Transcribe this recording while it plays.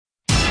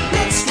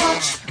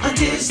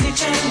Disney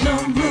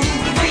Channel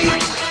movie.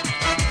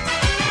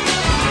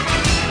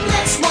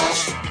 Let's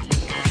watch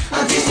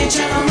a Disney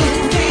Channel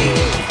movie.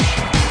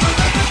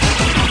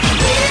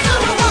 We're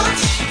gonna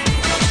watch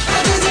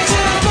a Disney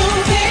Channel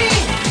movie.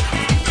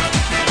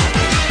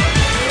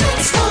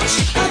 Let's watch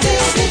a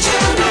Disney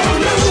Channel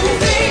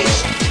movie.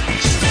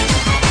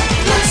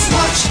 Let's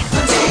watch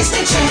a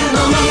Disney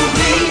Channel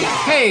movie.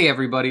 Hey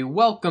everybody,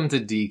 welcome to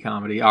D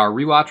Comedy, our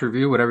rewatch,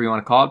 review, whatever you want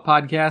to call it,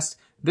 podcast.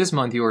 This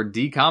month your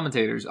D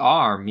commentators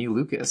are me,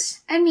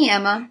 Lucas. And me,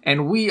 Emma.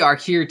 And we are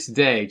here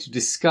today to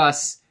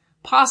discuss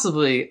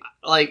possibly,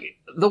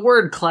 the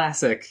word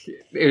classic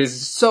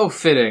is so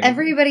fitting.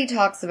 Everybody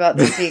talks about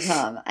this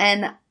DCOM,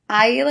 and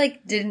I,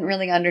 didn't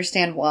really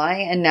understand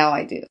why, and now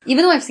I do.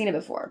 Even though I've seen it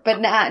before. But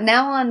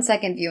now on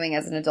second viewing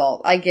as an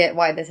adult, I get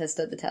why this has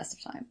stood the test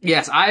of time.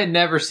 Yes, I had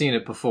never seen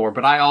it before,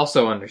 but I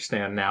also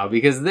understand now,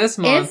 because this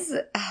month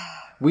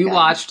we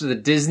watched the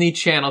Disney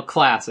Channel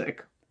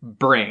classic,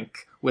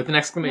 Brink. With an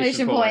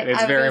exclamation point.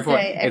 It's very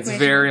important. It's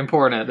very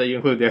important that you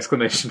include the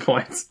exclamation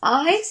points.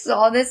 I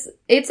saw this.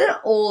 It's an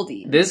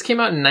oldie. This came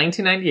out in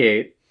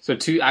 1998. So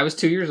I was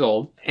 2 years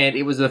old, and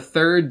it was the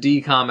third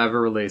DCOM ever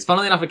released.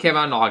 Funnily enough, it came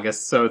out in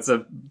August, so it's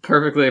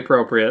perfectly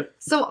appropriate.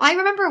 So I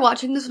remember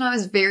watching this when I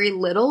was very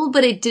little,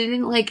 but it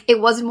didn't, it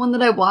wasn't one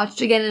that I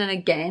watched again and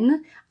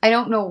again. I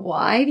don't know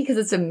why, because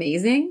it's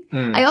amazing.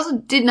 I also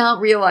did not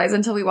realize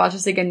until we watched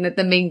this again that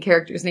the main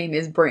character's name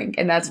is Brink,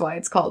 and that's why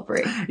it's called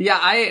Brink. Yeah,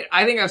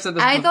 I think I've said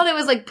this I thought it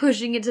was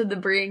pushing it to the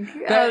brink.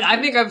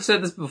 I think I've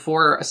said this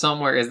before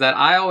somewhere, is that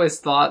I always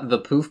thought the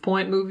Poof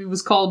Point movie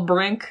was called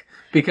Brink.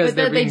 Because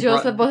they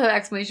just both have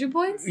exclamation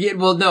points? Yeah,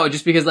 well, no,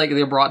 just because,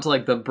 they're brought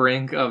to, the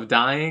brink of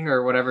dying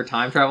or whatever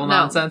time travel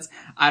nonsense.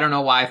 I don't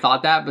know why I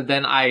thought that,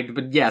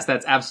 but yes,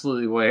 that's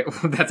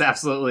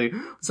absolutely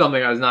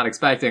something I was not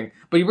expecting.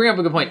 But you bring up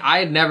a good point. I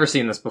had never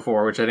seen this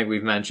before, which I think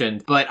we've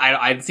mentioned, but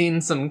I'd seen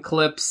some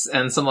clips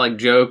and some,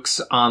 jokes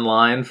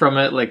online from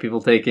it,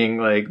 people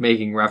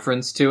making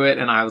reference to it,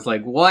 and I was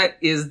like, what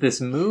is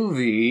this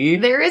movie?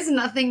 There is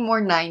nothing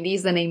more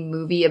 90s than a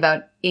movie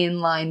about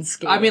inline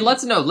skating. I mean,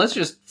 let's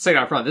just say it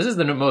out front. This is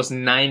the most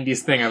 90s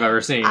thing I've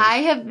ever seen.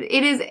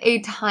 It is a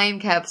time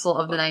capsule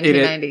of the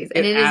 1990s,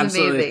 and it is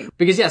amazing.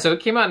 Because, so it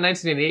came out in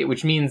 1988,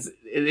 which means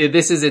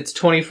this is its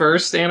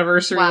 21st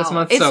anniversary this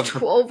month. It's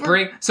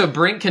so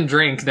Brink can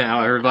drink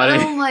now,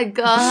 everybody. Oh my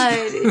god,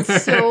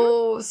 it's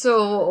so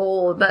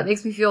old. That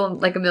makes me feel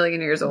like a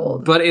million years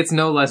old. But it's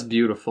no less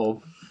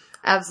beautiful.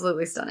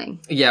 Absolutely stunning.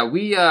 Yeah,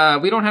 we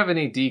don't have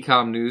any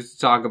DCOM news to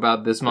talk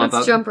about this month.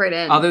 Let's jump right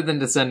in. Other than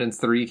Descendants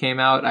 3 came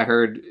out, I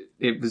heard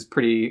it was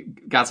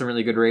got some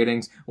really good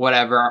ratings.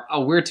 Whatever.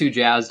 We're too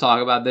jazzed to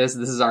talk about this.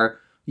 This is our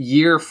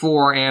year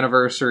 4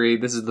 anniversary.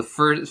 This is the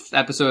first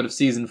episode of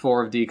season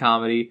 4 of D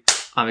Comedy.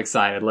 I'm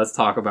excited. Let's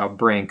talk about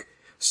Brink.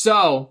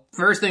 So,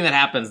 first thing that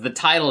happens, the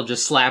title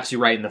just slaps you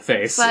right in the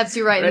face. Slaps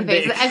you right in the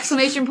face. The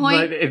exclamation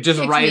point, it just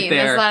right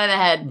there. The side of the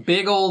head.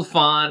 Big old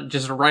font,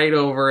 just right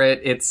over it.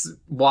 It's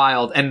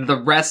wild. And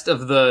the rest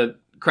of the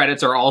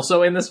credits are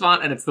also in this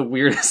font, and it's the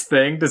weirdest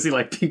thing to see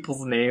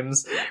people's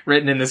names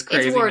written in this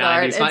crazy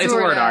 90s font. It's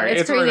word art.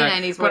 It's crazy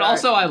 90s word art. But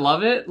also I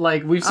love it.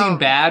 We've seen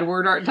bad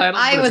word art titles.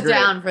 I was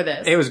down for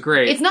this. It was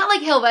great. It's not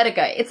like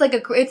Helvetica. It's like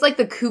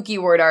the kooky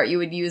word art you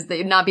would use that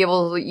you'd not be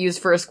able to use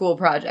for a school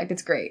project.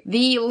 It's great.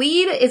 The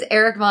lead is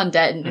Eric Von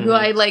Detten, who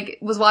I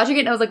was watching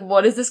it and I was like,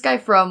 what is this guy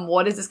from?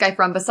 What is this guy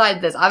from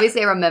besides this?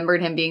 Obviously I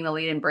remembered him being the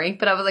lead in Brink,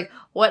 but I was like,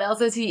 what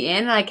else is he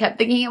in? And I kept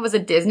thinking it was a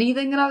Disney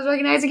thing that I was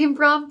recognizing him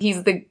from.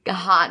 He's the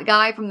hot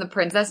guy from the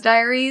Princess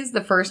Diaries,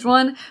 the first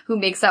one, who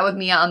makes out with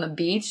Mia on the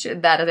beach.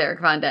 That is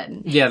Eric Von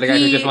Detten. Yeah, the guy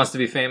who just wants to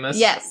be famous.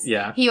 Yes.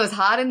 Yeah. He was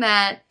hot in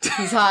that.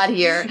 He's hot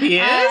here. He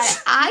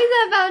is?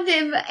 I found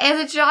him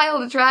as a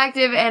child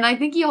attractive, and I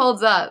think he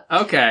holds up.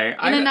 Okay.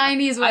 In a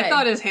 90s way. I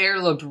thought his hair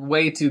looked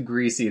way too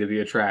greasy to be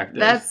attractive.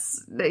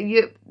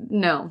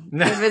 No.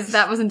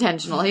 That was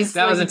intentional.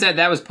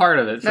 That was part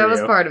of it for That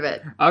was you. part of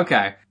it.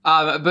 Okay.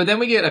 But then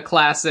we get a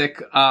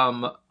classic,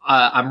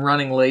 I'm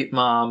running late,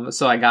 Mom,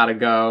 so I gotta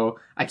go.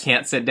 I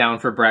can't sit down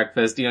for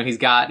breakfast. He has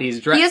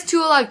 2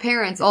 alive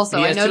parents also.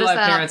 He has I noticed 2 alive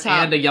that parents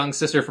and a young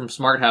sister from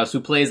Smart House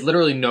who plays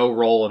literally no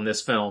role in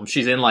this film.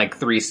 She's in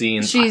 3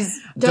 scenes. She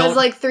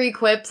does 3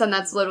 quips, and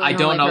that's literally I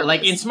don't know.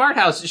 purpose. In Smart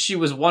House, she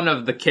was one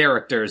of the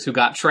characters who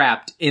got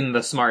trapped in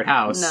the Smart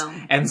House. No.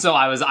 And so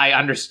I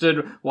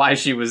understood why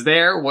she was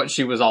there, what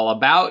she was all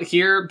about.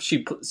 Here,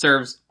 she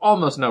serves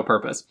almost no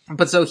purpose.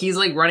 But so he's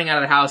running out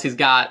of the house. He's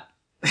got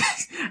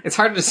it's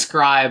hard to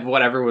describe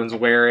what everyone's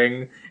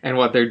wearing and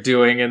what they're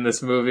doing in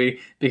this movie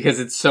because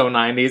it's so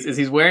 90s.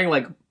 He's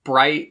wearing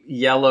bright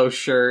yellow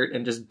shirt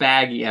and just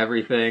baggy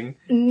everything.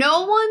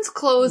 No one's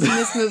clothes in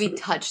this movie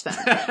touch them.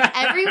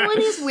 Everyone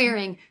is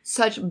wearing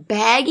such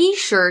baggy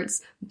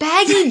shirts,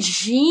 baggy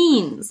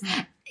jeans.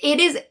 It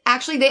is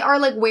actually, they are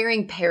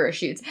wearing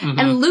parachutes. Mm-hmm.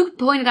 And Luke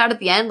pointed out at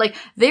the end,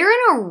 they're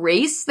in a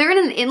race, they're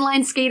in an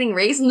inline skating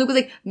race, and Luke was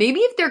like, maybe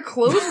if their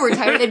clothes were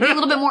tighter, they'd be a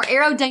little bit more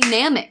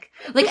aerodynamic.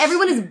 Like,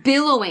 everyone is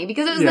billowing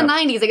because it was Yeah. the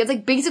 90s. Like, it's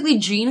like basically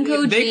Gene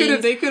Code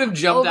jeans. They could have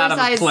jumped out of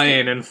a oversized-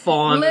 plane and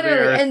fallen to the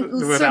Literally, earth and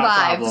without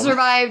problem.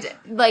 survived,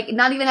 like,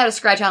 not even had a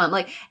scratch on them.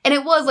 Like, and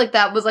it was like,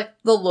 that was like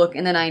the look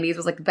in the 90s,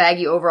 was like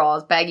baggy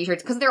overalls, baggy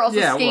shirts, because they're also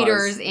Yeah, it was.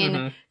 skaters in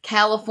Mhm.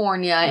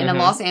 California, in a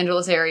Los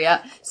Angeles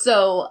area.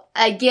 So,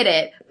 I get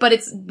it, but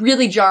it's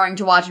really jarring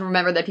to watch and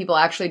remember that people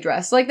actually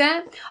dress like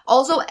that.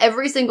 Also,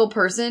 every single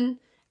person,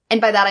 and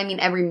by that I mean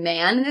every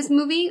man in this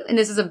movie, and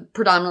this is a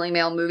predominantly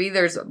male movie,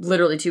 there's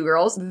literally 2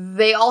 girls,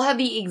 they all have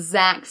the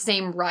exact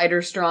same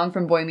Ryder Strong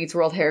from Boy Meets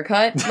World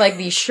haircut. Like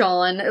the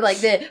Sean, like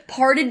the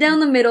parted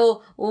down the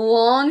middle,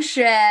 long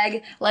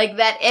shag, like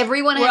that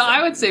everyone has. Well,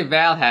 I would say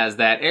Val has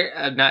that.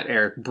 Not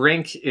Eric.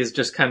 Brink is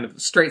just kind of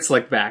straight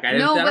slicked back. I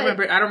don't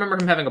remember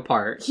him having a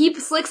part. He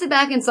slicks it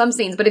back in some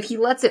scenes, but if he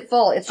lets it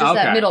fall, it's just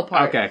that middle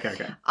part. Okay.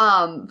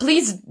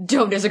 Please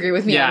don't disagree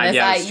with me on this.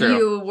 Yeah, it's true.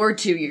 You were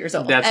 2 years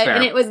old. That's fair.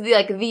 And it was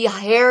the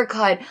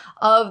haircut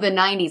of the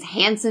 90s.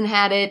 Hanson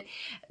had it.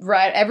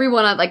 Right.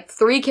 Everyone, like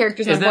 3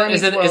 characters on Boy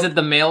Meets World. Is it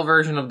the male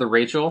version of the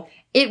Rachel?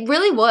 It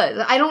really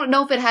was. I don't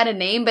know if it had a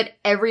name, but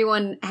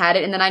everyone had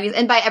it in the 90s.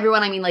 And by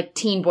everyone, I mean like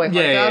teen boy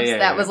heartthrobs.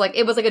 That was like,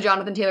 it was like a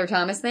Jonathan Taylor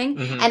Thomas thing.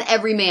 And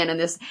every man in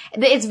this,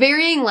 it's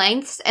varying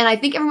lengths. And I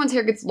think everyone's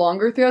hair gets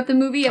longer throughout the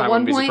movie. At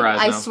one point,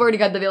 I swear to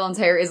God, the villain's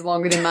hair is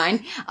longer than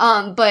mine.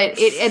 But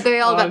they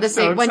all got the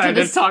same, went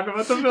to talk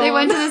about the villain. They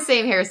went to the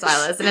same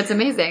hairstylist, and it's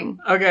amazing.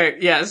 Okay,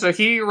 yeah, so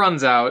he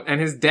runs out, and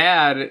his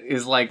dad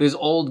is like this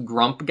old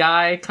grump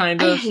guy,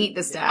 kind of. I hate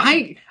this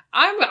dad.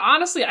 I'm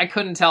honestly, I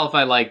couldn't tell if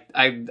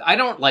I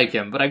don't like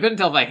him, but I couldn't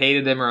tell if I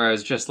hated him or I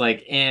was just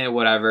like,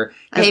 whatever.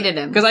 I hated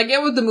him. Because I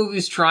get what the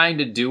movie's trying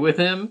to do with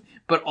him,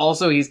 but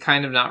also he's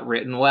kind of not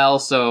written well,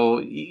 so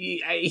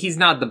he's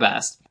not the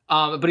best.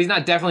 But he's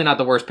definitely not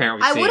the worst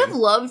parent we've seen. I would have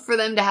loved for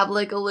them to have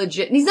like a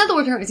legit, he's not the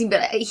worst parent we've seen,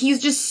 but he's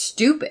just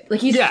stupid. Like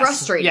he's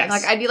frustrated. Yes.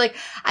 Like I'd be like,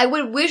 I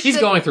would wish he's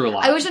going through a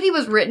lot. I wish that he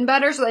was written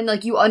better so then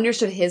like you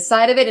understood his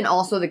side of it and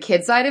also the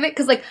kid side of it.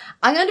 Cause like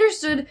I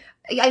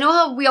know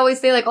how we always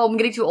say like, oh, I'm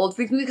getting too old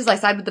for this movie because I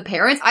sided with the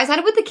parents. I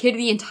sided with the kid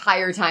the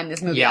entire time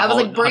this movie. Yeah, I was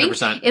like, Brink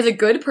 100%. is a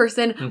good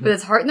person with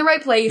his heart in the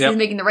right place. Yep. He's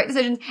making the right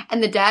decisions.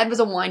 And the dad was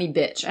a whiny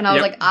bitch. And I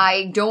was Yep. like,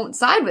 I don't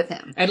side with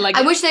him. And like,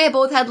 I wish they had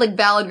both had like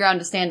valid ground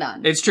to stand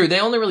on. it's true. They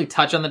only really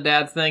touch on the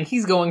dad's thing.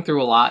 He's going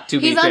through a lot, to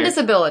be He's fair. on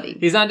disability.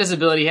 He's on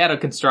disability. He had a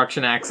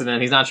construction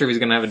accident. He's not sure if he's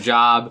going to have a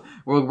job.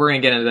 We're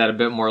going to get into that a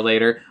bit more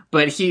later.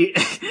 But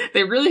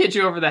they really hit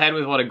you over the head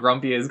with what a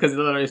grumpy is because he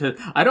literally says,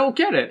 I don't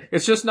get it.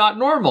 It's just not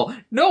normal.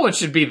 No one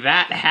should be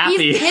that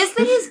happy. He's pissed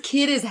that his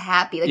kid is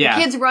happy. Like, Yeah.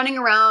 the kid's running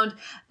around,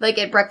 like,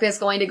 at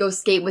breakfast going to go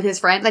skate with his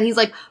friends, and he's,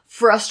 like,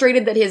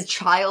 frustrated that his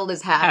child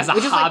is happy. As a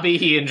which is, hobby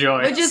he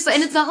enjoys. and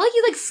it's not like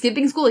he's, like,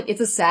 skipping school. Like, it's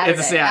a Saturday.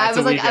 It's a I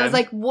was weekend.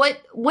 like, what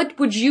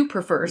would you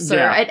prefer, sir?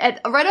 Yeah.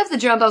 Right off the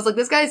jump, I was like,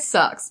 this guy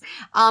sucks.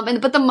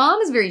 But the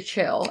mom is very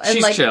chill. And,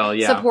 She's like, chill,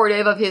 yeah.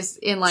 supportive of his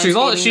inline She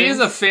skating is dreams.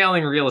 a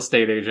failing real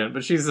estate agent,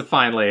 but she's a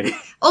fine lady.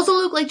 Also,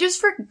 Luke, like, just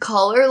for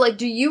color, like,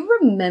 do you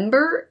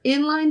remember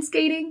inline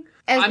skating?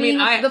 As being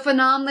the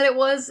phenom that it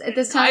was at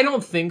this time? I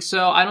don't think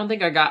so. I don't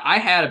think I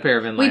had a pair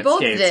of inline We both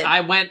skates. did.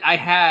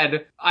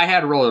 I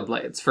had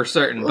rollerblades for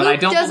certain, but I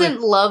don't doesn't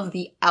believe... love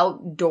the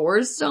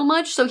outdoors so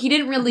much, so he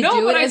didn't really No,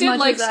 do but it I as did much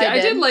like as I did.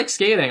 I did like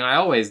skating. I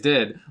always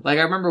did. Like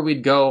I remember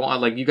we'd go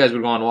on like you guys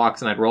would go on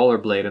walks and I'd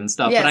rollerblade and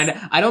stuff. Yes.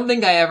 But I don't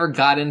think I ever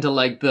got into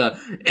like the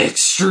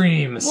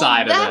extreme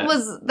side of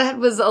it. That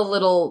was a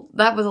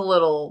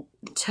little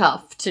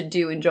tough to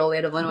do in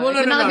Joliet, Illinois. Well, no,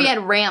 It's no, not no, like we no.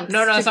 had ramps.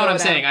 No, that's to not what go I'm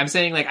down. saying. I'm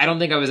saying like I don't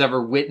think I was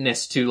ever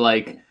witness to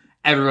like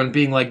everyone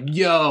being like,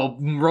 "Yo,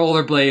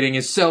 rollerblading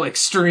is so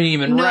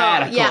extreme and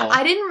radical." Yeah,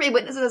 I didn't really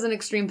witness it as an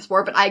extreme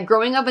sport, but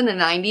growing up in the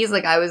 90s,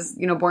 like I was,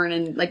 born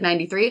in like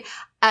 93,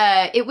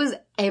 it was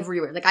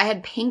everywhere. Like I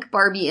had pink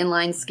Barbie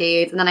inline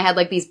skates, and then I had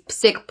like these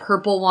sick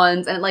purple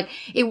ones, and like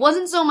it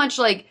wasn't so much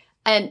like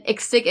an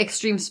sick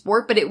extreme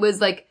sport, but it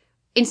was like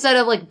instead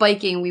of like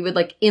biking, we would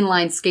like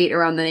inline skate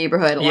around the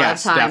neighborhood a lot of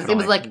Yes, times. definitely. It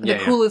was like the Yeah,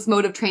 yeah. coolest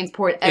mode of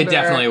transport ever. It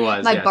definitely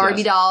was. My yes, Barbie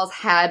yes. dolls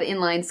had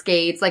inline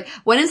skates. Like,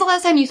 when is the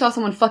last time you saw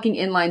someone fucking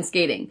inline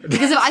skating?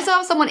 Because if I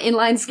saw someone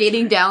inline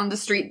skating down the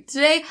street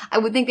today, I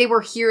would think they were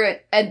here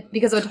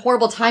because of a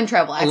horrible time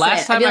travel accident.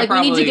 Last time I'd be I like, we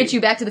need to probably- get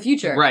you back to the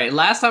future. Right.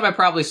 Last time I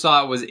probably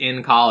saw it was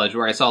in college,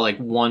 where I saw like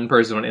one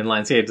person on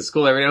inline skate to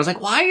school every day. I was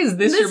like, "Why is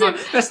this your mode?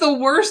 That's the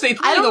worst.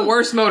 It's really the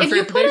worst mode of If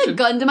you put a transportation."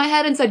 gun to my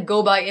head and said,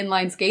 go buy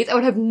inline skates, I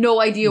would have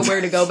no idea where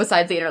to go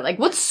besides the internet. Like,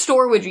 what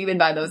store would you even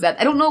buy those at?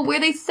 I don't know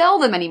where they sell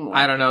them anymore.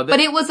 I don't know. But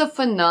it was a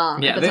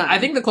phenom Yeah, at the time. I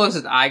think the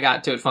closest I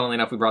got to it, funnily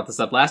enough, we brought this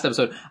up last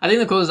episode. I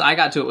think the closest I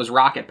got to it was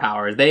Rocket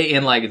Power. They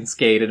inline and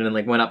skated and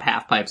like went up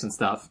half pipes and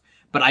stuff.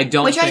 But I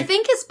don't Which think... I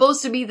think is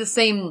supposed to be the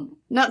same,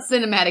 not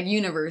cinematic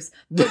universe,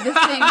 but the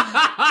same...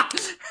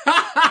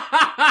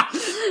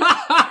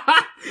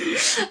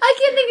 I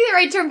can't think of the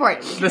right term for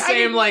it. The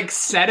same, like,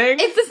 setting?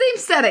 It's the same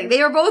setting.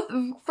 They are both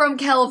from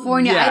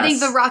California. Yes. I think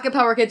the Rocket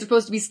Power kids are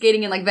supposed to be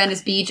skating in, like,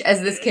 Venice Beach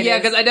as this kid Yeah,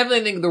 is. because I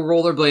definitely think the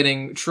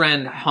rollerblading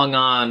trend hung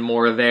on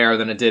more there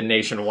than it did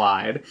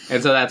nationwide.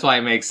 And so that's why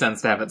it makes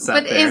sense to have it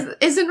set But there.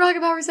 Isn't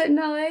Rocket Power set in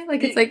LA?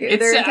 Like, it's like,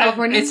 they're in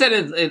California? It said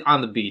it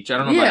on the beach. I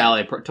don't know Yeah.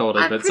 about LA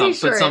totally, I'm but pretty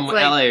some, sure some it's,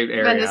 like, LA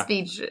area. Venice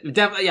Beach.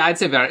 Yeah, I'd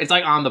say Venice. It's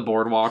like on the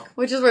boardwalk.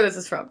 Which is where this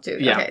is from, too.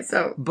 Yeah. Okay,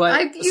 so,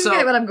 But- you so-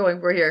 get what I'm going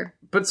for here.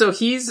 But so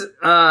he's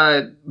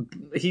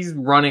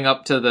running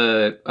up to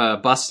the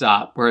bus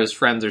stop where his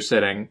friends are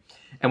sitting,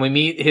 and we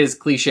meet his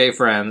cliche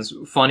friends.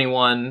 Funny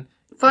one.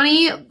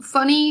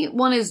 Funny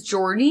one is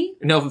Jordy.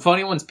 No, the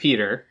funny one's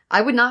Peter.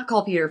 I would not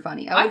call Peter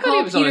funny. I I would thought he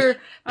call was Peter. always-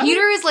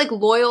 Peter is like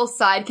loyal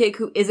sidekick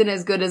who isn't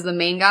as good as the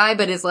main guy,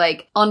 but is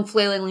like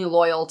unflailingly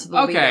loyal to the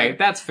Okay, leader.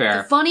 that's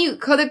fair.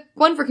 The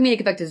one for comedic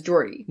effect is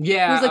Jordy.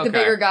 Yeah, who's like the okay.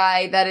 bigger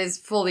guy that is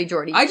fully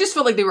Jordy. I just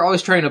felt like they were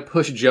always trying to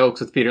push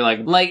jokes with Peter, like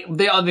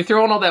they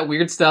throw in all that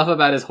weird stuff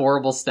about his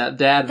horrible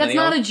stepdad. And That's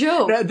not a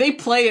joke. They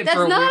play it That's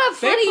for a not weird, a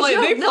funny they play,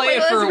 joke. They No, play it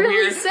it for was a really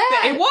weird.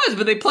 sad. It was,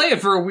 but they play it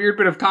for a weird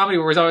bit of comedy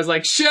where it's always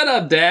like, "Shut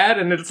up, Dad,"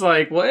 and it's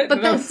like, "What?"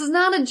 But No. this is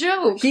not a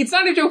joke. It's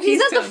not a joke. He's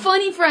not the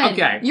funny friend.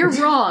 Okay. You're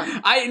wrong.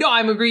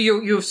 I'm agree.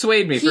 You've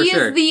swayed me for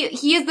sure.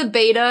 He is the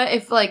beta.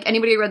 If like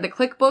anybody read the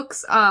Click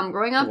books,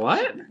 growing up,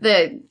 What?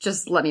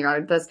 just let me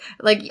run with this.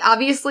 Like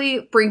obviously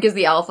Brink is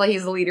the alpha.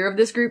 He's the leader of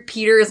this group.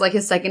 Peter is like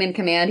his second in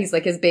command. He's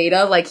like his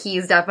beta. Like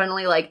he's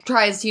definitely like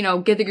tries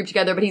to get the group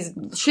together, but he's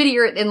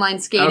shittier at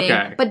inline skating.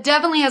 Okay. But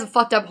definitely has a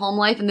fucked up home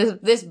life. And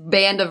this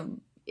band of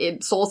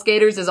soul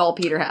skaters is all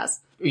Peter has.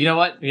 You know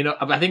what?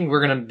 I think we're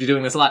gonna be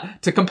doing this a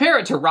lot. To compare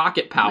it to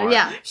Rocket Power,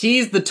 Yeah.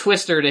 he's the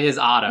Twister to his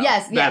Otto.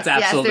 Yes, That's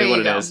yes, absolutely there what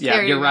you it go. is. Yeah,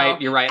 There you're you right.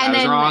 go. You're right. And I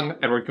was then- wrong,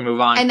 and we can move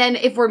on. And then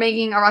if we're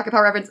making a Rocket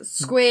Power reference,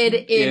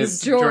 Squid is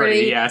Is Jordy,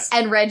 Jordy, yes.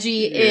 and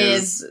Reggie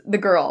is the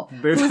girl. The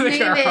Whose name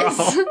girl.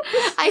 is...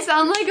 I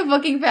sound like a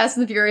fucking Fast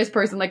and the Furious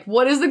person. Like,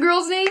 what is the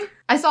girl's name?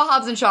 I saw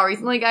Hobbs and Shaw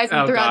recently, guys,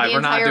 and Oh, throughout God, the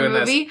we're not entire doing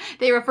this. movie,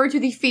 they refer to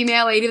the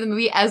female lady of the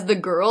movie as the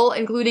girl,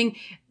 including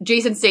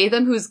Jason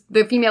Statham, who's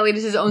the female lady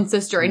is his own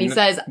sister, and he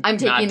says, I'm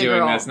taking the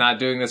girl. Not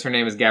doing this. Her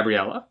name is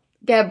Gabriella.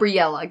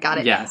 Gabriella, got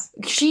it. Yes.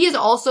 She is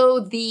also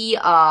the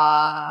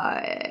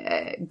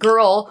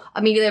girl,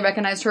 immediately I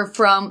recognized her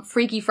from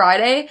Freaky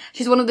Friday.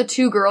 She's one of the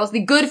two girls, the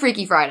good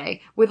Freaky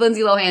Friday, with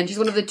Lindsay Lohan. She's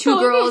one of the two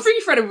girls. The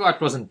Freaky Friday we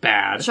watched wasn't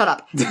bad. Shut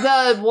up.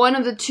 One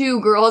of the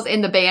two girls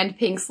in the band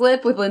Pink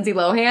Slip with Lindsay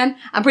Lohan.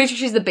 I'm pretty sure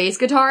she's the bass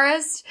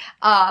guitarist.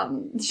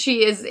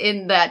 She is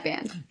in that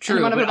band. And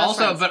True, one of her but best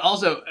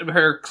also friends.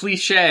 her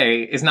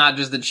cliche is not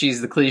just that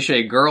she's the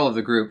cliche girl of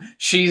the group.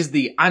 She's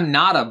the I'm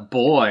not a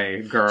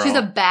boy girl. She's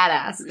a badass.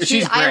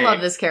 She's I great.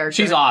 love this character.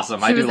 She's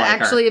awesome. I She do was like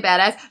her. actually a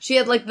badass. She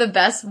had like the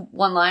best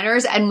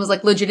one-liners and was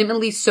like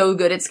legitimately so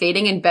good at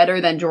skating and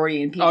better than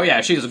Jordy and Peter. Oh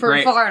yeah, she's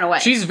great. Far and away.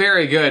 She's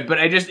very good, but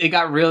it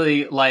got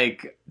really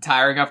like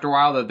tiring after a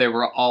while that they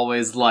were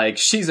always like,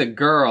 she's a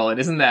girl, and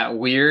isn't that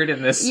weird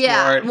in this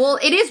sport? Well,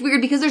 it is weird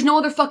because there's no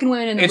other fucking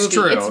women in the It's movie.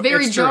 true. It's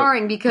very It's true.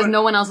 jarring because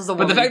no one else is a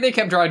woman. But the fact they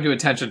kept drawing to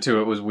attention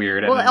to it was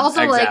weird and well,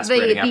 also like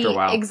exasperating after a the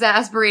while.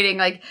 exasperating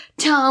like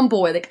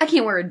tomboy, like I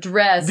can't wear a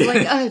dress,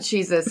 like oh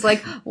Jesus,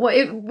 like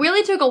it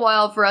really took a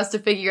while for us to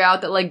figure out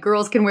that like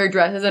girls can wear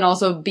dresses and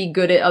also be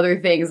good at other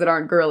things that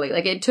aren't girly.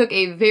 Like it took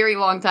a very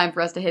long time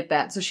for us to hit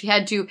that, so she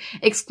had to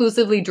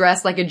exclusively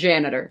dress like a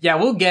janitor. Yeah,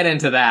 we'll get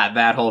into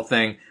that whole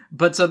thing.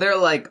 But so they're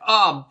like,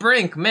 oh,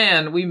 Brink,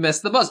 man, we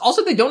missed the bus.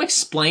 Also, they don't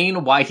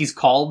explain why he's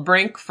called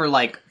Brink for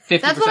like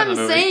 50% That's what of I'm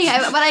the movie. saying. I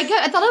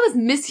thought I was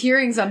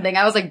mishearing something.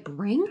 I was like,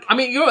 Brink? I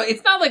mean,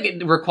 it's not like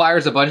it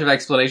requires a bunch of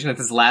explanation if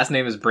his last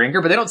name is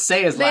Brinker, but they don't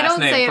say his They last don't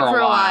name say it for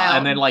a while. And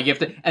while. then like you have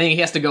to, and then he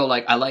has to go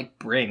like, I like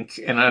Brink.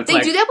 And it's They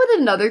like, do that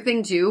with another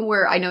thing too,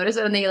 where I noticed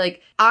it and they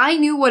like, I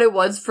knew what it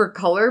was for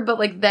color, but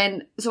like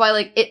then, so I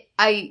like,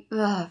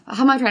 how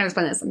am I trying to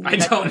explain this? I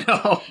don't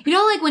know. You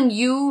know, like when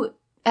you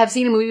have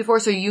seen a movie before,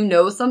 so you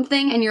know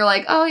something, and you're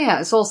like, oh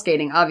yeah, soul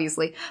skating,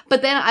 obviously.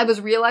 But then I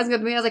was realizing at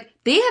the movie, I was like,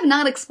 they have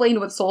not explained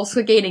what soul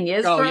skating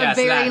is Oh, for yes,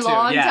 a very that too.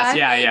 long Yes, time.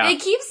 yeah. They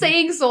keep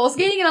saying soul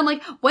skating, and I'm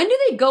like, when do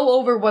they go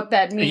over what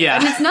that means? Yeah.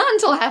 And it's not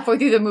until halfway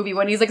through the movie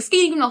when he's like,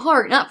 skating from the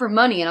heart, not for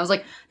money. And I was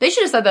like, they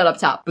should have said that up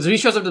top. But so he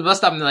shows up to the bus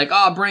stop and they're like,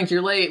 oh, Brink,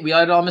 you're late. We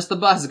all missed the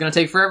bus. It's going to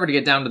take forever to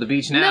get down to the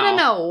beach now.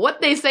 No.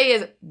 What they say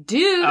is,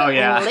 dude, Oh,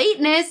 yeah.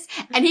 lateness.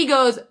 And he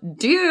goes,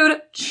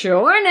 dude,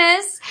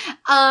 chorness.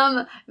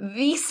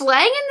 The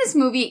slang in this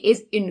movie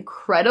is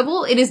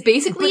incredible. It is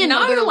basically But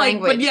not another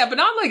like, language. but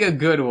not like a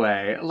good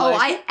way. Like, Oh,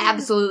 I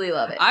absolutely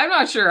love it. I'm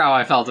not sure how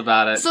I felt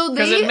about it. So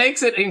because they- it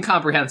makes it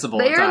incomprehensible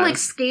at They're times. like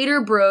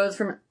skater bros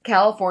from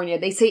California.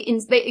 They say,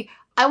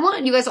 I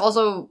want you guys to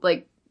also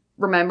like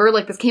remember,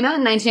 like this came out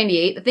in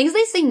 1998. The things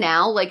they say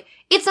now, like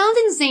it sounds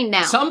insane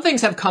now. Some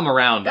things have come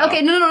around. Though.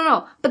 Okay,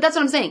 no. But that's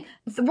what I'm saying.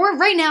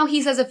 Right now,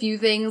 he says a few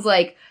things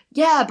like,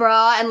 yeah,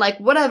 brah, and like,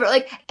 whatever.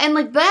 Like, and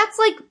like, that's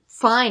like,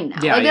 fine now.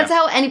 Yeah, like, that's yeah.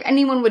 how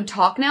anyone would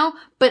talk now.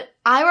 But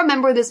I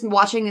remember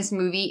watching this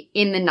movie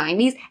in the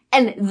 90s,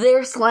 and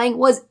their slang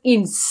was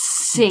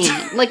insane.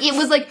 insane. Like, it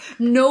was like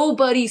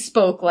nobody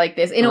spoke like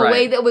this in a Right.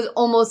 way that was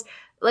almost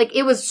like,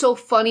 it was so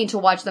funny to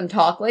watch them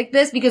talk like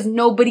this because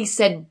nobody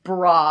said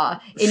bra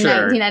in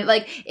Sure. 1990.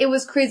 Like, it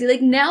was crazy.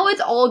 Like, now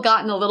it's all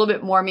gotten a little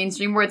bit more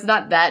mainstream where it's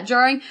not that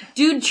jarring.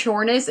 Dude,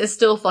 Chornus is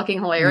still fucking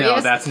hilarious.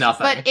 No, that's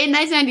nothing. But in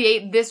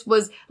 1998, this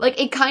was, like,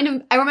 it kind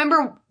of, I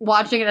remember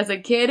watching it as a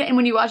kid, and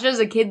when you watch it as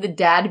a kid, the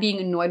dad being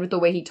annoyed with the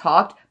way he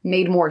talked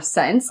made more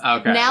sense.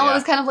 Okay, Now yeah. it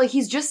was kind of like,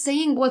 he's just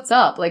saying what's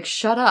up. Like,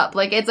 shut up.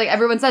 Like, it's like,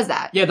 everyone says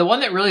that. Yeah, the one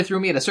that really threw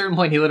me at a certain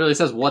point, he literally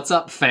says, "What's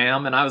up,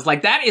 fam?" And I was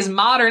like, that is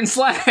modern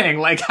slang.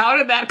 Like, how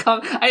did that come?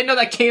 I didn't know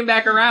that came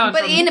back around.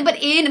 But from-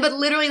 but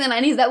literally in the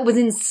 90s, that was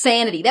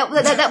insanity. That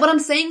what I'm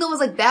saying though was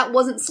like, that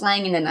wasn't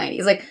slang in the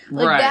 90s. Like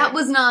Right. that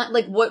was not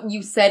like what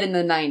you said in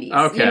the 90s.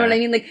 Okay. You know what I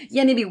mean? Like,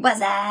 yeah, maybe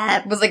what's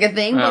up was like a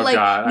thing, but Oh, like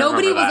God, I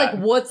nobody was remember that.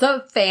 like, what's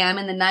up, fam,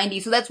 in the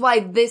 90s. So that's why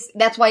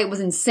it was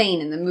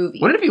insane in the movie.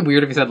 Wouldn't it be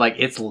weird if he said, like,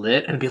 "It's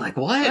lit," and be like,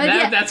 "What?" But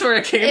yeah, That's where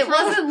it came It from.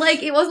 wasn't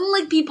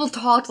like people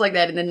talked like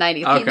that in the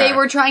 90s. Okay. They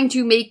were trying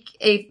to make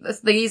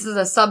these is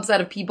a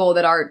subset of people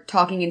that are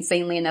talking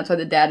insanely, and that's why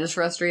the dad is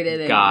frustrated.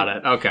 And Got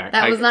it. Okay.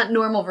 That was not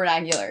normal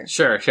vernacular.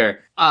 Sure.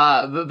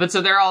 But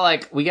so they're all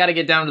like, "We got to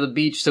get down to the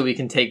beach so we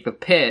can take the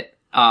pit."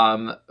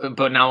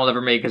 But now we'll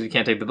never make it because we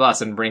can't take the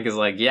bus. And Brink is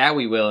like, "Yeah,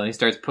 we will." And he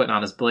starts putting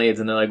on his blades.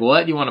 And they're like,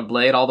 "What? You want to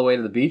blade all the way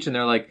to the beach?" And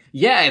they're like,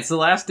 "Yeah, it's the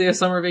last day of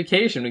summer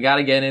vacation. We got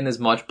to get in as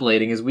much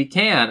blading as we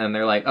can." And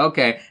they're like,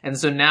 "Okay." And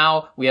so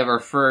now we have our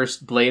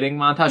first blading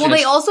montage. Well, And they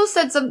it's- also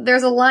said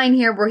there's a line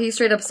here where he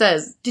straight up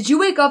says, "Did you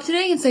wake up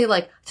today and say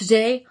like,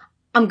 today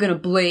I'm gonna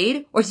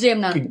blade, or today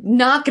I'm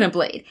not gonna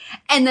blade?"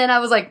 And then I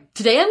was like,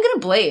 today I'm gonna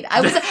blade. I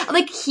was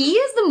like, he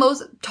is the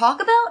most,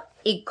 talk about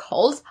a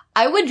cult.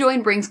 I would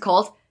join Brink's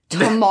cult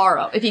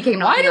tomorrow if he came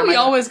Why knocking do on we my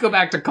door. always go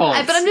back to cults?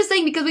 But I'm just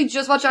saying, because we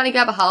just watched Johnny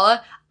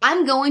Capahala,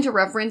 I'm going to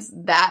reference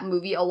that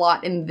movie a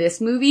lot in this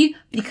movie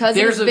because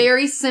There's it's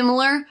very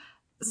similar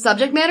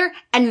subject matter,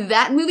 and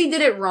that movie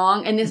did it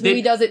wrong, and this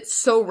movie does it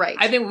so right.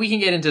 I think we can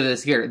get into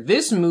this here.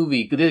 This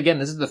movie, again,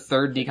 this is the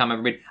third DCOM I've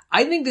ever made.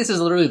 I think this is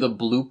literally the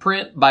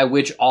blueprint by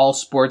which all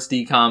sports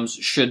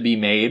DCOMs should be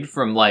made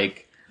from,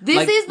 like...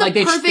 This is the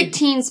they- perfect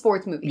teen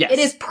sports movie. Yes. It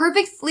is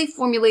perfectly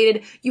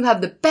formulated. You have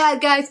the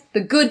bad guys,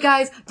 the good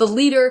guys, the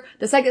leader,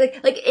 the second,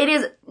 like it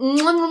is,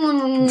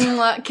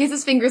 kiss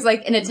his fingers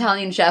like an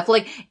Italian chef.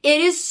 Like,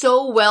 it is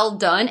so well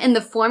done, and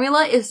the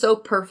formula is so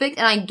perfect,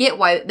 and I get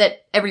why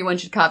that everyone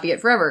should copy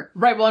it forever.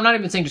 Right, well, I'm not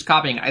even saying just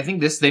copying. I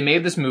think they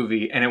made this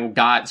movie, and it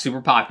got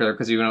super popular,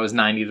 because even when it was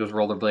 90s with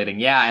rollerblading.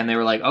 Yeah, and they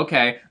were like,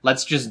 okay,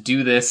 let's just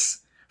do this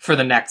for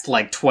the next,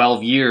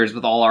 12 years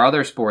with all our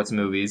other sports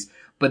movies.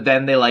 But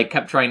then they,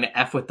 kept trying to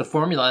F with the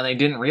formula, and they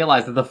didn't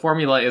realize that the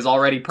formula is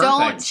already perfect.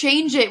 Don't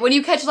change it. When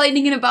you catch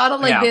lightning in a bottle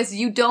like this,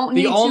 you don't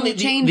need to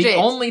change it. The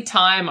only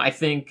time I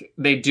think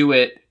they do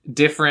it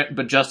different,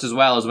 but just as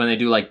well, is when they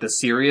do, the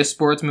serious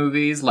sports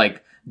movies,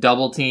 like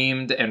Double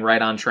Teamed and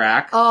Right on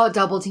Track. Oh,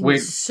 Double Team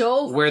is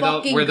so fucking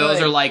where those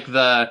good.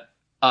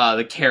 are,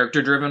 the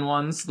character-driven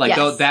ones.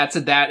 Yes.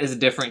 That is a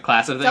different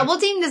class of thing. Double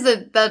Team is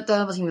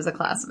a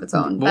class of its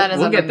own. We'll That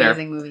is an get there.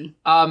 amazing movie.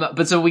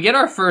 But so we get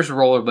our first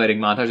rollerblading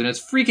montage, and it's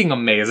freaking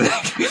amazing.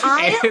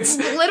 I It's-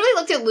 literally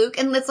looked at Luke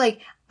and it's like,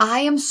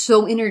 I am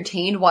so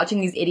entertained watching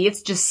these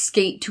idiots just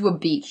skate to a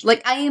beach.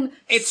 Like, I am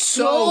It's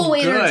so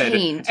good.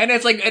 entertained. And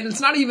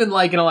it's not even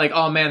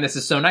oh man, this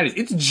is so nice.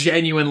 It's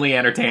genuinely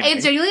entertaining.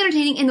 It's genuinely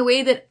entertaining in the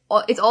way that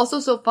it's also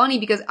so funny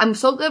because I'm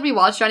so glad we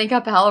watched Johnny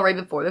Capahala right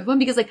before this one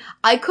because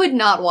I could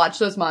not watch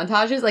those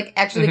montages.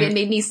 Actually, it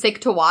made me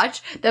sick to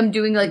watch them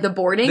doing the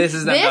boarding. This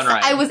is them done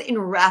right. I was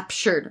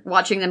enraptured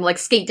watching them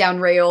skate down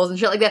rails and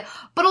shit like that.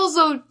 But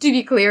also, to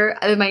be clear,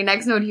 my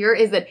next note here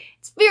is that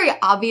it's very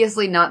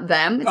obviously not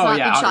them. It's not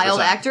the child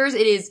 100%. actors.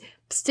 It is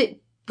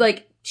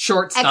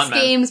Short X stuntmen.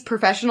 Games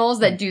professionals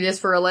that do this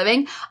for a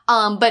living.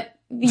 But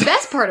the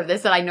best part of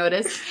this that I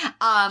noticed,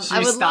 I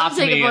would love stopped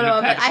to take me a photo and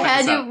of it. had to I point had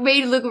this to out.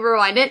 made Luke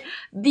rewind it.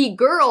 The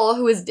girl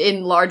who is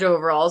in large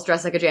overalls,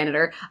 dressed like a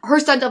janitor, her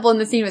stunt double in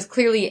the scene was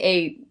clearly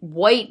a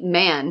white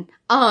man.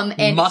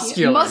 And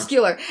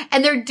muscular.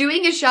 And they're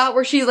doing a shot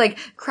where she's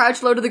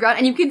crouched low to the ground,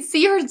 and you can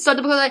see her stunt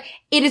double.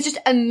 It is just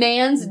a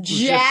man's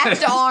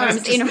jacked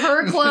arms in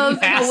her clothes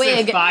and a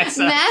wig,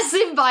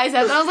 massive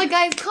biceps. And I was like,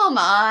 guys, come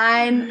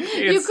on!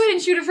 You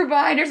couldn't shoot it from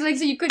behind or something,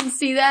 so you couldn't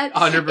see that.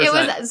 100%. It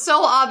was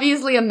so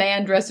obviously a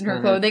man dressed in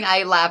her clothing.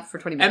 I laughed for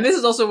 20 minutes. And this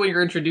is also when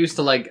you're introduced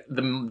to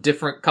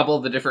the couple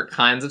of the different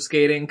kinds of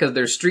skating, because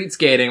there's street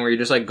skating where you're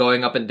just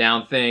going up and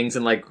down things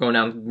and going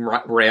down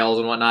rails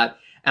and whatnot.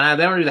 And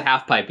they don't do the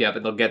half pipe yet,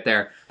 but they'll get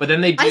there. But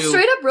then they do. I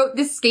straight up wrote,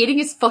 this skating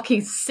is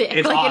fucking sick.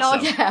 It's awesome.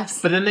 In all caps.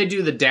 But then they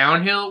do the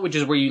downhill, which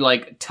is where you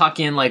tuck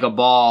in a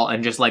ball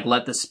and just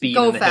let the speed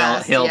Go in the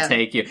fast, hill yeah.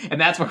 take you. And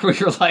that's where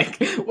you're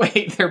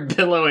wait, they're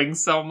billowing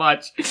so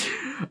much.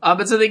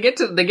 But so they get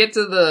to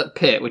the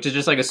pit, which is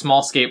just a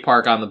small skate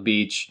park on the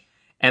beach,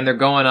 and they're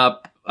going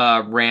up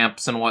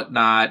ramps and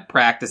whatnot,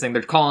 practicing.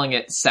 They're calling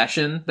it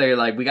session. They're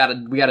like, we got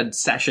a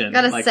session.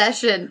 Got a like,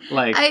 session.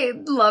 Like, I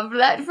loved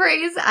that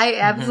phrase. I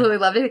absolutely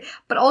loved it.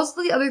 But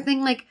also the other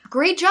thing, like,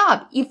 great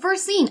job. You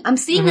first seen, I'm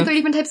seeing the 3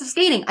 different types of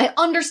skating. I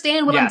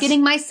understand what I'm Yes.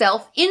 getting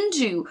myself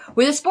into.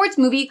 With a sports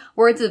movie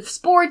where it's a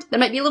sport that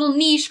might be a little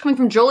niche coming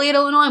from Joliet,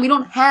 Illinois, we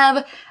don't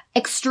have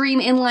extreme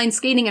inline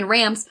skating and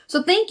ramps.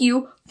 So thank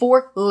you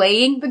for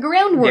laying the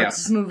groundwork,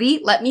 Yes.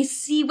 movie. Let me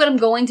see what I'm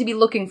going to be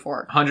looking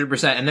for.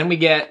 100%. And then we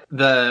get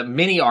the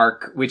mini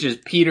arc, which is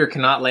Peter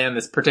cannot land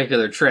this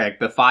particular trick,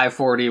 the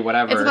 540,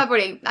 whatever. It's a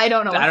 540. I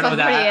don't know what I don't know what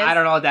 540 that, is. I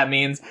don't know what that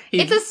means.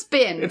 It's a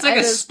spin. It's like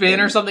a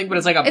spin or something, but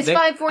it's like a. It's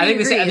 540 I think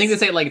degrees.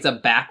 they say like it's a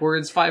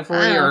backwards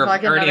 540 I don't or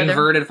fucking an know either.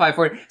 inverted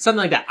 540, something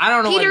like that. I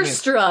don't know what it Peter means.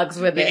 struggles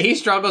with Yeah, it. he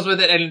struggles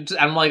with it, and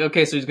I'm like,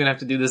 okay, so he's gonna have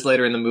to do this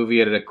later in the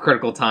movie at a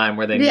critical time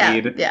where they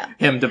need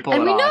him to pull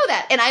and it we off. know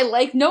that, and I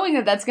like knowing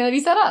that that's going to be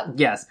set up.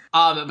 Yes.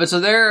 But so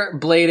they're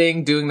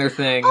blading, doing their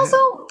thing. Also,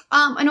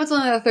 I know it's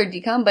only the third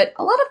decom, but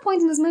a lot of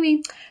points in this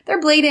movie, they're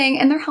blading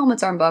and their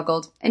helmets aren't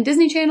buckled. And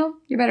Disney Channel,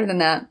 you're better than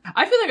that.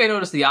 I feel like I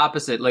noticed the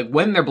opposite. Like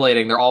when they're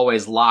blading, they're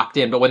always locked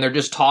in, but when they're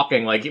just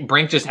talking, like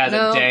Brink just has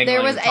No, it dangling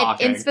there was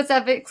talking.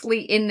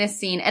 specifically in this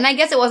scene, and I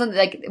guess it wasn't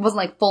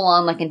like full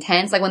on like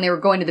intense, like when they were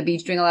going to the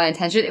beach doing a lot of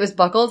intention, it was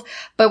buckled.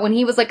 But when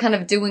he was like kind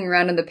of doing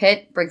around in the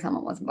pit, Brink's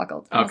helmet wasn't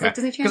buckled. And I was Okay. like,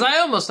 Disney Channel? Because I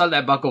almost thought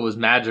that buckle was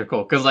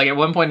magical. Because like at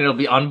one point it'll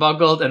be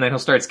unbuckled and then he'll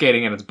start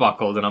skating and it's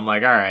buckled. And I'm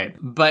like, all right.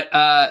 But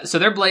so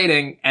they're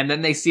blading and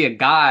then they see a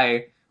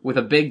guy with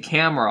a big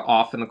camera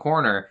off in the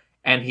corner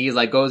and he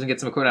like goes and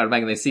gets some equipment out of the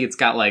bag and they see it's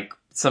got like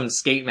some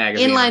skate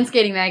magazine. Inline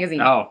Skating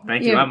Magazine. Oh,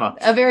 thank you, Yeah, Emma.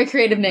 a very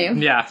creative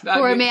name. Yeah.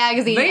 For a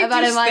magazine they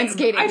about just- inline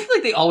skating. I feel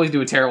like they always do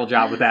a terrible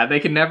job with that.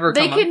 They can never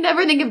They come could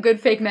never think of good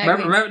fake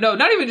magazines. Remember, no,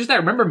 not even just that.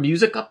 Remember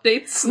music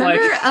updates?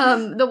 Remember,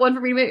 like, the one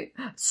from Remake,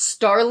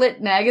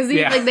 Starlit Magazine?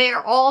 Yeah. Like,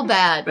 they're all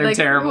bad. they're like,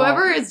 terrible.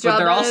 Whoever is job but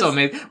they're that also is-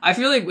 amazing. I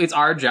feel like it's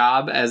our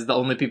job as the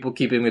only people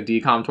keeping the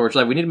decom torch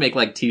alive. We need to make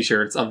like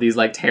t-shirts of these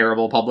like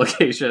terrible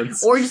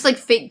publications. or just like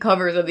fake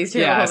covers of these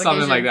terrible Yeah, publications.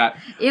 something like that.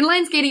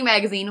 Inline Skating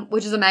Magazine,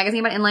 which is a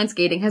magazine about inline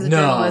skating, has a No.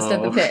 journalist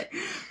at the pit.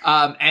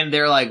 And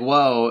they're like,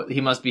 whoa,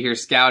 he must be here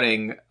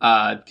scouting,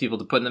 people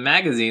to put in the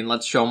magazine.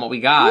 Let's show him what we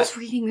got. Who's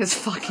reading this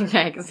fucking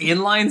magazine?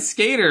 Inline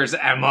skaters,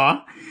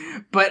 Emma.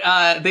 But,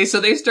 they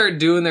start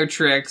doing their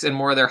tricks and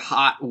more of their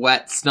hot,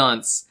 wet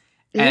stunts.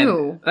 And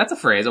Ew. that's a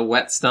phrase, a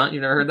wet stunt.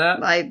 You've never heard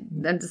that?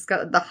 I'm just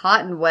the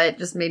hot and wet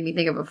just made me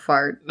think of a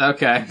fart.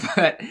 Okay,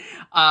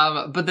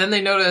 but then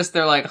they notice,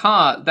 they're like,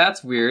 huh,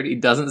 that's weird. He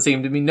doesn't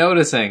seem to be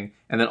noticing.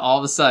 And then all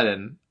of a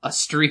sudden, a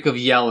streak of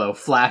yellow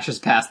flashes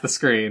past the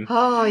screen.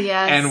 Oh,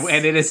 yes.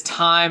 And it is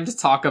time to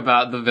talk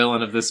about the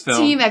villain of this film.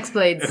 Team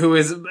X-Blades. Who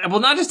is, well,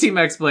 not just Team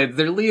X-Blades,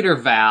 their leader,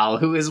 Val,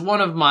 who is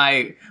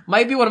might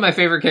be one of my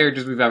favorite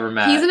characters we've ever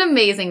met. He's an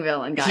amazing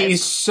villain, guys.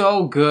 He's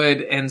so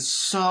good and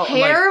so,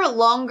 Hair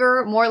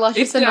longer, more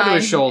luscious It's than down to mine.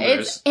 his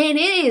shoulders. And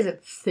it is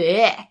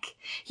thick.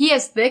 He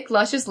has thick,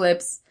 luscious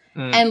lips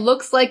and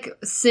looks like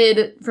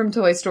Sid from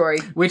Toy Story.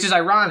 which is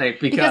ironic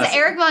Because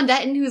Eric Von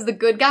Detten, who's the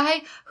good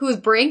guy, who's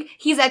Brink,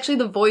 he's actually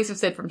the voice of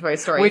Sid from Toy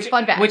Story.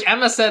 Fun fact. Which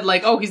Emma said,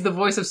 like, oh, he's the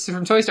voice of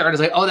from Toy Story. And I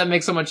was like, oh, that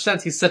makes so much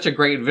sense. He's such a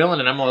great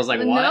villain. And Emma was like,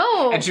 what?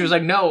 No. And she was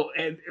like, no,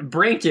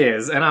 Brink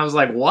is. And I was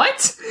like,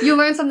 what? You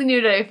learned something new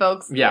today,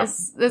 folks. Yeah.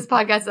 This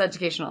podcast is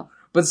educational.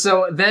 But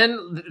so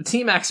then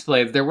Team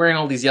X-Blades, they're wearing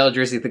all these yellow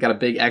jerseys that got a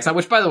big X on,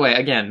 which by the way,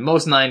 again,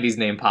 most 90s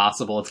name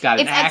possible. It's got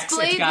an It's X,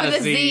 X-Blades it's got with a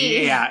a Z.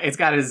 Z. Yeah, it's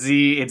got a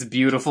Z. It's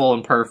beautiful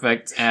and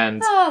perfect.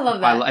 And Oh, I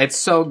love that. it's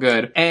so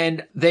good.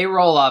 And they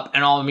roll up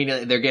and all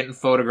immediately they're getting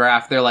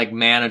photographed. Their like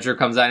manager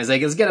comes out and he's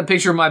like, let's get a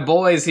picture of my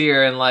boys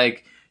here and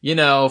like, you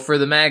know, for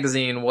the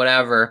magazine,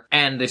 whatever.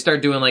 And they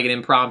start doing like an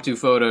impromptu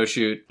photo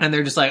shoot. And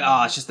they're just like,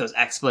 oh, it's just those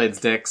X-Blades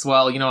dicks.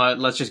 Well, you know what?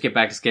 Let's just get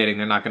back to skating.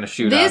 They're not going to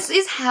shoot This us.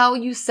 is how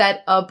you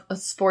set up a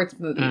sports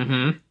movie.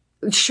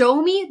 Mm-hmm.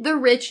 Show me the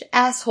rich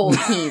asshole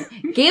team.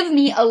 Give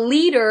me a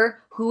leader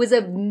who is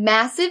a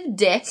massive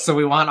dick. So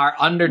we want our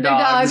Dogs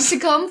underdogs. to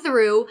come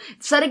through,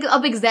 set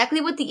up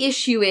exactly what the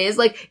issue is,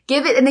 like,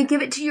 give it, and they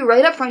give it to you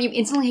right up front. You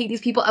instantly hate these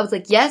people. I was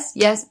like, yes,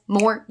 yes,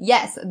 more,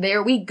 yes.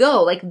 There we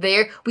go. Like,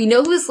 we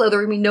know who is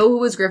Slytherin, we know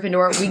who is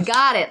Gryffindor, we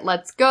got it,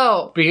 let's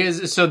go.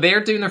 Because, so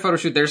they're doing their photo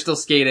shoot, they're still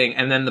skating,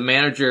 and then the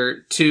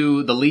manager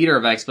to the leader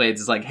of X-Blades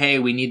is like, hey,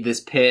 we need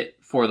this pit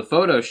for the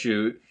photo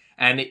shoot.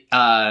 And,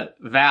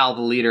 Val,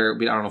 the leader,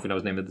 I don't know if we know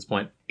his name at this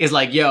point, is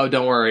like, yo,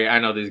 don't worry, I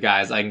know these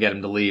guys, I can get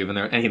him to leave. And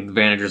the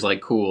manager's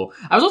like, cool.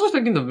 I was also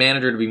expecting the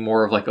manager to be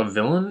more of like a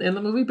villain in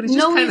the movie, but he's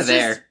just kind of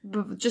there.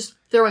 Just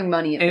throwing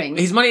money at And things.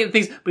 he's money at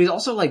things, but he's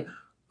also like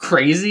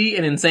crazy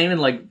and insane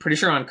and like pretty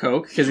sure on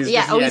coke because he's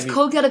Yeah, he's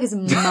coked out of his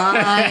mind.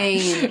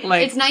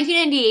 Like- It's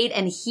 1998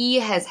 and he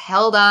has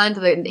held on to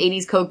the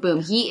 80s coke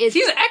boom.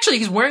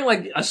 He's wearing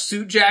like a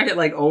suit jacket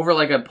like over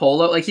like a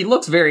polo, like he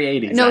looks very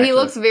 80s. No, he actually.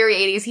 looks very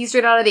 80s. He's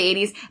straight out of the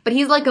 80s, but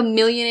he's like a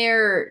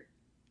millionaire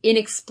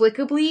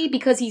inexplicably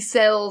because he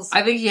sells.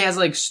 I think he has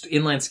like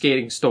inline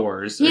skating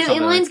stores. He or has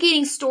something inline like-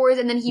 skating stores,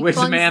 and then he Which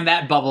funds. man,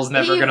 that bubble's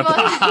never He gonna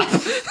pop.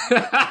 funds-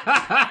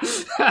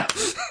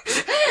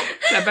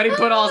 That I bet he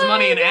put all his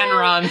money in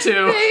Enron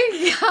too.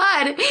 Thank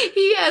God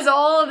he has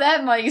all of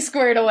that money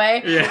squared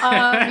away.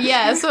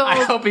 Yeah. So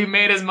I hope he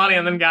made his money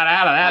and then got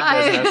out of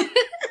that business.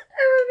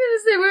 I was gonna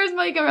say, where's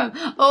money come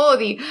from? Oh,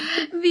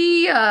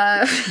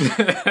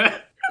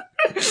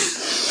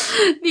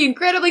 the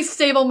incredibly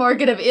stable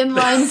market of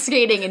inline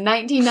skating in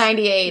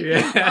 1998.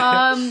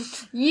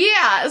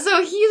 Yeah.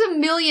 So he's a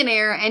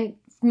millionaire and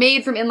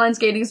made from inline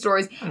skating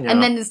stories,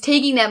 and then is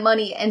taking that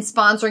money and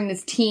sponsoring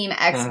this team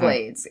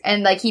X-Blades.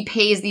 And like he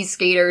pays these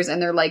skaters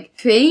and they're like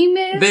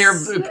famous. They're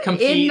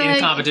compete in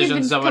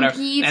competitions or whatever.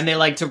 And they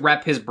like to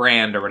rep his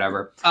brand or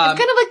whatever. It's kind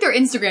of like their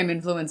Instagram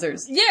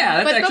influencers. Yeah,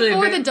 that's but actually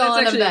before the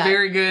dawn of that. a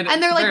very good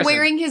and they're like comparison.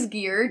 wearing his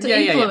gear to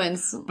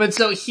influence. Yeah. But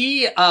so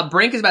he,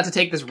 Brink is about to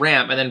take this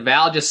ramp and then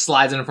Val just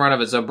slides in front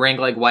of it so Brink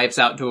like wipes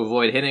out to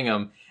avoid hitting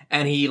him.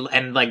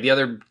 And like the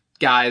other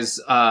guys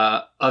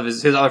of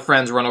his other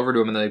friends run over to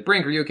him and they're like,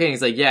 Brink, are you okay? And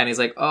he's like, yeah. And he's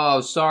like, oh,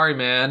 sorry,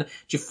 man. Did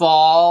you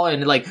fall?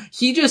 And like,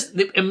 he just,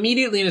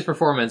 immediately in his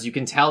performance, you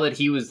can tell that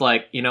he was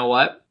like, you know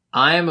what?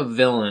 I am a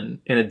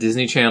villain in a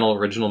Disney Channel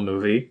original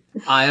movie.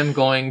 I am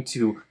going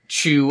to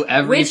chew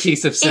every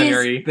piece of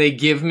scenery they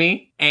give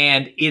me,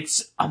 and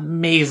it's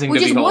amazing to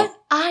behold. Which is what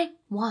I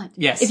want.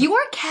 Yes. If you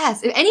are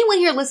cast, if anyone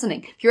here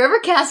listening, if you're ever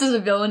cast as a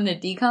villain in a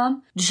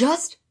DCOM,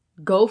 just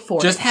go for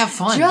it. Just have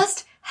fun.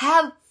 Just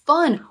have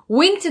fun.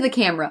 Wink to the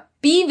camera.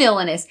 Be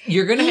villainous. Eat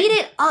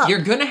it up. You're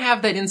gonna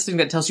have that instinct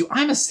that tells you,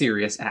 I'm a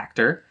serious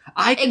actor.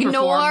 I can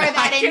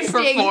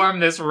perform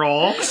this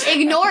role.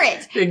 Ignore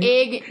it.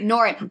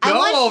 Ignore it.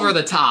 Go over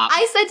the top.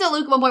 I said to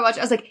Luke at one point, watch,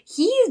 I was like,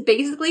 he's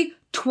basically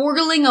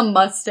twirling a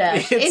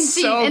mustache. It's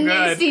so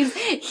good. These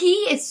scenes. He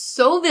is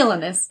so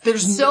villainous.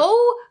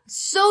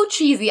 So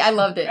cheesy. I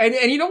loved it.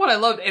 And you know what I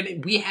loved?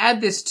 And we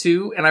had this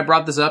too, and I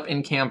brought this up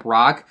in Camp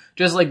Rock,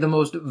 just like the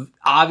most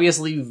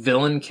obviously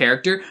villain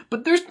character,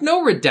 but there's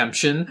no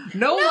redemption,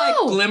 no like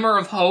glimmer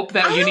of hope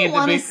that you need to be. I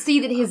want to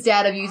see that his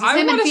dad abuses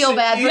him and feel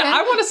bad for him.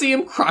 I want to see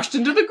him crushed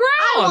into the ground.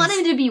 I want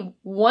him to be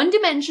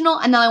one-dimensional,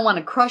 and then I want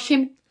to crush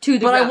him to the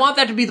ground. But I want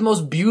that to be the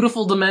most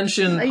beautiful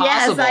dimension possible.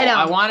 Yes, I know.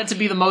 I want it to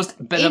be the most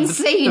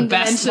insane the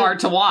best part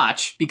to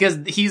watch, because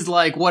he's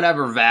like,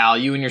 whatever, Val,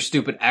 you and your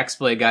stupid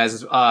X-Blade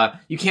guys,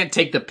 you can't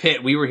take the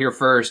pit. We were here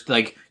first.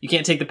 Like, you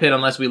can't take the pit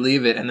unless we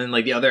leave it. And then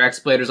like the other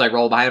X-Bladers like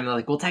roll behind him and they're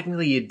like, well,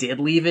 technically you did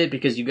leave it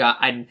because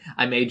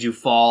I made you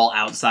fall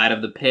outside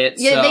of the pit.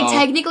 Yeah, so. they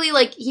technically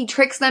like, he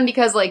tricks them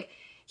because like,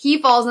 he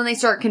falls and they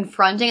start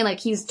confronting and like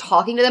he's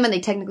talking to them and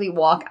they technically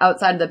walk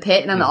outside of the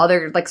pit and then the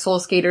other like soul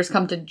skaters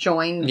come to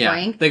join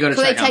Frank. They go to check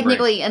on Frank. So they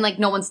technically, and like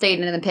no one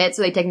stayed in the pit,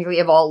 so they technically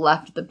have all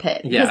left the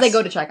pit. Yes. Because they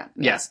go to check on him.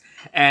 Yes.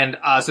 And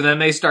so then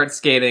they start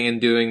skating and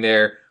doing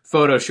their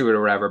photo shoot or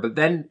whatever, but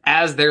then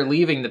as they're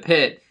leaving the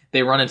pit,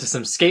 they run into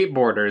some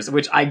skateboarders,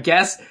 which I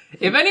guess,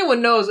 if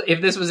anyone knows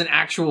if this was an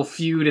actual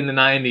feud in the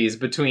 90s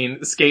between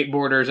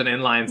skateboarders and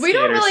inline skaters. We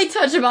don't really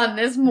touch upon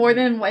this more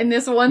than in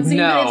this one scene,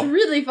 but it's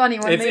really funny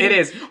when it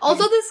is.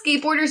 Also, the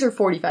skateboarders are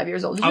 45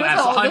 years old. Did you know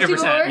that's how old 100%. those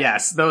people were?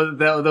 Yes.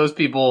 Those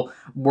people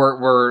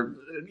were,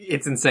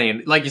 it's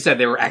insane. Like you said,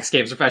 they were X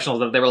Games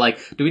professionals. They were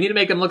like, do we need to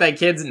make them look like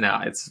kids? No,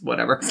 it's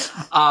whatever.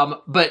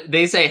 But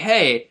they say,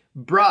 hey,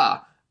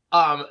 bruh,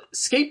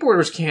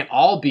 skateboarders can't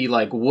all be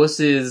like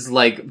wusses,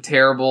 like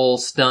terrible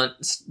stunt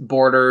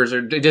boarders,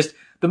 or just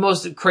the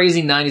most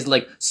crazy 90s,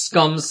 like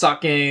scum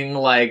sucking,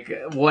 like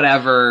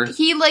whatever.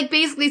 He like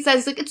basically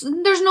says like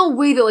there's no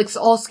way that like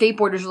all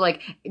skateboarders are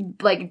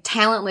like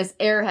talentless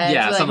airheads,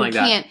 yeah, like, something like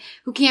that,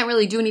 who can't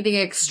really do anything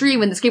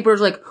extreme. And the skateboarders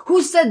are like,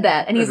 who said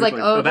that? And he's like,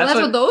 oh, that's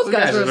what those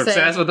guys were saying.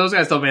 That's what those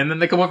guys told me. And then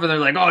they come up and they're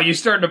like, oh, you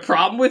starting a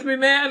problem with me,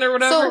 man, or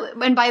whatever.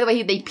 So, and by the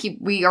way,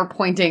 we are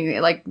pointing,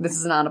 like, this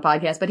is not a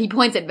podcast, but he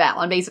points at Val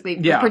and basically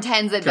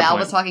pretends that Val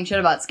was talking shit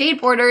about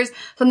skateboarders.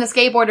 So then the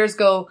skateboarders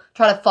go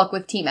try to fuck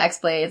with Team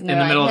X-Blades. In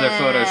the middle of their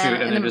photo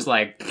shoot, and they're just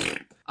like,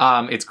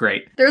 it's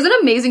great. There's an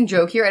amazing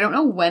joke here. I don't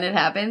know when it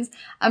happens.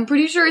 I'm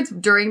pretty sure it's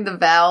during the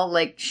Val,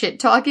 like, shit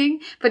talking,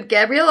 but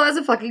Gabriella is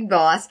a fucking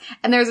boss,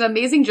 and there's an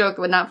amazing joke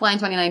that would not fly in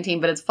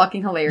 2019, but it's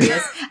fucking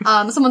hilarious.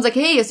 Someone's like,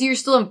 hey, so you're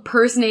still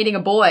impersonating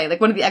a boy.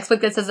 Like, one of the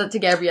X-Blades that says that to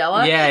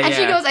Gabriella. And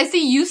she goes, I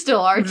see you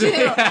still are too.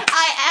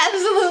 I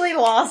absolutely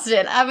lost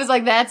it. I was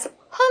like, that's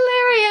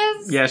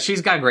hilarious. Yeah,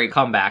 she's got great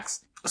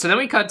comebacks. So then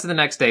we cut to the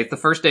next day. It's the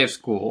first day of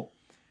school.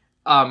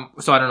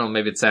 So I don't know,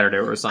 maybe it's Saturday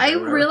or Sunday. I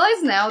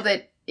realize now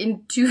that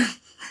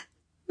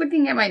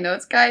looking at my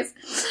notes, guys,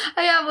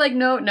 I have like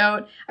note.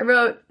 I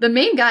wrote, the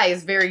main guy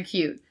is very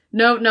cute.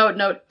 Note.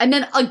 And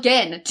then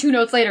again, 2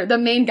 notes later, the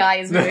main guy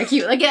is very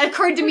cute. Like, it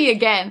occurred to me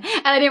again,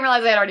 and I didn't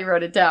realize I had already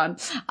wrote it down.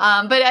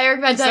 But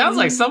Eric Van Dyke. Sounds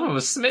like someone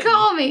was smitten.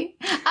 Call me.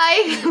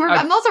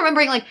 I'm also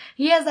remembering, like,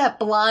 he has that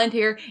blonde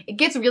hair. It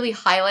gets really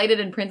highlighted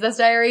in Princess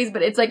Diaries,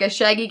 but it's like a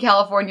shaggy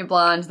California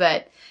blonde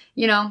that,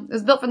 you know,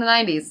 was built for the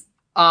 90s.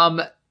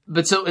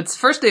 But so it's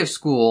first day of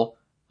school.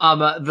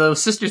 The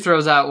sister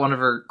throws out one of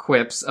her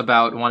quips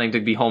about wanting to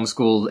be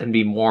homeschooled and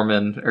be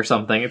Mormon or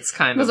something. It's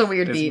kind It was of a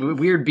weird beat.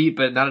 Weird beat,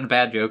 but not a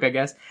bad joke, I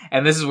guess.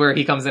 And this is where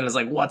he comes in and is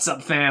like, "What's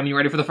up, fam? You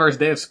ready for the first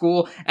day of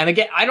school?" And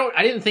again, I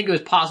didn't think it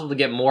was possible to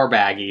get more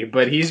baggy,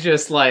 but he's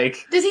just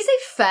like, Does he say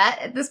fat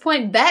at this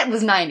point? That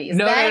was 90s.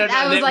 no.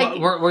 I was like,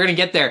 we're gonna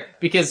get there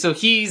because so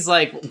he's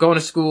like going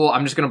to school.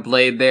 I'm just gonna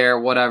blade there,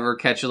 whatever.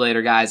 Catch you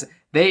later, guys.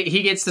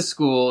 He gets to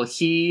school.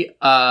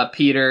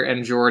 Peter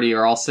and Jordy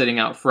are all sitting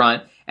out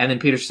front. And then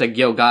Peter's just like,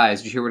 "Yo,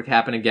 guys, did you hear what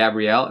happened to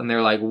Gabrielle?" And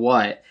they're like,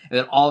 "What?" And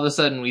then all of a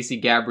sudden we see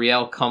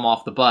Gabrielle come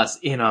off the bus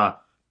in a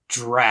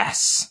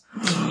dress.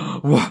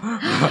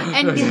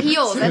 and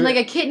heels, and like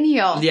a kitten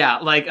heel. Yeah,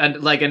 like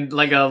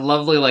a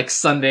lovely like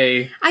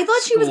Sunday. I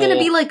thought she was school. gonna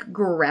be like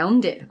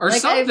grounded Or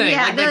like, something.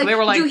 Yeah, Like, they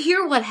were like, "Did you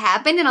hear what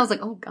happened?" And I was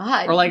like, "Oh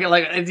God!" Or they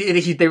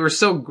were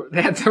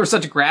there was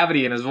such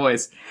gravity in his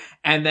voice.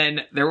 And then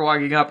they were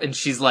walking up, and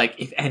she's like,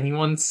 "If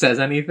anyone says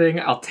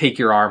anything, I'll take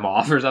your arm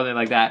off," or something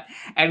like that.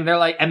 And they're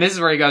like, and this is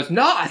where he goes,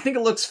 "No, I think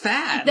it looks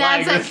fat."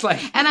 That's like,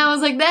 and I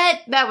was like,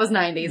 that was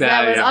 90s.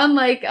 That was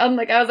unlike. I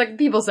was like,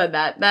 people said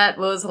that. That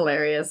was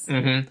hilarious.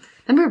 Mm-hmm.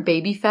 Remember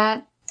Baby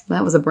Fat?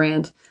 That was a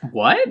brand.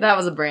 What? That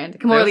was a brand.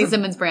 Kimora Lee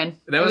Simmons brand.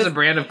 That was a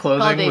brand of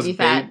clothing. Called Baby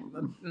Fat.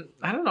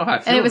 I don't know how I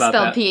feel about that. And it was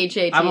spelled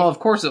P-H-A-T. Well, of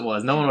course it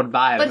was. No one would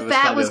buy it. But if it was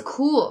fat spelled was it.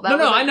 cool.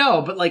 I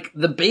know, but like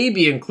the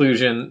baby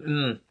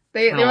inclusion.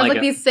 There was like like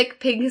it. these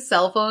sick pink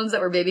cell phones that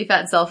were Baby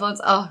Fat cell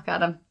phones. Oh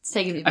God, it's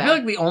taking me back. I feel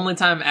like the only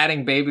time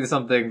adding baby to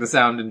something to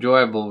sound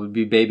enjoyable would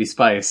be Baby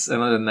Spice.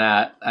 And other than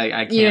that, I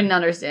can't. You didn't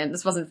understand.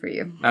 This wasn't for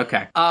you.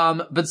 Okay.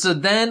 But so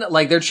then,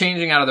 like, they're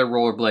changing out of their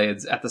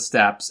rollerblades at the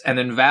steps, and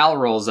then Val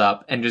rolls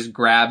up and just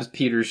grabs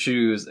Peter's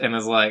shoes and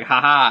is like,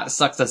 "Haha,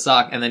 sucks to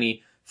suck," and then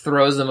he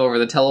throws them over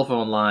the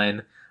telephone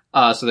line.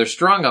 So they're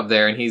strung up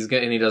there, and he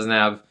doesn't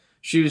have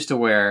shoes to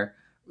wear.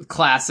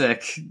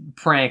 Classic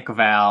prank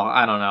Val.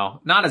 I don't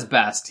know. Not his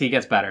best. He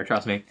gets better,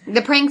 trust me.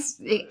 The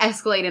pranks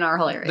escalate and are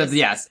hilarious.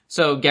 Yes.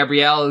 So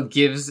Gabrielle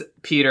gives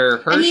Peter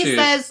her and he shoes.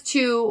 says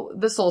to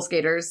the Soul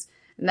Skaters,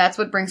 and that's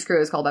what Brinks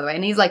Crew is called, by the way.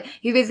 And he's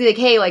basically like,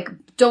 "Hey, like,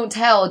 don't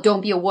tell,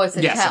 don't be a wuss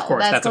and Yes, tell." of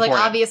course, that's like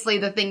important. obviously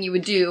the thing you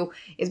would do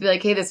is be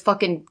like, "Hey, this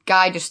fucking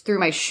guy just threw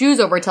my shoes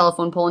over a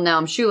telephone pole and now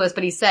I'm shoeless."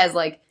 But he says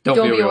like, Don't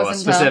be a wuss,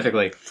 and tell.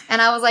 specifically.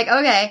 And I was like,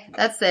 okay,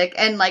 that's sick.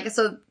 And like,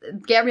 so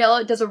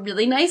Gabriella does a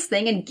really nice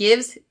thing and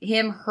gives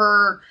him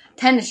her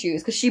tennis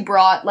shoes because she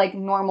brought like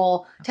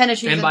normal tennis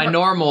shoes. And by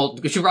normal,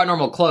 she brought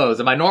normal clothes.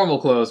 And by normal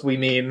clothes, we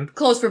mean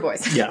clothes for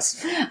boys.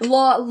 yes.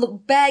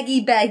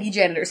 Baggy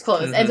janitor's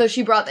clothes. Mm-hmm. And so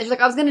she brought, she's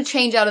like, I was gonna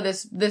change out of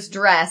this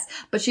dress,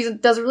 but she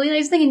does a really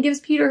nice thing and gives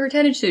Peter her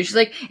tennis shoes. She's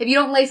like, if you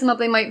don't lace them up,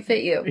 they might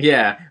fit you.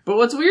 Yeah. But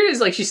what's weird is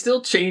like she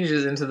still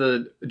changes into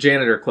the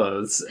janitor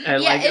clothes.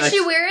 And, Yeah, like, is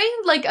she wearing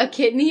like a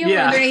kitten heel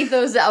Yeah. underneath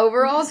those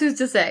overalls? Who's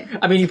to say?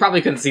 I mean, you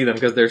probably couldn't see them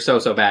because they're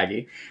so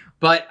baggy.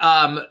 But,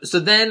 so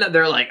then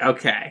they're like,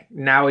 okay,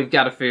 now we've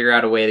got to figure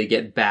out a way to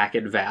get back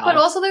at Val. But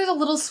also there's a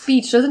little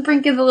speech. Doesn't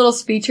Brink give a little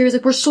speech here? He's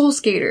like, we're soul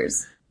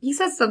skaters. He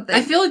says something.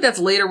 I feel like that's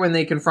later when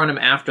they confront him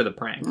after the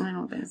prank. I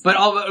don't think so. But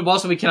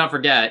also we cannot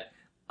forget,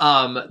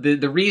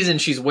 the reason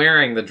she's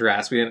wearing the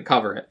dress, we didn't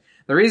cover it.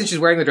 The reason she's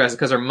wearing the dress is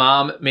because her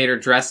mom made her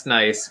dress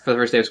nice for the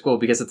first day of school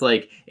because it's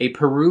like a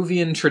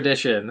Peruvian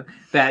tradition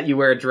that you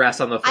wear a dress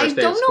on the first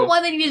day of school. I don't know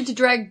why they needed to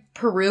drag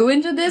Peru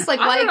into this.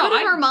 Like, I why don't know,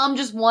 couldn't her mom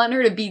just want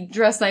her to be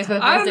dressed nice for the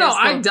first I don't day know. of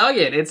school? I dug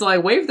it. It's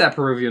like, wave that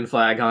Peruvian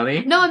flag,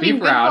 honey. No, I mean, Be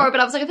good proud. for her, but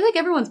I was like, I feel like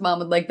everyone's mom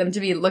would like them to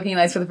be looking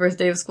nice for the first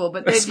day of school,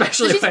 but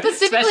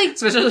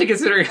Especially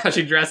considering how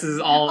she dresses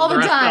all the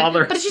time.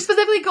 But But she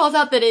specifically calls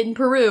out that in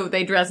Peru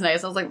they dress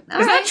nice. I was like, is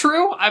that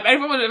true? If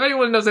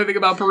anyone knows anything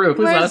about Peru,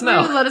 please let us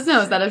know. Let us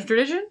know. Is that a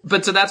tradition?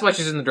 But so that's why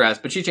she's in the dress,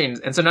 but she changes.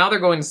 And so now they're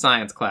going to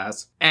science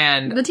class.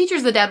 And The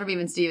teacher's the dad from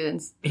Even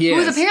Stevens. He who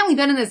has is. apparently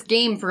been in this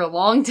game for a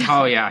long time.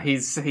 oh yeah,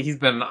 he's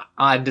been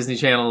on Disney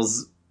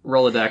Channel's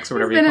Rolodex or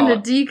whatever He's you been call in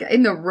it.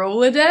 in the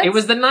Rolodex? It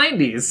was the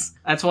 90s.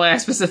 That's why I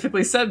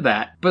specifically said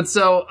that. But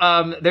so,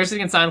 they're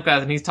sitting in science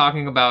class and he's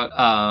talking about,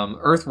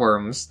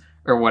 earthworms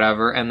or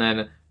whatever. And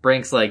then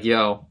Brink's like,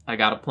 yo, I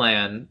got a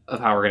plan of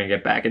how we're gonna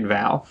get back in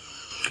Val.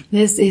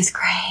 This is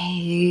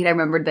great. I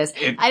remembered this.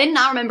 I did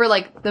not remember,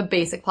 like, the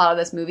basic plot of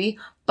this movie,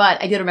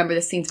 but I did remember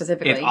this scene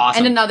specifically. It's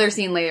awesome. And another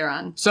scene later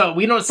on. So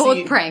we don't Both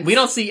see, pranks. we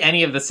don't see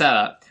any of the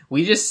setup.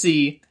 We just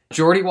see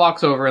Jordy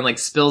walks over and like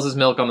spills his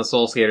milk on the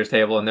Soul Skaters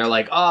table and they're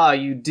like, oh,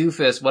 you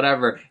doofus,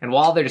 whatever. And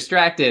while they're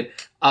distracted,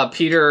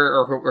 Peter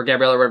or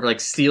Gabriella or whatever like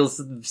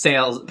steals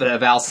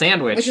Val's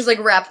sandwich. Which is, like,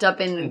 wrapped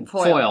up in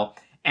foil.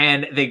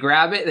 And they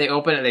grab it, they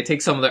open it, they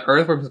take some of the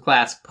earthworms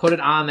glass, put it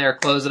on there,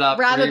 close it up.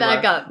 Wrap it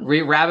back up.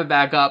 Wrap it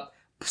back up,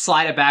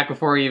 slide it back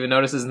before he even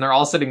notices, and they're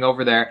all sitting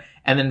over there.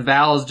 And then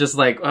Val is just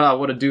like, oh,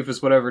 what a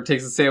doofus, whatever,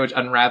 takes the sandwich,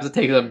 unwraps it,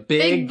 takes a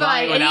big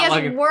bite and he without has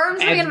looking.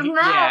 worms in his mouth.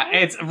 Yeah,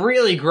 it's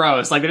really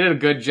gross. Like, they did a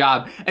good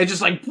job. And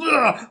just like,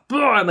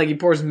 and like he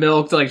pours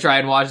milk to like try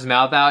and wash his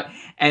mouth out.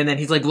 And then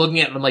he's like looking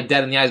at him like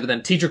dead in the eyes, but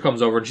then teacher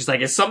comes over and she's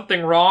like, is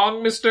something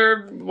wrong,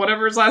 Mr.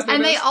 whatever his last name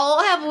And is? they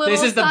all have little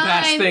This is the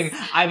best signs. thing.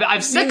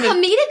 I've seen The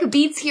comedic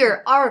beats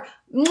here are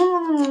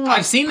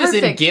I've seen this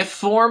in perfect. GIF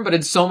form, but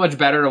it's so much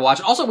better to watch.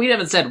 Also, we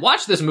haven't said,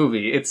 watch this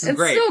movie. It's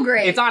great. so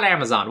great. It's on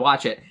Amazon.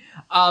 Watch it.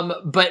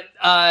 But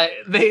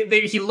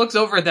he looks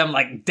over at them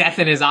like death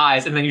in his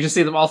eyes, and then you just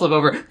see them all flip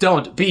over.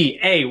 Don't be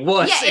a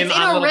wuss. Yeah, it's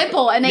in a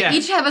ripple, and they Yeah.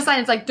 each have a sign.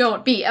 It's like,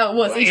 don't be a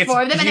wuss. Each It's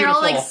four of them, and they're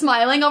all like beautiful.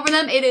 smiling over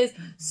them. It is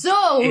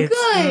so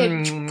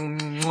good.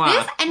 Mwah.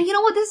 This, and you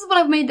know what? This is what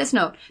I've made this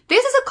note.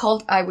 This is a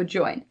cult I would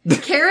join.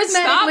 Charismatic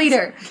Stop.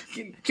 leader.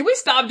 Can we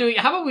stop doing?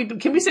 How about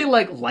can we say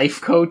like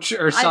life coach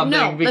or something?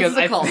 No, this is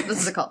a cult.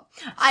 This is a cult.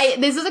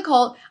 This is a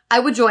cult I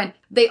would join.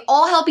 They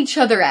all help each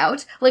other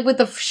out, like with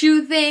the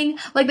shoe thing.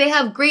 Like they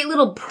have great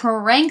little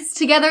pranks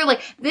together.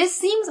 Like this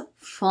seems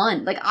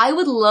fun. Like I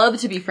would love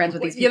to be friends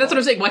with these people. Yeah, that's what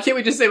I'm saying. Why can't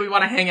we just say we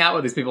want to hang out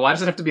with these people? Why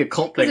does it have to be a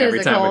cult thing it every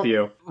is a time cult. with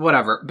you?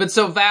 Whatever. But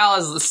so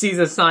Val sees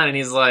this sign and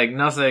he's like,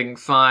 nothing,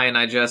 fine,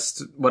 I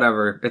just,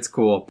 whatever, it's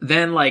cool.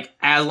 Then like,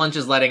 as lunch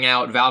is letting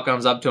out, Val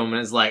comes up to him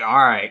and is like,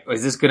 alright,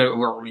 is this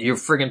you're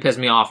friggin' pissed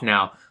me off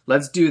now.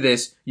 Let's do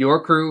this.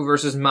 Your crew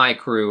versus my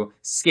crew.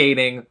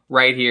 Skating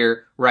right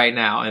here, right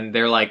now. And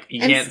they're like,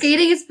 you And can't.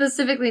 skating is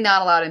specifically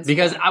not allowed in school.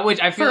 Because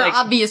I feel for like.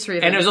 obvious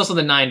reasons. And it was also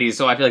the 90s,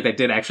 so I feel like they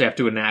did actually have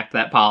to enact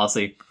that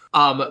policy.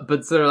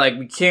 But so they're like,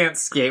 we can't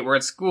skate, we're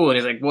at school. And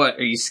he's like, what,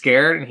 are you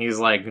scared? And he's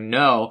like,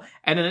 no.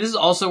 And then this is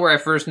also where I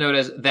first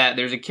noticed that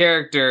there's a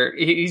character,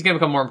 he's gonna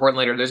become more important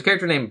later, there's a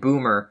character named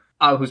Boomer,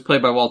 who's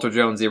played by Walter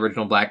Jones, the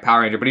original Black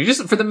Power Ranger. But he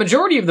just, for the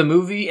majority of the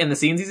movie and the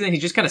scenes he's in, he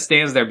just kind of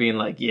stands there being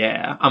like,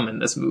 yeah, I'm in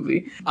this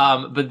movie.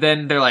 But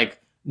then they're like,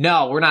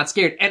 no, we're not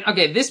scared. And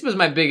okay, this was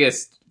my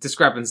biggest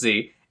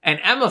discrepancy. And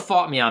Emma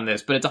fought me on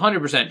this, but it's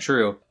 100%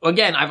 true.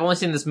 Again, I've only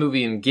seen this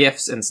movie in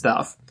GIFs and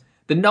stuff.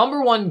 The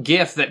number one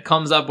GIF that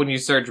comes up when you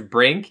search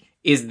Brink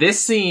is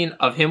this scene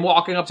of him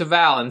walking up to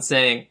Val and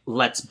saying,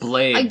 let's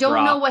blade, I don't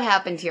brah." know what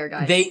happened here,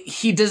 guys.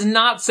 He does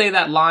not say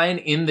that line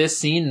in this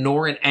scene,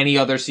 nor in any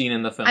other scene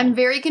in the film. I'm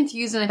very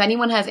confused, and if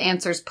anyone has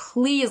answers,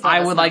 please let I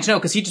us would know. like to know,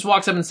 because he just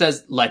walks up and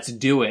says, let's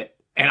do it.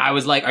 And I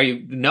was like,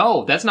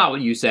 no, that's not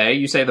what you say.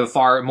 You say the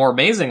far more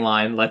amazing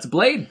line, let's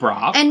blade,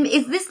 brah. And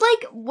is this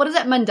like, what is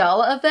that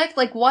Mandela effect?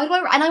 Like, why do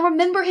and I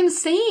remember him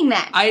saying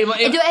that.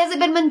 Has it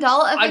been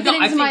Mandela affected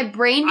into my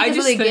brain because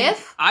of the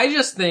GIF? I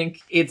just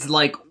think it's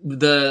like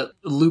the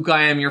Luke,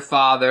 I am your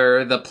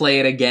father, the play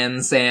it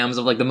again Sams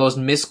of like the most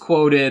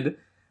misquoted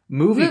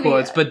movie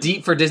quotes, but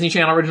deep for Disney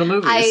Channel original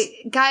movies.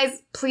 Guys,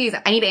 please,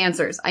 I need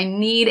answers. I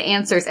need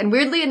answers. And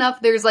weirdly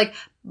enough, there's like,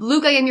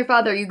 Luke, I am your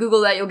father. You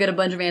Google that, you'll get a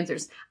bunch of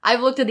answers. I've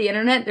looked at the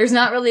internet. There's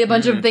not really a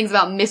bunch of things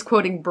about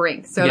misquoting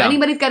Brink. So if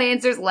anybody's got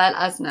answers, let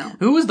us know.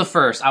 Who was the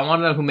first? I want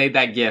to know who made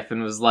that GIF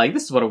and was like,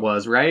 this is what it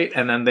was, right?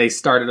 And then they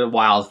started a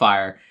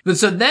wildfire. But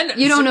so then...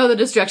 You don't know the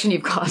destruction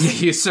you've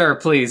caused. You, sir,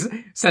 please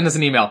send us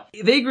an email.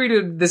 They agree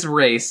to this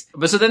race,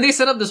 but so then they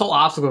set up this whole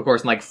obstacle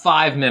course in like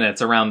 5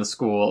 minutes around the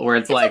school where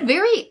it's like... a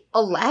very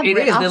elaborate It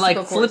is. They obstacle like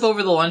course. flip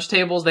over the lunch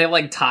tables. They have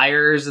like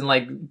tires and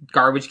like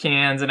garbage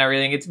cans and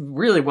everything. It's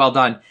really well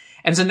done.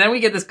 And so then we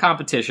get this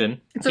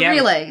competition. It's a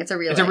relay. It's a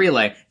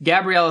relay.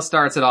 Gabriella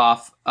starts it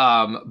off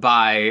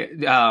by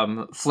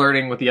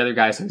flirting with the other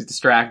guy, so he's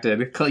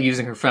distracted,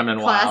 using her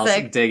feminine wiles.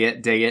 Classic. Dig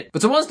it.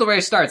 But so once the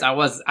race starts, I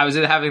was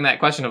having that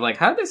question of like,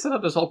 how did they set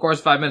up this whole course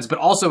in 5 minutes? But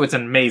also it's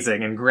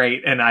amazing and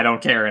great, and I don't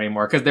care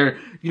anymore because they're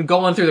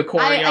going through the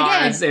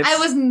courtyards. I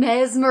was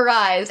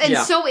mesmerized and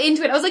so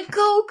into it. I was like,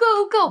 go,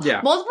 go, go.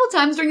 Yeah. Multiple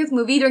times during this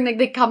movie, during like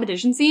the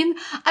competition scene,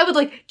 I would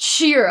like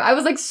cheer. I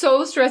was like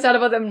so stressed out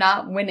about them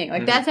not winning.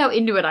 Like that's how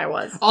into it I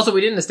was. Also,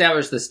 we didn't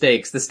establish the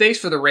stakes. The stakes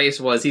for the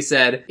race was, he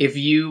said, if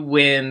you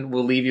win,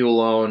 we'll leave you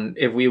alone.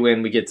 If we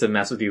win, we get to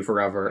mess with you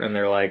forever. And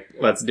they're like,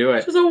 let's do it.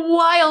 It was a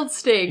wild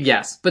stake.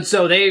 Yes. But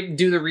so they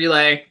do the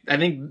relay. I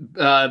think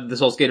this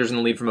whole skater's in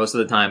the lead for most of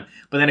the time.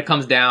 But then it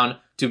comes down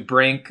to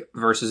Brink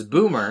versus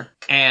Boomer.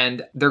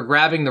 And they're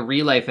grabbing the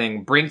relay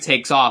thing. Brink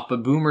takes off,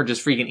 but Boomer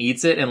just freaking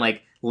eats it and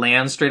like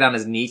lands straight on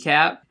his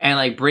kneecap. And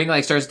like Brink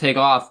like starts to take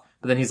off,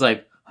 but then he's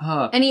like,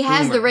 and he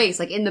has Boomer. the race,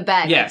 like, in the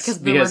bag. Yes, Because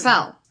Boomer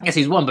fell. Yes,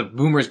 he's won, but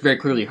Boomer's very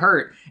clearly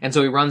hurt. And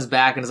so he runs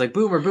back and is like,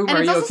 Boomer, And are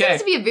it's you also okay? supposed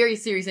to be a very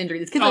serious injury.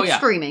 This kid's Oh, like yeah.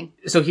 screaming.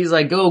 So he's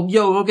like,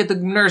 go get the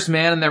nurse,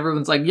 man. And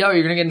everyone's like, yo,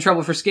 you're gonna get in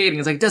trouble for skating.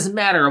 It's like, doesn't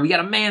matter. We got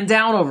a man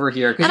down over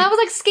here. And I was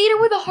like, skater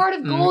with a heart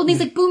of gold. And he's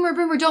like, Boomer,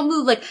 don't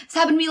move. Like, this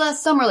happened to me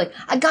last summer. Like,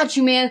 I got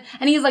you, man.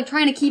 And he's like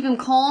trying to keep him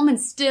calm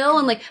and still.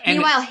 And like,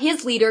 meanwhile,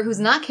 his leader, who's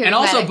not charismatic. And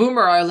also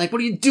Boomer are like,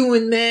 what are you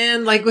doing,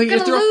 man? Like,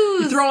 you're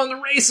lose. throwing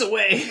the race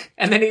away.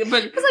 And then It's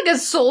like a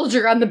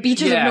soldier on the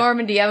beaches of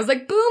Normandy. I was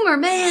like, Boomer,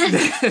 man.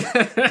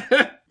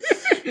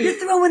 You're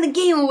throwing the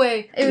game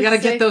away. You gotta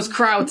get those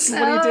krauts.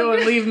 What are you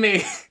doing? Leave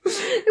me.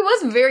 It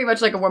was very much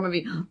like a war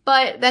movie.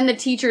 But then the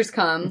teachers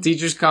come.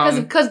 Teachers come.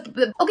 Because,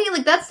 okay,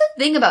 like, that's the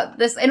thing about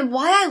this, and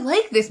why I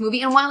like this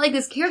movie, and why I like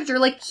this character.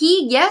 Like,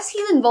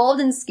 he's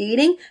involved in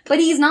skating, but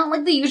he's not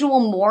like the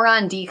usual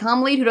moron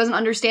decom lead who doesn't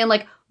understand,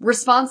 like,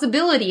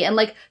 responsibility and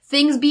like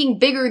things being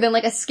bigger than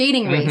like a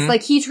skating race.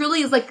 Like he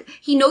truly is like,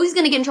 he knows he's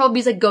gonna get in trouble, but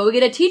he's like, go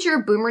get a teacher,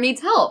 Boomer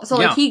needs help. So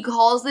like he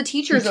calls the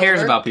teachers over. He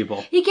cares about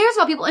people. He cares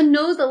about people and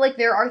knows that like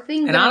there are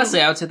things And honestly,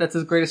 I would say that's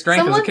his greatest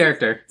strength as a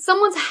character.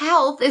 Someone's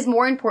health is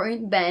more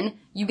important than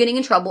you getting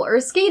in trouble or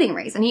a skating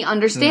race. And he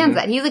understands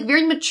that. He's like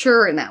very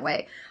mature in that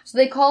way. So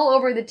they call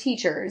over the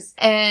teachers,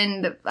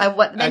 and we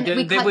cut to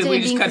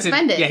him being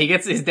suspended. Yeah,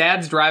 his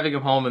dad's driving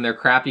him home in their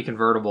crappy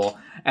convertible,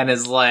 and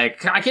is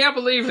like, I can't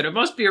believe it, it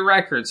must be a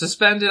record,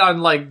 suspended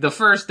on like the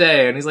first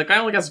day, and he's like, I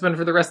only got suspended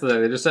for the rest of the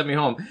day, they just sent me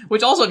home.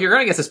 Which also, if you're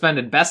gonna get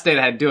suspended, best day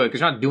to have to do it, because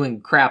you're not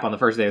doing crap on the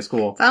first day of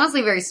school. It's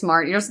honestly very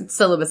smart, you're just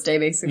syllabus day,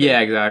 basically.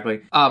 Yeah,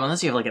 exactly.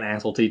 Unless you have like an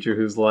asshole teacher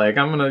who's like,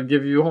 I'm gonna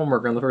give you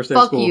homework on the first day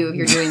of school. Fuck you if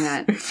you're doing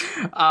that.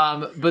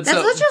 But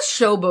that's such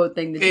a showboat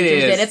thing the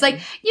teachers did. It's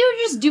like, you're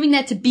just doing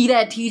that to be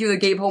that teacher that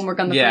gave homework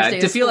on the first day of school.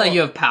 Yeah, to feel like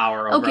you have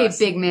power over us.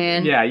 Big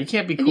man. Yeah, you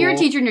can't be cool. If you're a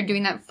teacher and you're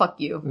doing that, fuck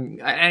you.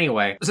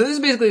 Anyway, so this is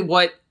basically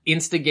what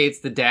instigates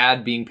the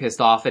dad being pissed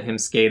off at him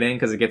skating,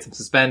 because it gets him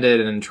suspended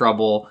and in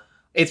trouble.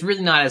 It's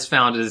really not as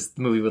found as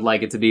the movie would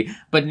like it to be.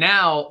 But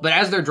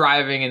as they're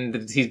driving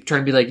and he's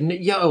trying to be like,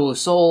 yo,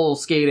 soul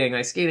skating,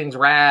 like skating's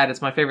rad,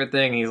 it's my favorite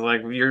thing. He's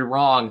like, you're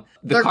wrong.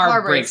 The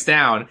car breaks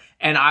down.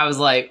 And I was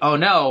like, oh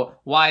no,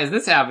 why is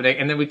this happening?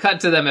 And then we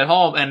cut to them at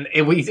home, and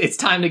it's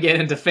time to get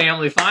into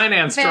family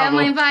finance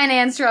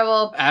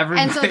trouble.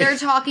 And so they're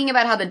talking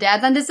about how the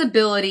dad's on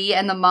disability,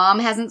 and the mom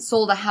hasn't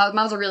sold a house.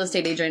 Mom's a real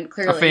estate agent,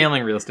 clearly. A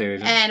failing real estate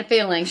agent. And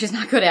failing. She's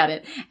not good at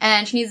it.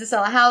 And she needs to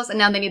sell a house, and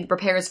now they need the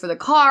repairs for the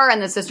car,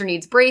 and the sister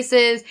needs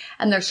braces,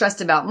 and they're stressed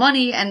about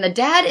money, and the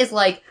dad is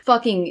like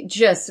fucking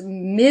just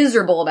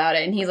miserable about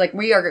it. And he's like,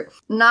 we are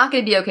not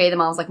gonna be okay. The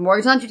mom's like,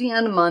 mortgage on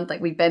 $1,500 a month.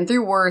 Like, we've been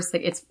through worse.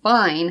 Like, it's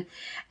fine.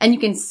 And you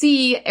can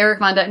see Eric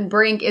Von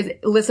Detten-Brink is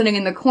listening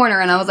in the corner,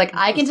 and I was like,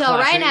 I can tell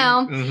right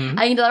now,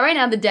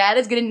 the dad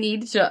is gonna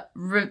need to,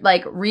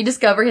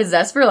 rediscover his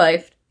zest for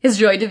life, his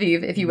joy de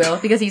vivre, if you will,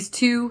 because he's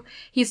too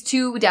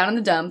down in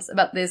the dumps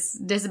about this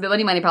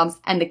disability money problems,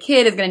 and the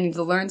kid is gonna need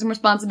to learn some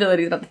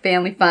responsibilities about the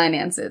family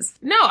finances.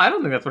 No, I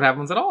don't think that's what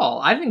happens at all.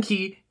 I think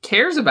he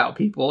cares about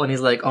people, and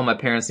he's like, oh, my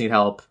parents need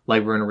help,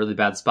 like, we're in a really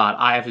bad spot,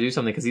 I have to do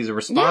something, because he's a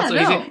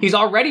responsible, he's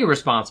already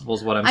responsible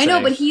is what I'm saying. I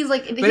know, but he's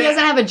like, he doesn't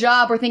have a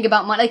job or think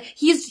about money, like,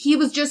 he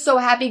was just so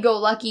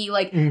happy-go-lucky,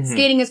 like,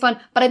 skating is fun,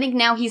 but I think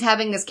now he's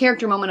having this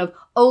character moment of,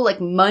 oh,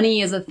 like, money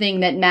is a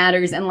thing that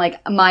matters, and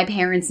like, my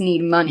parents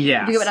need money.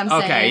 Yeah. You get what I'm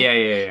saying?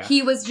 Okay, yeah.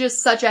 He was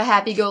just such a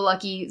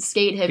happy-go-lucky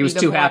skate hippie. He was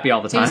too happy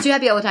all the time.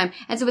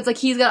 And so it's like,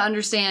 he's gotta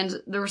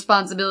understand the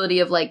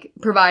responsibility of like,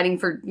 providing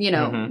for,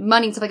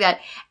 money and stuff like that.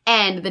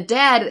 And the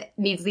dad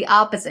needs the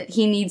opposite.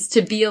 He needs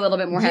to be a little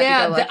bit more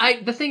happy-go-lucky.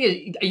 Yeah, the thing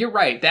is, you're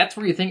right. That's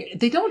where you think,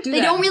 they don't do that.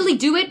 They don't really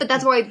do it, but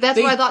that's where I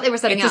thought they were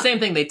setting up. It's the same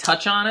thing. They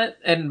touch on it,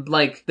 and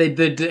like,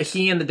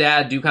 he and the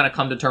dad do kind of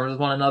come to terms with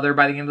one another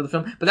by the end of the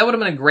film. But that would have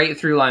been a great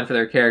through line for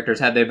their characters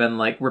had they been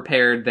like,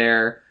 repaired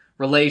their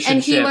relationship.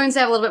 And he learns to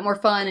have a little bit more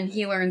fun, and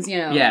he learns,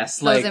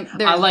 Yes,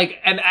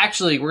 and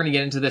actually, we're gonna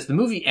get into this. The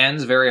movie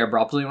ends very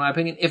abruptly, in my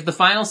opinion. If the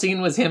final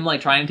scene was him,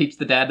 like, trying to teach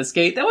the dad to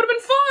skate, that would have been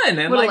fun!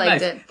 And, like,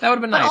 nice. It. That would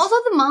have been nice. But also,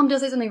 the mom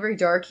does say something very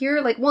dark here.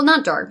 Like, well,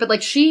 not dark, but,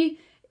 like, she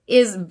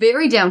is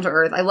very down to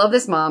earth. I love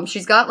this mom.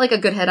 She's got, like, a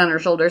good head on her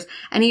shoulders.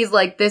 And he's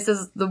like, this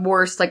is the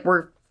worst, like,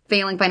 we're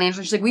failing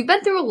financially. She's like, we've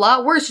been through a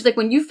lot worse. She's like,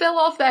 when you fell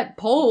off that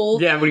pole,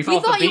 we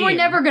thought you were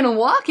never gonna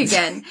walk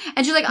again.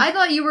 And she's like, I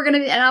thought you were gonna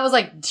be, and I was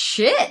like,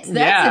 shit,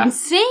 that's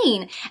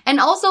insane. And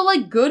also,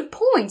 like, good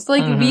points.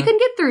 Like, we can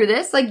get through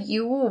this. Like,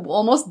 you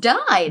almost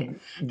died.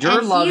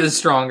 Your love is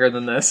stronger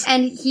than this.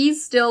 And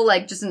he's still,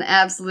 like, just an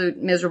absolute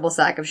miserable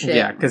sack of shit.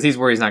 Yeah, because he's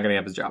worried he's not gonna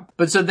have his job.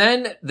 But so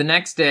then, the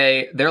next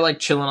day, they're, like,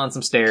 chilling on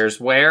some stairs.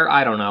 Where?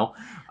 I don't know.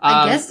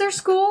 I guess their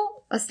school?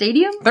 A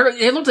stadium?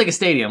 It looked like a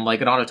stadium,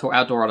 like an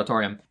outdoor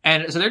auditorium.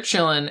 And so they're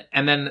chilling,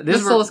 and then the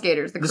Soul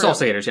Skaters. The Soul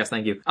Skaters, yes,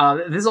 thank you.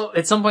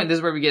 At some point, this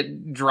is where we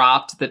get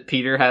dropped that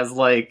Peter has,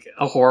 like,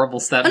 a horrible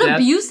stepdad. An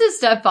abusive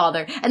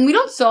stepfather. And we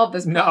don't solve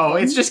this problem. No,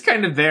 it's just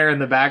kind of there in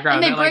the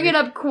background. And they bring it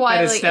up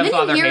quietly. And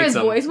then you hear his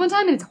voice one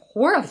time, and it's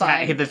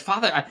horrifying. Yeah, the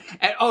father...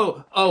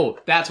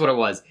 that's what it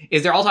was.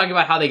 Is they're all talking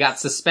about how they got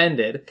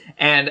suspended,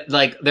 and,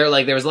 like, they're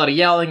like, there was a lot of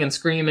yelling and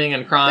screaming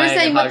and crying. They're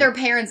saying what their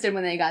parents did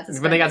when they got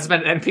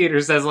suspended. And Peter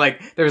says, like,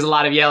 there was a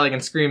lot of yelling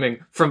and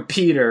screaming from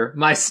Peter,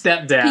 my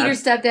stepdad.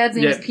 Peter's stepdad's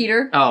name is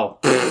Peter? Oh.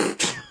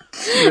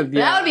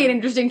 That would be an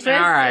interesting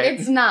twist. All right.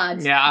 It's not.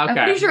 Yeah, okay.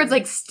 I'm pretty sure it's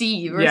like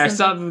Steve or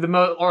something.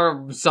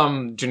 Or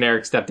some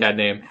generic stepdad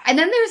name. And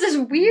then there's this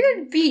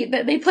weird beat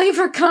that they play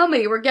for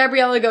comedy where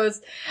Gabriella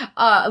goes,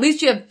 at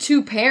least you have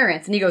two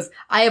parents. And he goes,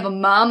 I have a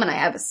mom and I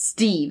have a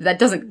Steve. That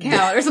doesn't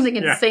count. Or something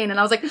insane. And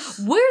I was like,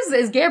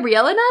 is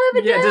Gabriella not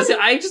have a dad?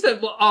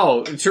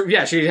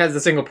 She has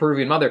the single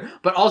Peruvian mother.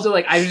 But also,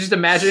 like, I was just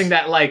imagining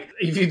that, like,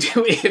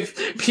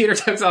 if Peter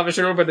takes off his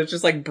shirt, but it's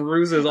just, like,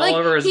 bruises all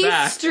over his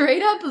back.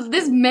 Straight up,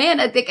 this man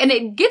plan, I think, and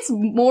it gets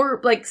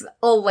more, like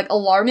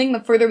alarming the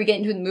further we get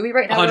into the movie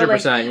right now.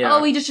 100%, yeah.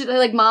 Oh, we just,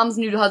 like, mom's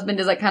new husband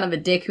is, like, kind of a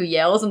dick who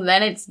yells, and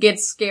then it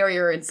gets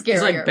scarier and scarier.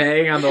 He's like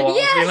banging on the wall,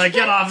 being like,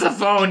 get off the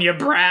phone, you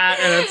brat,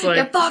 and it's like...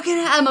 You fucking...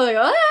 I'm like,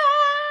 ah!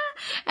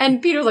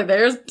 And Peter's like,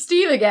 there's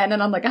Steve again.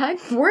 And I'm like, I'm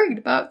worried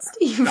about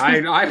Steve.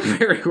 I'm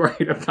very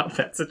worried about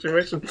that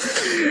situation.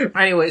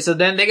 Anyway, so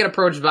then they get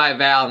approached by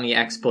Val and the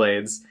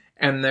X-Blades.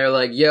 And they're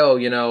like, yo,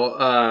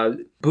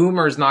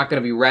 Boomer's not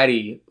going to be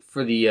ready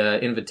for the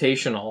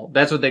invitational.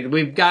 That's what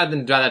we've got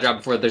them do that job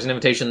before. There's an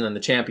invitation and then the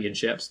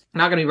championships.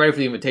 Not going to be ready for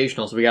the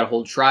invitational, so we got to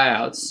hold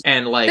tryouts.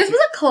 And like... This was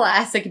a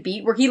classic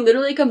beat where he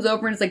literally comes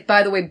over and it's like,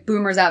 by the way,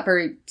 Boomer's out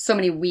for so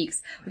many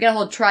weeks. We got to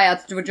hold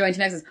tryouts to join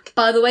Team X.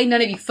 By the way,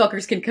 none of you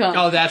fuckers can come.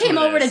 Oh, that's Came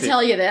what it over is. to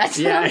tell you that.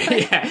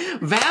 Yeah.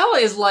 Val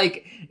is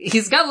like...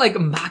 He's got like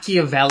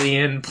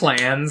Machiavellian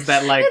plans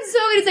that like... It's so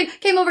good. It's like,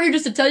 came over here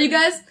just to tell you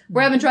guys,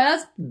 we're having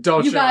tryouts.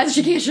 Don't you show guys,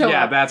 you can't show up.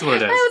 Yeah, that's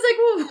what it is. I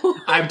was like,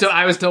 what?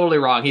 I was totally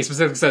wrong. He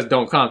specifically says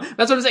don't come.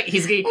 That's what I'm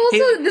saying. Also,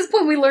 at this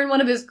point, we learn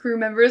one of his crew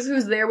members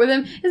who's there with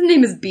him. His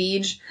name is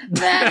Beej.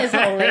 That is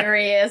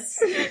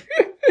hilarious.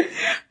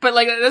 But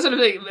like, that's what I'm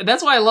saying.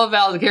 That's why I love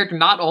Val as a character.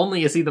 Not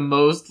only is he the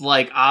most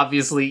like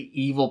obviously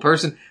evil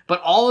person,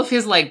 but all of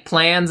his like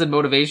plans and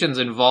motivations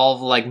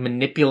involve like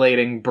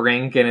manipulating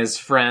Brink and his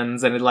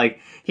friends, and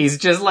he's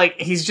just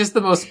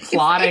the most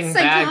plotting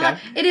bad guy.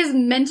 It is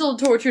mental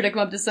torture to come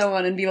up to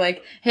someone and be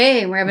like,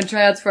 hey, we're having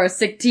tryouts for our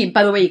sick team.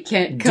 By the way, you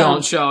can't come.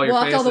 Don't show your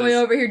Walk all the way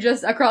faces. over here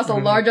just across a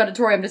large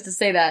auditorium just to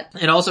say that.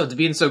 And also, it's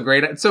being so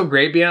great. It's so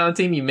great being on the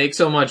team. You make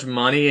so much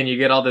money and you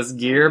get all this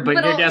gear, but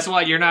guess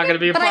what? You're not going to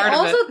be a part of it. But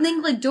I also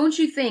think, like, don't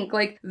you think,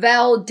 like,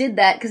 Val did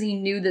that because he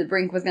knew that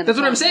Brink was going to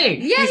That's what I'm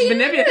saying. Yeah, he's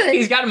manipulating.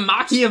 He's got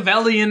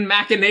Machiavellian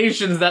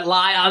machinations that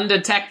lie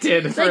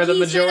undetected for the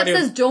majority He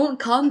says don't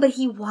come, but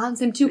he wants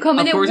him to come,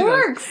 and it course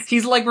works.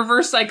 He's like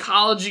reverse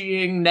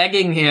psychologying,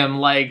 negging him.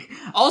 Like,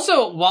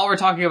 also, while we're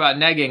talking about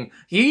negging,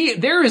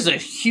 there is a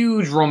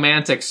huge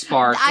romantic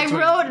spark. I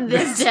wrote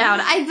this down.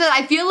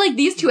 I feel like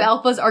these two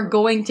alphas are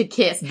going to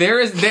kiss.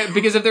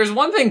 Because if there's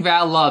one thing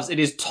Val loves, it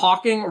is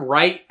talking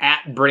right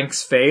at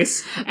Brink's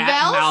face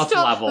at mouth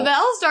level.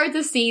 Val starts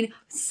the scene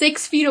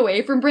 6 feet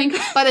away from Brink.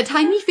 By the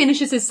time he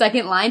finishes his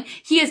second line,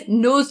 he is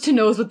nose to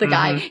nose with the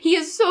guy. He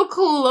is so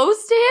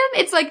close to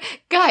him. It's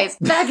like, guys,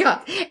 back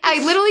up.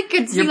 I literally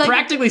could see You're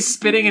practically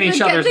spitting in each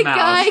other's the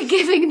mouths. guy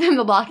giving them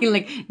the blocking,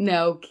 like,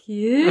 no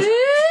kiss.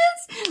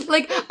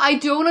 Like, I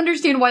don't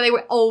understand why they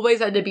always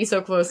had to be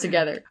so close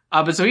together.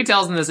 But so he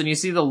tells him this, and you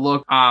see the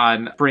look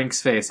on Brink's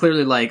face.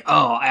 Clearly like,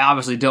 oh, I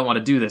obviously don't want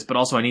to do this, but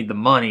also I need the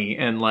money,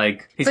 and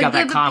like, he's got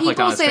that conflict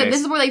on his face. People say that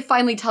this is where they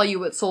finally tell you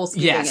what soul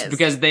skating is. Yes,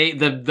 because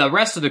the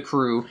rest of the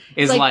crew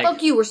is like,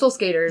 fuck you, we're soul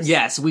skaters.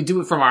 Yes, we do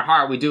it from our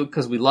heart, we do it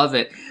because we love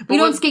it. But we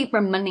don't skate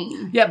for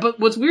money. Yeah, but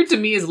what's weird to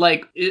me is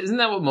like, isn't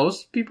that what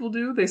most people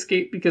do? They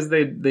skate because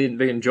they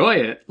enjoy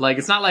it. Like,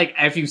 it's not like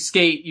if you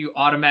skate, you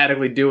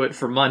automatically do it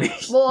for money.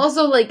 Well,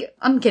 also, like,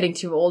 I'm getting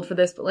too old for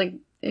this, but like,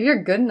 if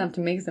you're good enough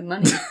to make some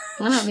money,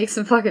 why not make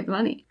some fucking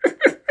money?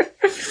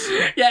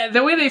 Yeah,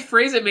 the way they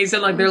phrase it makes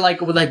it like they're like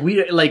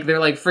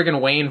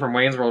friggin' Wayne from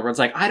Wayne's World, where it's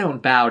like, I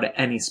don't bow to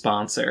any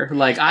sponsor.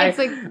 Like,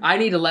 I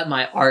need to let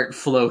my art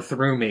flow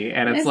through me,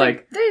 and it's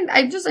like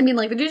I just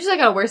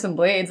gotta wear some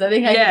blades. I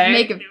think I can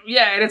make it.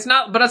 Yeah, and it's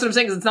not. But that's what I'm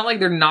saying. Is it's not like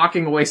they're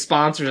knocking away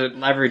sponsors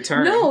at every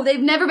turn. No, they've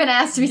never been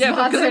asked to be sponsored.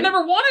 Yeah, because they've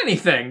never won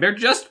anything. They're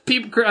just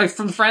people like,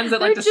 from friends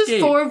that like to skate. They're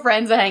just 4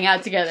 friends that hang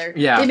out together.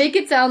 Yeah, they make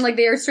it sound like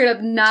they are straight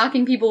up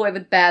knocking people away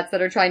with bats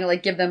that are trying to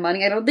like give them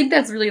money. I don't think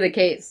that's really the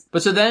case.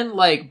 But so then,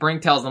 like,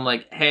 Brink tells them,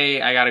 like,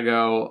 hey, I gotta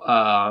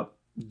go,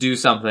 do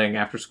something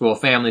after school,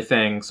 family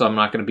thing, so I'm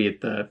not gonna be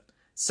at the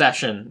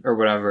session or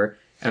whatever.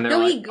 And they're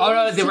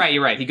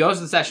you're right. He goes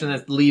to the session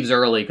and leaves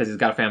early because he's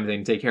got a family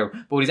thing to take care of.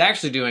 But what he's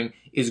actually doing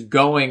is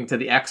going to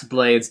the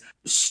X-Blades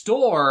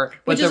store.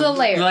 Which is a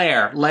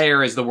lair.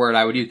 Lair is the word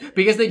I would use.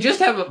 Because they just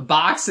have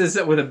boxes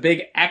with a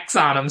big X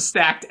on them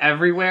stacked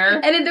everywhere.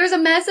 And then there's a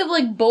massive,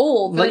 like,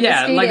 bowl for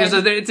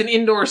it's an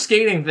indoor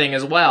skating thing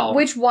as well.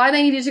 Why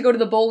they needed to go to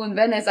the bowl in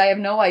Venice, I have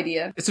no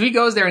idea. So he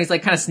goes there and he's,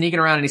 like, kind of sneaking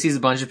around and he sees a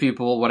bunch of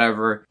people,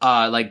 whatever,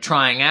 like,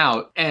 trying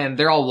out. And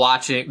they're all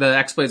watching. The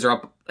X-Blades are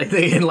up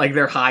in like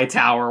their high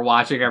tower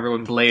watching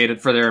everyone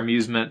blade for their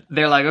amusement.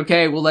 They're like,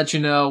 okay, we'll let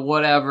you know,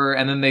 whatever.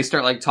 And then they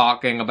start like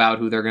talking about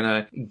who they're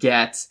gonna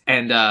get.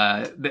 And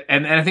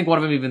I think one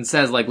of them even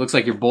says like, looks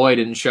like your boy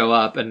didn't show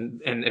up.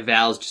 And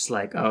Val's just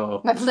like,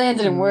 oh. My plan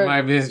didn't work.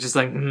 It's just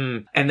like,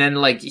 And then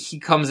like he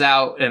comes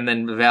out and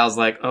then Val's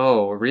like,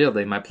 oh,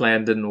 really? My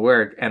plan didn't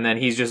work. And then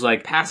he's just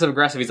like passive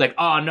aggressive. He's like,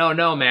 oh,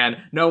 no,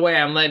 man. No way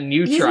I'm letting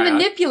you try. He's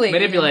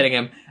manipulating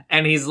him.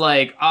 And he's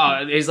like,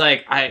 I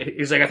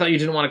thought you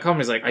didn't want to come.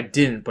 He's like, I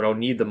didn't, but I'll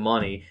need the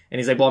money. And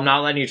he's like, well, I'm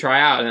not letting you try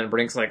out. And then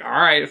Brink's like, all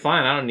right,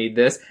 fine, I don't need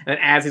this. And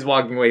as he's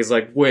walking away, he's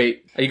like,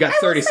 wait, you got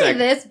 30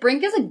 seconds.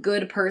 Brink is a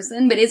good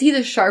person, but is he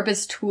the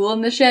sharpest tool in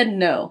the shed?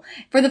 No.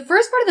 For the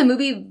first part of the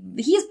movie,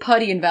 he is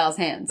putty in Val's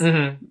hands.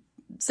 Mm-hmm.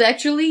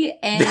 Sexually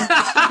and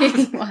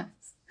skating-wise.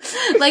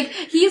 Like,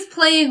 he's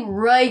playing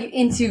right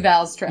into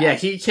Val's trap. Yeah,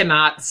 he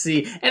cannot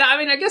see. And I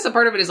mean, I guess a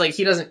part of it is like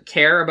he doesn't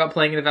care about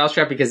playing into Val's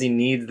trap because he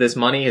needs this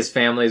money. His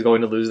family is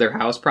going to lose their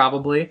house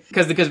probably.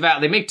 Because Val,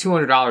 they make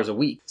 $200 a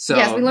week. So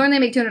yes, we learned they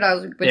make $200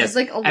 a week, which is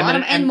like a lot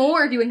and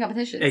more if you win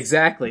competitions.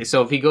 Exactly.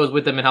 So if he goes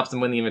with them and helps them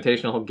win the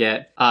Invitational, he'll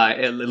get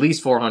at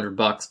least $400,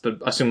 but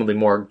assumably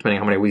more depending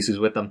on how many weeks he's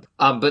with them.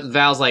 But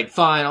Val's like,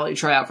 fine, I'll let you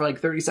try out for like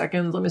 30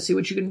 seconds. Let me see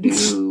what you can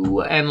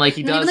do. And like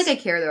he does. Even like I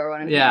care though or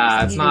whatever.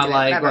 Yeah, it's not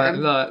like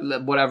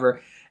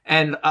whatever.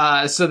 And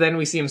so then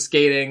we see him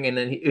skating, and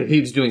then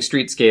he's doing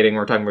street skating.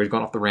 We're talking about he's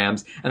going off the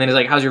ramps, and then he's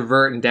like, "How's your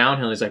vert and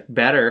downhill?" He's like,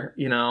 "Better,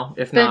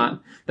 if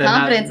not, then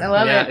confidence. I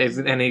love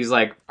it." And he's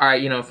like, "All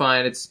right,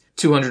 fine. It's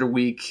 $200 a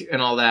week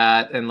and all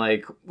that, and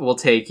like we'll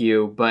take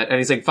you." And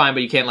he's like, "Fine,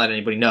 but you can't let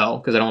anybody know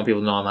because I don't want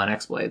people to know I'm on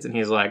X-Blades." And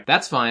he's like,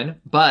 "That's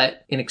fine,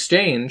 but in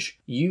exchange,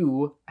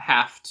 you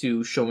have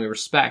to show me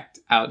respect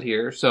out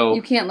here. So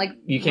you can't rag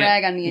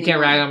on me. You can't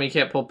rag on me. You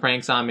can't pull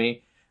pranks on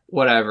me,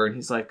 whatever." And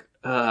he's like,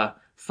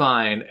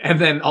 fine.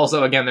 And then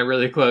also again they're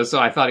really close, so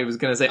I thought he was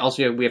gonna say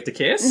also we have to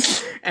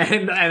kiss,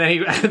 and then he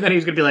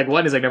was gonna be like,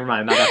 what? He's like, never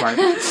mind, not that part.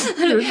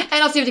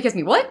 And also you have to kiss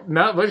me. What?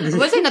 No, what?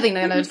 Say nothing.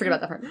 No, just forget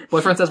about that part.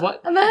 Boyfriend says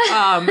what?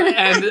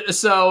 And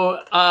so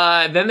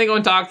then they go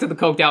and talk to the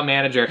coked out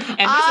manager.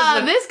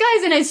 And this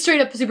guy's in a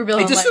straight up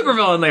supervillain. It's a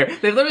supervillain lair.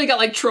 They've literally got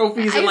like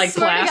trophies and like I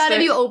swear plastic. to God,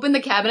 if you open the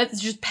cabinets,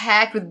 it's just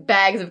packed with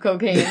bags of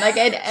cocaine, like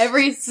in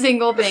every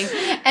single thing.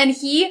 And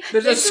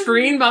there's a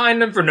screen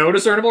behind him for no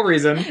discernible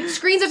reason.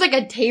 Screens. There's like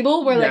a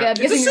table where like I'm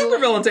it's a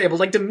supervillain table,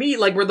 like to meet,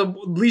 like where the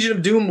Legion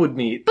of Doom would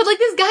meet. But like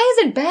this guy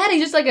isn't bad.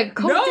 He's just like a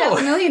coked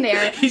out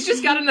millionaire. He's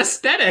just got an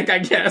aesthetic, I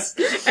guess,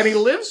 and he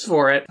lives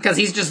for it because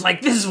he's just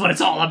like, this is what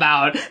it's all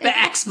about. The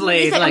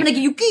X-Blades. He's like, I'm gonna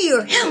give you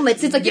gear,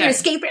 helmets. It's like you're gonna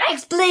escape your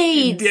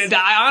X-Blades.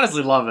 I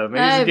honestly love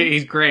him.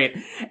 He's great.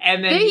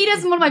 And then he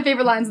does one of my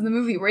favorite lines in the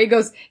movie where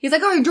he's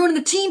like, "Oh, you're joining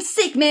the team?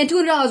 Sick, man.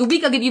 $200 a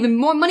week. I'll give you even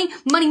more money.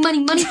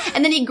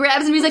 And then he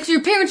grabs him. He's like, "So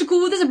your parents are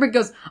cool with this?" And Brick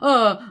goes,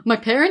 "My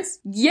parents?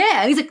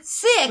 Yeah." And he's like,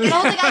 "Sick." And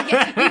I was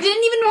like, they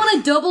didn't even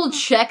want to double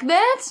check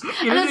that.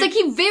 And I was like,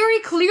 he very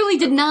clearly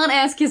did not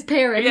ask his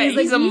parents. Yeah,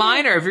 he's a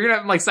minor. If you're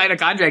gonna like sign a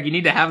contract, you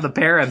need to have the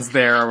parents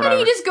there or whatever. And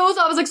he just goes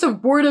off. I was like, so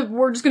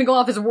we're just gonna go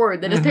off his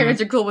word that his parents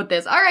are cool with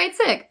this. All right,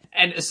 sick.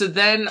 And so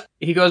then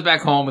he goes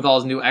back home with all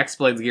his new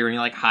X-Blades gear and he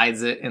like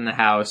hides it in the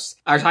house.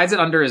 Or hides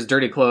it under his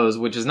dirty clothes,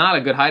 which is not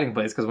a good hiding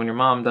place because when your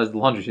mom does the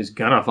laundry, she's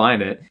gonna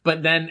find it.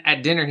 But then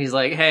at dinner, he's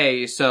like,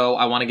 "Hey, so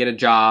I want to get a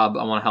job.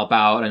 I want to help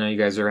out. I know you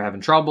guys are having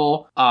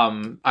trouble.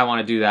 I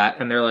want to do that."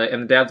 And they're like,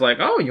 and the dad's like,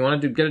 "Oh, you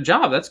want to get a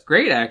job? That's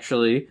great,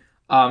 actually.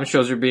 It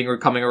shows you're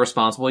becoming a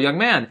responsible young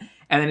man."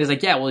 And then he's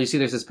like, "Yeah, well, you see,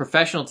 there's this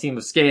professional team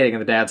of skating."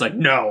 And the dad's like,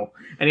 "No."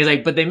 And he's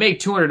like, "But they make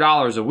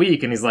 $200 a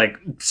week." And he's like,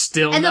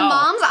 "Still and no." And the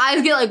mom's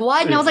eyes get like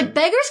wide. And I was like,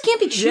 beggars can't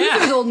be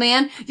choosers, old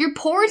man. You're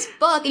poor as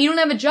fuck and you don't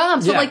have a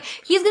job. So like,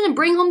 he's gonna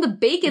bring home the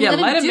bacon. Yeah,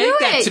 let him do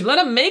it. Let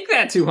him make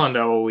that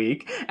 $200 a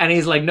week. And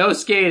he's like, "No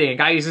skating.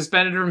 Got you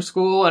suspended from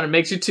school and it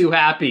makes you too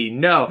happy.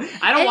 No.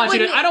 I don't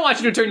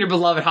want you to turn your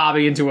beloved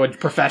hobby into a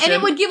profession."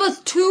 And it would give us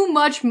too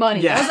much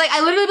money. Yeah.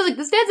 I literally was like,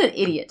 this dad's an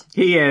idiot.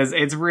 He is.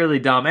 It's really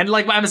dumb. And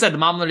like Mama said, the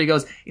mom literally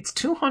goes, "It's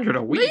 $200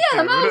 a week." But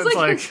yeah, the mom's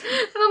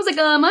like,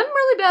 I'm a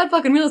really bad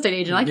fucking real estate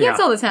agent. I can't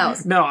sell this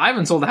house. No, I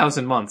haven't sold a house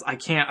in months. I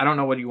don't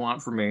know what you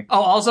want from me. Oh,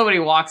 also when he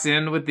walks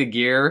in with the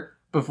gear,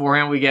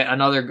 beforehand we get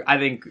another, I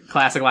think,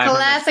 classic line.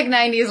 Classic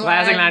 90s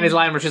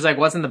line where she's like,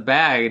 "What's in the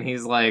bag?" And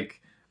he's like,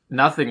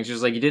 "Nothing." And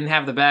she's like, "You didn't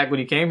have the bag when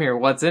you came here.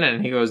 What's in it?"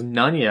 And he goes,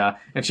 "Nunya."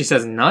 And she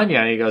says, "Nunya."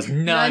 And he goes,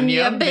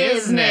 "Nunya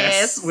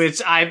business."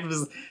 Which I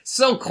was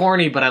so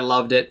corny, but I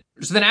loved it.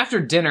 So then after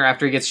dinner,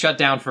 after he gets shut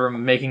down for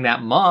making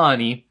that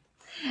money,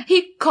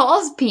 he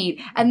calls Pete,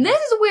 and this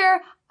is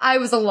where I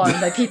was alarmed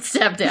by Pete's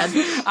stepdad.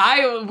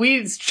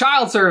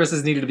 Child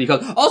services needed to be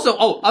called. Also,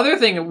 other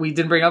thing we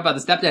didn't bring up about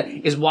the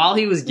stepdad is while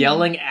he was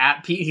yelling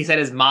at Pete, he said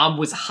his mom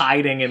was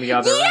hiding in the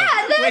other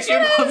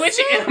room. Which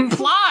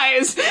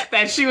implies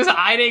that she was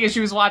hiding and she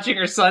was watching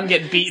her son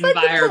get beaten by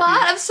her. It's like the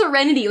plot of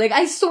Serenity. Like,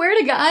 I swear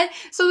to God.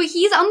 So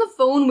he's on the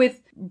phone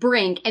with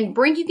Brink, and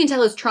Brink, you can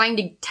tell, is trying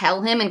to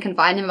tell him and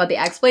confide him about the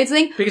X-Blades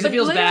thing. Because he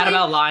feels bad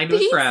about lying to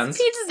his friends.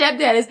 Pete's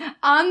stepdad is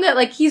on the,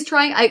 like, he's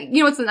trying,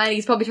 it's the 90s,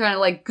 he's probably trying to,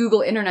 like,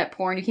 Google internet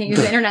porn. You can't use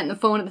the internet and the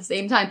phone at the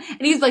same time.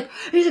 And he's like,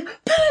 Pete,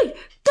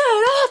 get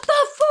off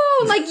the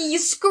phone! Like,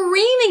 he's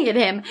screaming at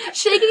him,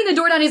 shaking the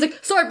door down. He's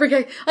like, "Sorry,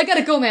 Brink, I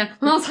gotta go, man.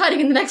 I was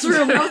hiding in the next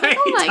room." And I was like,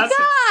 oh my God.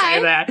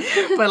 Say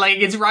that. But, like, he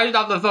gets rushed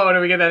off the phone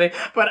and we get that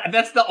thing. But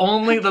that's the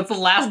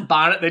last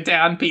bonnet they tie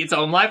on Pete's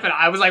own life. And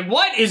I was like,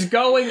 what is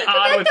going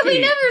on with Pete?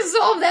 We never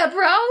solved that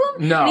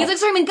problem. No. And he's like,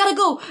 "Sorry, man, gotta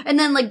go." And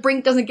then, like,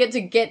 Brink doesn't get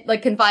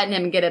confide in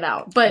him and get it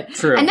out. But,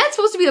 true. And that's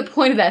supposed to be the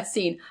point of that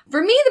scene.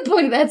 For me, the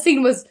point of that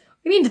scene was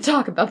We need to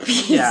talk about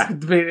Pete. Yeah,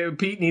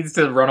 Pete needs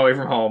to run away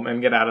from home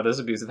and get out of this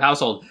abusive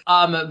household.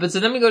 But so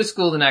then we go to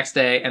school the next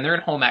day, and they're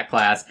in home ec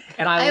class,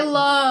 and I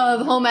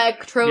love home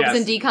ec tropes Yes.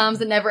 and decoms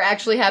that never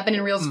actually happen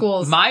in real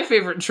schools. My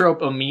favorite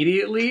trope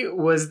immediately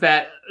was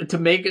that to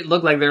make it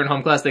look like they're in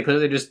home class, they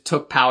clearly just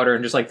took powder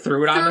and just like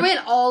threw it on them. Threw it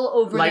all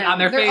over Like them. on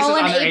their They're faces, all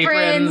in on their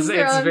aprons.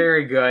 They're It's on-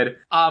 very good.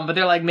 But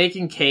they're like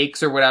making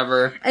cakes or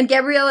whatever. And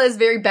Gabriella is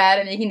very bad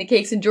at making the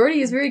cakes, and Jordy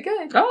is very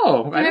good.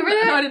 Oh, Remember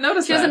that? No, I didn't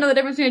notice She that. doesn't know the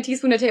difference between a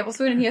teaspoon and a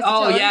tablespoon, and he has to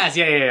Oh, tell her. yes.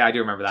 Yeah, I do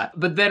remember that.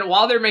 But then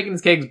while they're making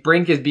these cakes,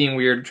 Brink is being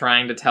weird,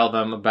 trying to tell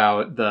them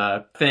about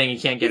the thing. He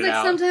can't get He's it like,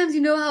 out. sometimes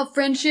you know how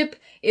friendship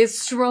is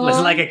strong. It's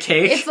like a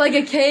cake. It's like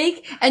a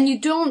cake, and you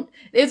don't.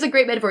 It's a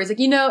great metaphor. He's like,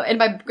 you know, and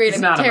by great, It's I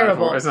mean not a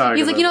terrible. metaphor. It's not a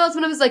He's good like, you know,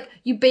 sometimes like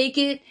you bake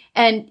it,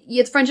 and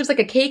it's friendship's like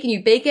a cake, and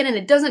you bake it, and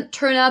it doesn't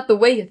turn out the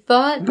way you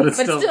thought, but it's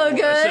still good.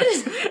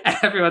 delicious. And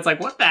everyone's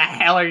like, what the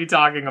hell are you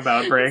talking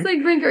about, Brink? It's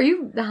like, Brink, are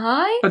you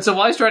high? But so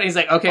while he's trying, he's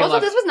like, okay, Also,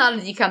 look. this was not a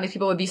decom. These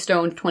people would be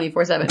stoned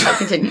 24/7. But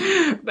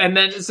continue. And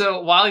then,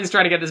 so while he's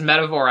trying to get this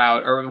metaphor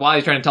out, or while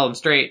he's trying to tell them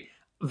straight,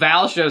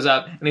 Val shows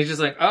up, and he's just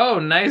like, oh,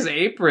 nice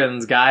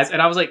aprons, guys.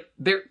 And I was like,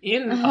 they're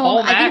in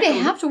home I think ec. they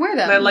have to wear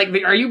them. They're like,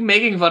 are you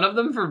making fun of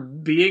them for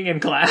being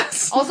in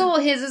class? Also,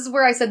 his is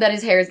where I said that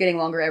his hair is getting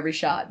longer every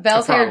shot.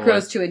 Val's hair Probably.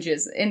 grows 2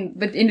 inches in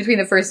between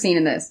the first scene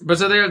and this. But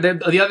so they're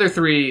the other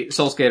 3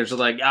 Soul Skaters are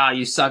like,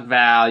 you suck,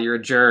 Val, you're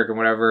a jerk, and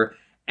whatever.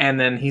 And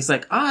then he's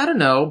like, I don't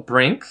know,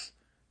 Brink,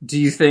 do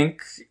you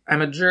think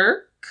I'm a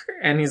jerk?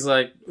 And he's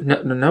like,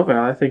 no,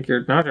 Val, I think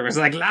you're not. He's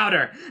like,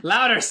 louder,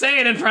 say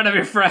it in front of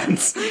your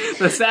friends.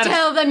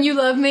 Tell them you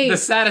love me. The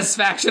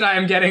satisfaction I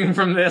am getting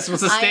from this will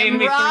sustain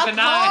me rock through the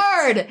night.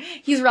 hard.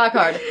 He's rock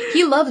hard.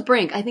 He loves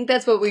Brink. I think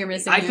that's what we were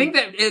missing. I here. think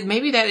that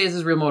maybe that is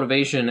his real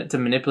motivation to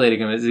manipulating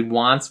him, is he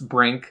wants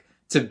Brink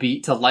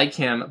to like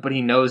him, but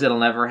he knows it'll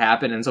never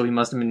happen, and so he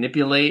must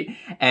manipulate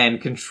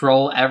and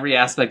control every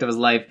aspect of his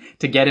life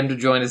to get him to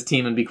join his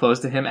team and be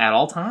close to him at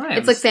all times.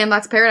 It's like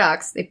Sandbox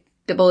Paradox. They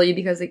bully you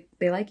because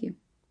they like you,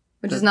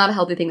 which is not a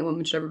healthy thing a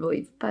woman should ever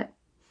believe. But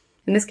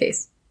in this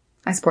case,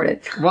 I support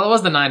it. Well, it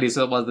was the 90s,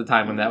 so it was the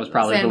time when that was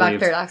probably Sandbox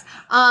believed. Paradox.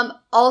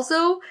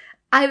 Also,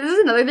 this is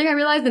another thing I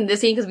realized in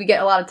this scene, because we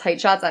get a lot of tight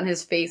shots on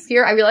his face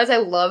here. I realized I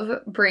love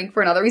Brink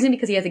for another reason,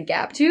 because he has a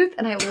gap tooth,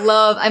 and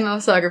I'm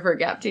a sucker for a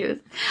gap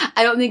tooth.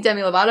 I don't think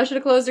Demi Lovato should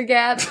have closed her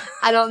gap.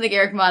 I don't think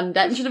Eric Von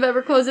Detten should have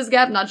ever closed his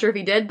gap. Not sure if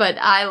he did, but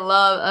I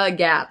love a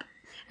gap.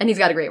 And he's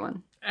got a great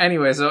one.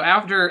 Anyway, so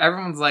after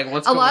everyone's like,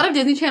 what's A going lot of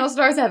Disney Channel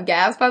stars have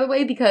gaps, by the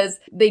way, because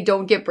they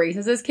don't get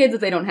braces as kids if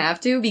they don't have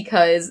to,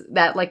 because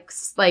that, like,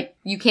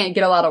 you can't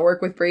get a lot of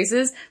work with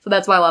braces. So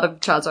that's why a lot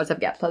of child stars have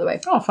gaps, by the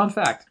way. Oh, fun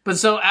fact. But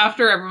so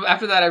after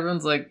that,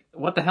 everyone's like,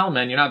 what the hell,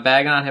 man? You're not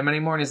bagging on him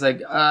anymore? And he's like,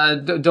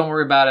 don't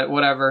worry about it,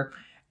 whatever.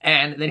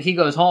 And then he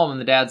goes home,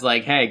 and the dad's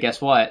like, hey, guess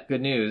what?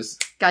 Good news.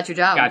 Got your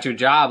job. Got your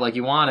job like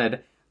you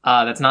wanted.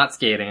 That's not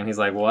skating. And he's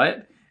like,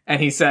 what?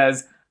 And he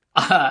says,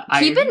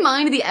 Keep in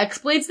mind, the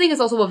X-Blades thing is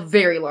also a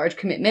very large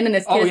commitment, and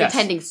this kid is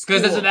attending school.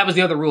 Because that was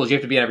the other rules. You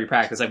have to be at every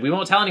practice. Like, we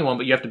won't tell anyone,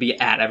 but you have to be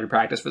at every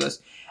practice for this.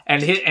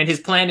 And his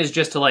plan is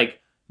just to, like,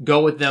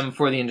 go with them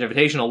for the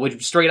Invitational,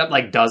 which straight up,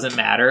 like, doesn't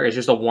matter. It's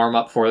just a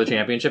warm-up for the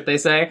championship, they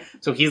say.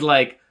 So he's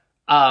like,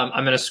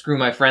 I'm gonna screw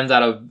my friends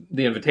out of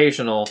the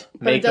Invitational,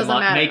 make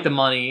the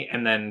money,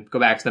 and then go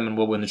back to them, and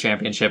we'll win the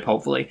championship,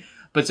 hopefully.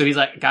 But so he's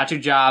like, got your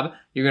job.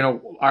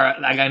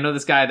 I know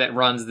this guy that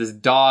runs this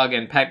dog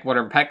and pet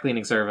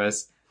cleaning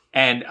service,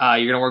 and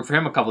you're gonna work for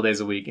him a couple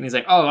days a week. And he's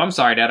like, oh, I'm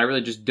sorry, Dad, I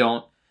really just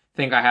don't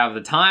think I have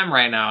the time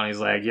right now. And he's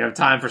like, you have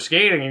time for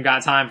skating, you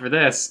got time for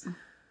this.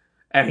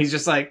 And he's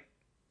just like,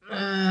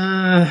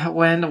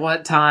 when,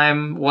 what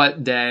time,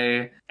 what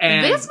day?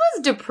 And this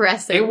was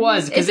depressing. It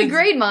was. It's a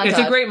great montage. It's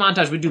a great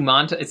montage. We do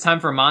montage. It's time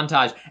for a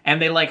montage.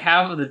 And they like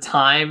have the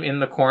time in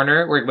the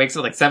corner where he wakes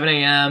up like 7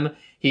 a.m.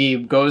 He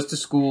goes to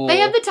school. They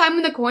have the time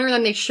in the corner, and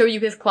then they show you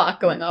his clock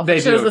going off. They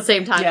It shows do. the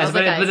same time. Yes,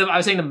 I was I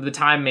was saying the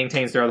time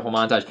maintains throughout the whole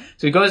montage.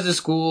 So he goes to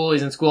school.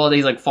 He's in school all day.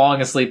 He's like falling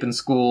asleep in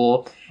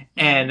school.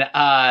 And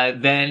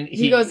then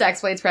he goes to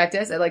X-Blades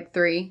practice at like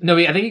 3. No,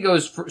 I think he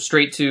goes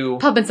straight to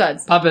Pup and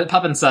Suds. Pup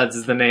and Suds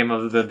is the name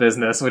of the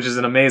business, which is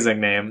an amazing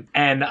name.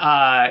 And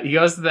he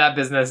goes to that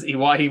business.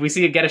 We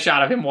see get a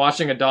shot of him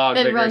washing a dog.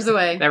 That runs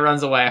away.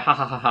 Ha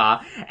ha ha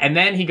ha. And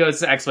then he goes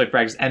to X-Blade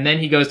practice. And then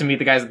he goes to meet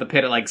the guys at the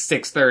pit at like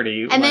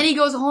 6:30. And then he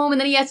goes home, and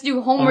then he has to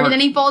do homework, and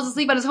then he falls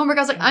asleep on his homework.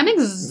 I was like, I'm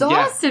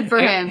exhausted for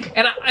him.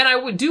 And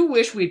I do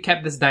wish we'd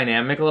kept this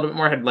dynamic a little bit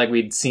more.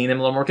 We'd seen him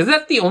a little more, because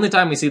that's the only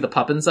time we see the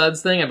Pup and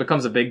Suds thing. It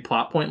becomes a big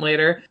plot point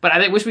later. But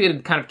I wish we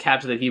had kind of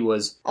captured that he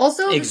was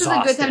also exhausted. This is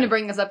a good time to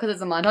bring this up because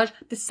it's a montage.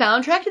 The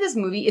soundtrack to this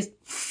movie is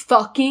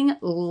fucking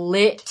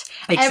lit.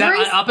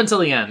 Up until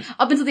the end.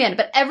 Up until the end.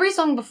 But every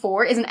song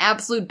before is an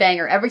absolute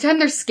banger. Every time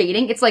they're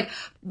skating, it's like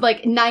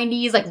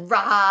 90s, like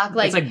rock.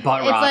 It's like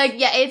butt rock. It's like,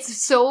 yeah, it's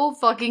so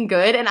fucking good.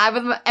 good. And I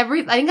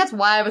think that's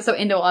why I was so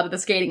into a lot of the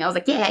skating. I was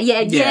like,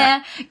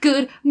 yeah,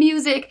 good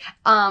music.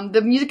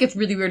 The music gets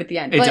really weird at the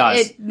end. It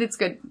does. It's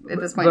good at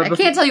this point. I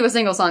can't tell you a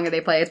single song that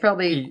they play. It's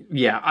probably...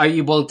 Yeah,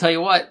 I will tell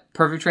you what,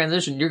 perfect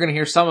transition. You're going to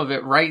hear some of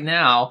it right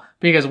now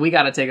because we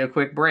got to take a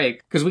quick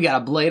break because we got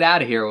to blade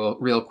out of here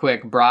real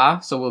quick,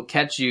 brah. So we'll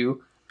catch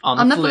you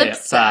on the flip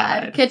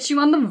side. Catch you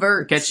on the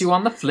vert. Catch you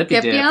on the flippy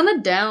Get dip. me on the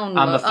down.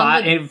 On the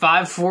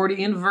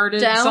 540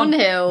 inverted.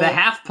 Downhill. The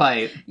half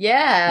pipe.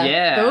 Yeah.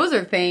 Yeah. Those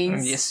are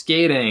things. Yeah,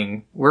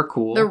 skating. We're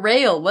cool. The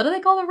rail. What do they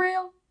call the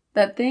rail?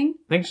 That thing?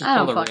 I think it's just I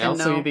called don't a rail,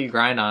 fucking so know. you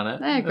grind on it.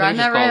 Hey, I grind think that it's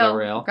just called rail. a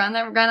rail. Grind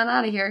that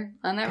out of here.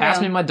 On that Pass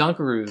rail. me my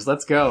Dunkaroos.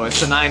 Let's go. It's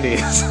the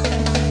 90s.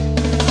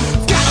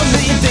 Got a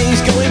million things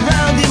going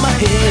round in my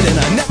head, and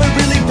I never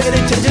really paid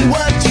attention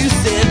what you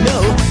said. No,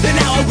 and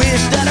now I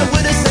wish that I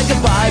would have said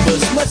goodbye, but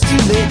it's much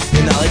too late.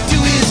 And all I do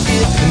is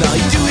give, and all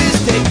you do is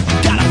take.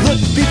 Gotta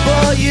look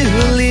before you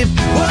leave.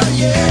 Oh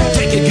yeah.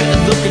 Take a good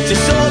look at your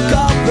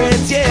so-called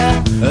friends.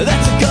 Yeah,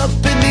 that's a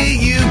company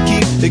you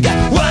keep. They got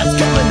what's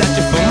coming at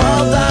you from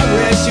all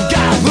directions.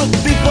 Gotta look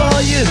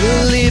before you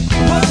leave.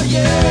 Oh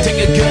yeah.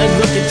 Take a good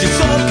look at your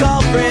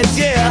so-called friends.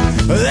 Yeah,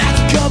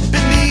 that's a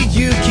company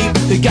you keep.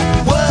 They got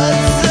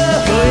what's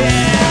up. Oh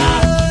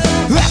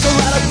yeah. That's a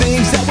lot of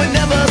things that were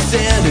never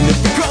said. And if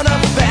we'd grown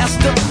up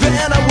faster,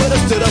 then I would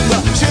have stood up.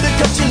 Should've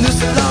cut you loose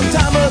a long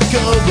time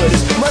ago, but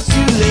it's much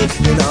too late.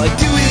 And all I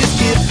do is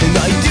give, and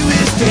all you do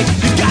is take.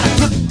 You gotta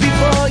look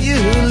before you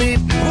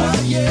leave. Oh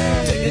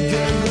yeah. Take a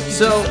good look.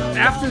 So,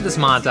 after this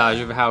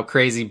montage of how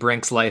crazy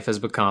Brink's life has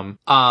become,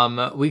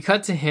 we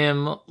cut to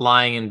him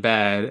lying in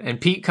bed, and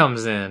Pete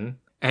comes in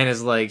and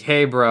is like,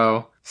 hey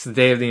bro, it's the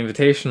day of the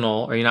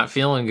invitational, are you not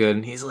feeling good?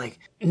 And he's like,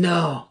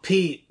 no,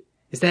 Pete,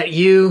 is that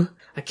you?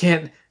 I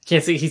can't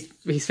see,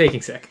 he's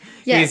faking sick.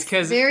 Yes,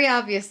 He's very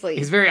obviously.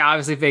 He's very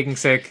obviously faking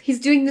sick. He's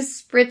doing the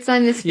spritz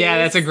on his face. Yeah,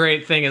 that's a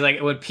great thing. Is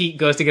like when Pete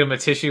goes to get him a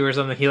tissue or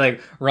something, he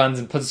like runs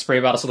and puts a spray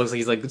bottle, so it looks like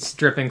he's like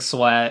dripping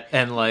sweat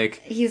and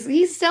like He's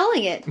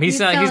selling it. he's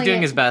doing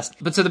it. his best.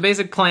 But so the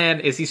basic plan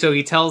is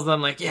he tells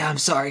them like, yeah, I'm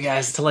sorry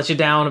guys to let you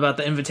down about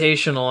the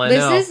invitational. I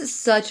know This is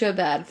such a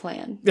bad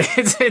plan.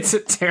 it's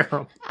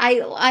terrible. I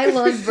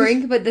love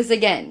Brink, but this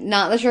again,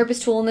 not the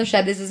sharpest tool in the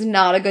shed. This is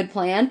not a good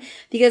plan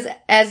because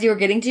as you were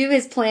getting to,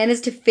 his plan is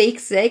to fake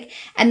sick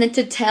and then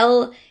to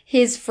tell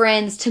his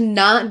friends to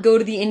not go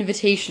to the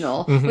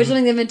invitational, which is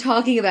something they've been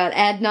talking about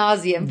ad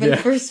nauseum for the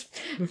first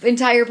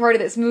entire part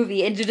of this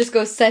movie, and to just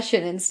go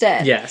session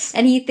instead. Yes.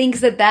 And he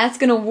thinks that that's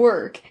gonna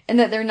work, and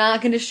that they're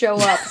not gonna show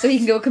up, so he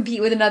can go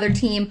compete with another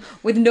team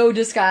with no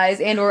disguise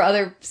and or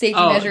other safety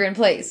measure in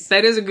place.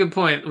 That is a good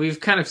point. We've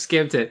kind of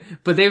skipped it,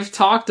 but they've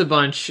talked a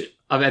bunch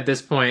at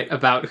this point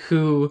about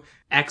who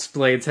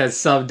X-Blades has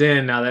subbed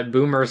in now that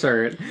Boomer's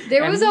hurt.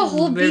 There And was a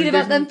whole beat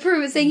about there's-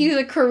 them saying he was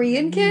a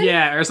Korean kid.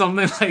 Yeah, or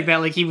something like that.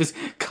 Like he was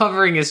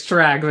covering his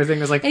track. The thing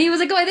was like And he was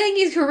like, oh, I think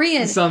he's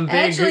Korean. some big,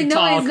 Actually, no,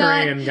 tall he's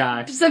not. Korean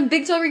guy. Some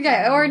big tall Korean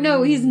guy. Or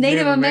no, he's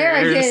Native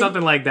American. Or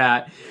something like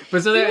that.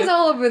 But so He they're was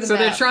all over the so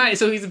they're map. trying.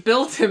 So he's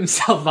built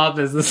himself up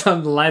as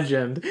some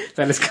legend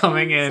that is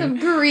coming in. Some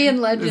Korean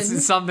It's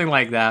legend. something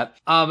like that.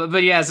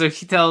 But yeah, so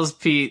he tells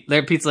Pete,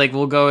 Pete's like,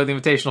 we'll go with the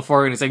invitational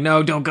forward. And he's like,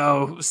 no, don't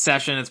go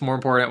session. It's more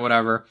important,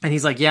 whatever. And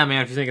he's like, yeah,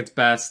 man, if you think it's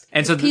best.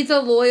 And so, Pete's a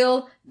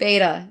loyal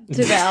beta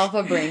to the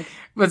Alpha Brink.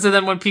 but so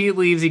then when Pete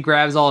leaves, he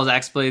grabs all his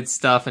X-Blade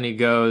stuff and he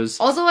goes,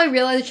 Also, I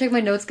realized, check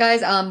my notes,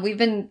 guys. We've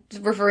been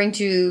referring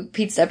to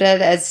Pete's stepdad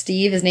as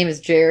Steve. His name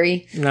is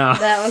Jerry. no,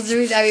 That was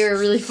we were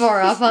really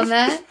far off on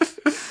that.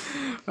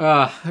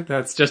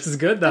 that's just as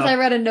good Because I though.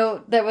 read a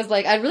note that was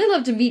like, I'd really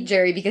love to meet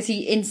Jerry because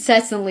he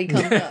incessantly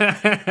comes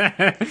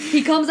up.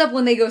 He comes up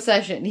when they go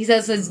session. He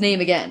says his name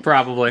again.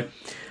 Probably.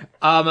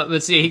 But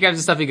see, he grabs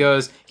the stuff,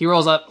 he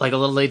rolls up like a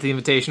little late to the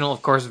invitational.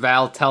 Of course,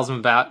 Val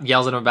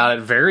yells at him about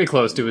it very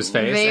close to his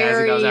face as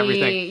he does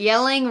everything.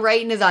 Yelling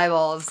right in his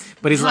eyeballs.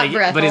 But he's Hot like,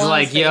 breath all on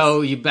his face.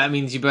 yo, that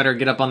means you better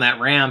get up on that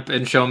ramp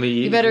and show me.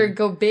 You better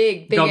go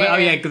big Go, air. oh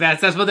yeah,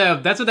 that's what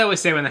they always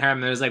say when they hire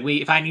him. There's like,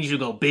 if I need you to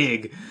go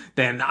big,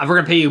 then we're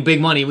gonna pay you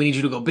big money. We need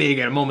you to go big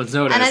at a moment's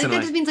notice. And I think that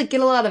like, just means like get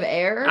a lot of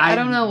air. I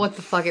don't know what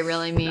the fuck it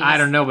really means. I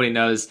don't know. Nobody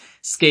knows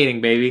skating,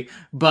 baby.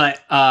 But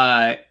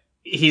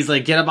he's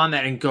like, get up on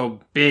that and go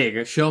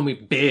big. Show me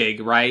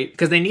big, right?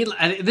 Because they need.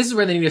 This is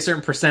where they need a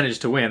certain percentage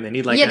to win. They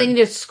need like they need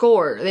a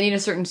score. They need a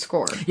certain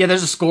score. Yeah,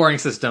 there's a scoring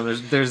system.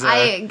 There's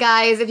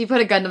Guys, if you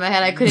put a gun to my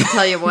head, I couldn't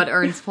tell you what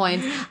earns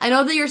points. I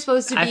know that you're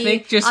supposed to be I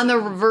think just- on the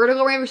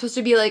vertical ramp. You're supposed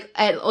to be like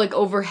at like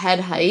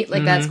overhead height.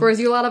 Like that scores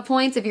you a lot of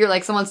points. If you're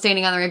like someone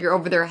standing on the ramp, you're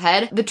over their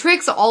head. The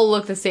tricks all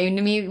look the same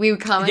to me. We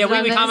would comment. Yeah,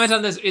 on we this. comment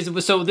on this.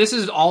 So this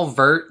is all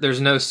vert.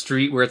 There's no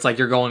street where it's like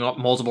you're going up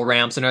multiple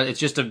ramps and it's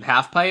just a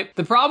half pipe.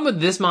 The problem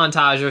with this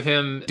montage of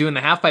him doing the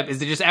a half pipe is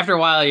that just after a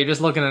while you're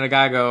just looking at a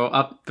guy go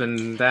up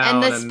and down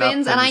and the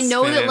spins, and I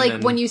know that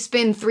like when you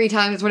spin 3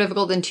 times it's more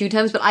difficult than 2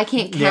 times, but I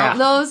can't count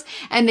those,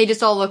 and they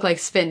just all look like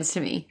spins to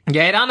me.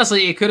 Yeah,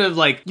 it could have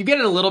like, you get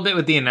it a little bit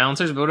with the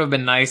announcers, but it would have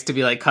been nice to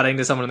be like cutting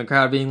to someone in the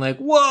crowd being like,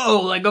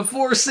 whoa, like a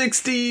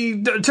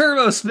 460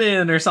 turbo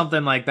spin or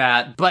something like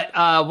that. But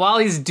while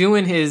he's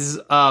doing his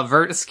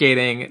vert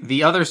skating,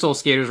 the other Soul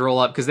Skaters roll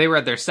up because they were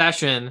at their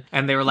session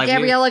and they were like,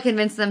 Gabriella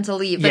convinced them to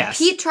leave, but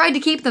Pete tried to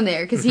keep them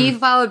there because he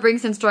followed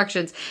Brink's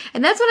instructions.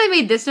 And that's when I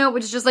made this note,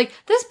 which is just like,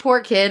 this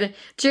poor kid,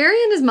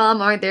 Jerry and his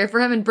mom aren't there for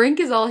him, and Brink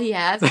is all he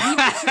has. He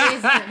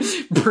betrays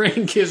him.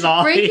 Brink is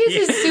all Brink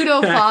is his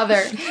pseudo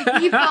father.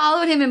 He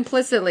followed him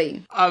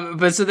implicitly.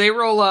 But so they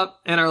roll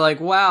up and are like,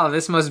 wow,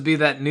 this must be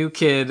that new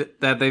kid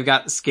that they've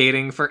got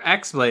skating for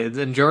X-Blades.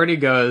 And Jordy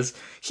goes,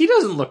 he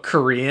doesn't look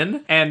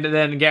Korean. And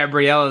then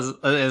Gabrielle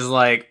is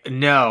like,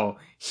 no,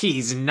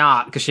 he's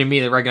not, because she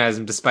immediately recognized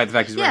him despite the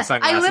fact he's wearing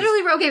sunglasses.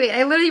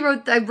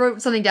 I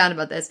wrote something down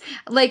about this.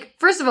 Like,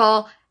 first of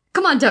all,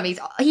 come on, dummies.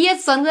 He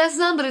has sunglasses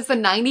on, but it's the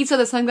 90s, so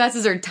the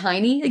sunglasses are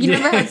tiny. Like, you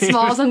remember how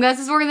small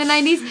sunglasses were in the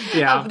 90s?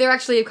 Yeah. They're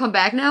actually come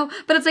back now.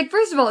 But it's like,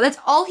 first of all, that's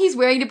all he's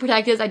wearing to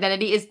protect his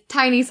identity is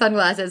tiny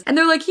sunglasses. And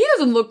they're like, he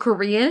doesn't look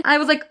Korean. I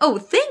was like, oh,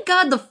 thank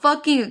God the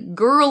fucking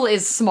girl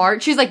is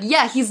smart. She's like,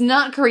 yeah, he's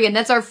not Korean.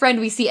 That's our friend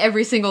we see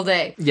every single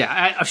day.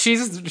 Yeah,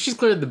 she's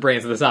clearly the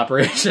brains of this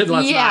operation.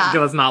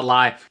 Let's not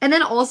lie. And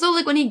then also,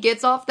 like, when he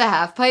gets off the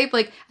half pipe,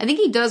 like, I think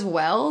he does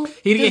well.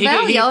 Does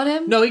Val yell at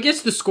him? No, he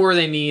gets the score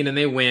they need and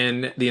they win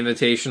the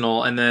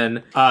Invitational, and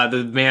then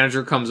the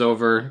manager comes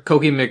over.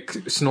 Koki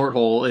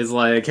McSnorthole is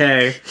like,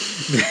 hey,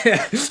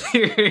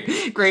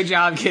 great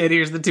job, kid.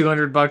 Here's the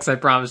 $200 I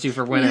promised you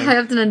for winning. I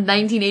hopped in a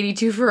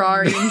 1982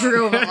 Ferrari and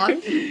drove off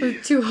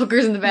with 2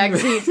 hookers in the back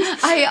seat.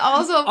 I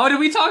also... Oh, did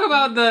we talk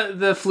about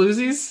the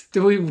floozies?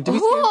 Who are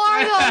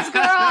those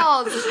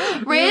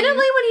girls?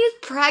 Randomly, when he's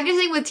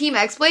practicing with Team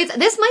X-Blades,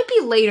 this might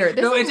be later.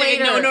 No,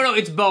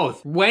 it's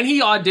both. When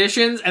he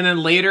auditions, and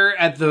then later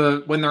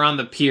when they're on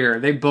the pier,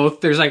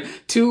 there's like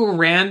 2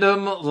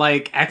 random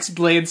like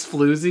X-Blades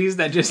floozies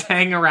that just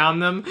hang around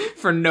them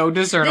for no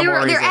discernible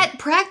reason. They're at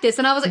practice,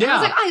 and I was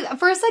like,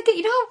 for a second,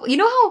 you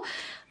know how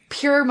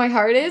pure my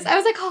heart is? I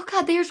was like, oh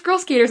god, there's girl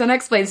skaters on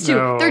X-Blades too.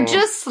 No. They're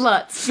just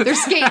sluts. They're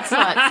skate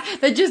sluts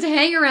that just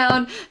hang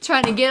around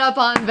trying to get up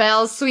on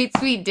Val's sweet,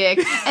 sweet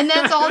dick, and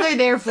that's all they're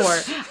there for.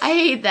 I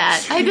hate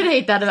that. I did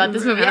hate that about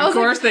this movie. And of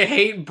course, they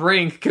hate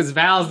Brink because he's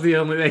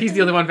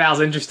the only one Val's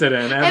interested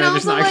in. And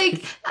also,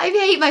 like, I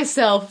hate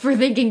myself for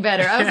thinking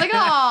better. I was like,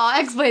 oh,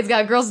 X-Blades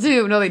got girls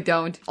too. No, they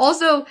don't.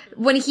 Also,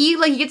 when he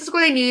gets the score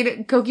they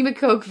need, Koki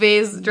McCoke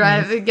phase,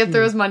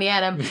 throws money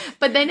at him.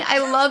 But then I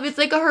love, it's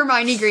like a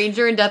Hermione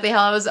Granger in Deathly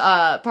Hallows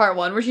part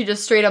 1 where she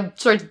just straight up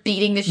starts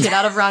beating the shit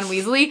out of Ron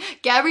Weasley.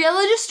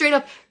 Gabriella just straight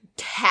up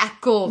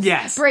tackles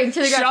Brink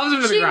to the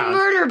ground. She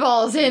murder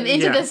balls him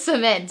into the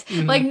cement.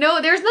 Mm-hmm. Like, no,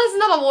 that's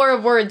not a war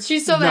of words.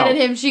 She's so mad at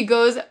him, she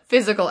goes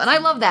physical. And I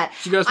love that.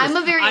 She goes I'm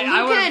a very, you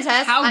can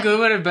attest. How good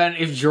would it have been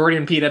if Jordy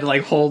and Pete had to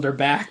like hold her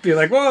back, be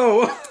like,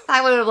 whoa.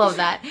 I would have loved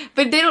that.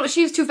 But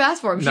she's too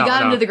fast for him. She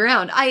got him to the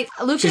ground.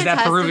 Luke can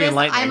attest to this.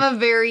 I'm a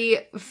very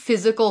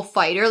physical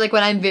fighter. Like,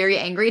 when I'm very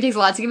angry, it takes a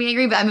lot to get me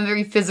angry, but I'm a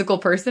very physical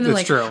person. And,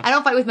 that's true. I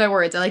don't fight with my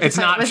words. I like to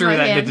fight with my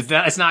hands.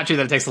 It's not true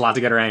that it takes a lot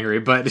to get her angry,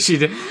 but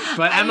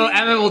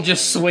Emma will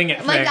just swing at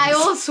things. Like, I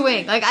will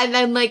swing. Like, and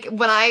then, like,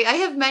 when I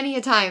have many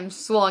a time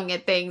swung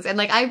at things, and,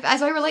 like,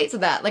 I relate to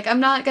that. Like, I'm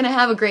not gonna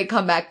have a great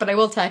comeback, but I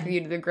will tackle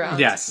you to the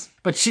ground. Yes.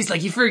 But she's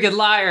like, you freaking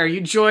liar.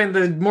 You joined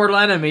the Mortal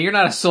Enemy. You're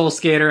not a soul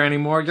skater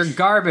anymore. You're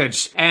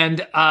garbage.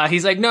 And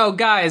he's like, no,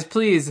 guys,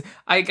 please.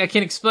 I can't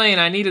explain.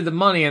 I needed the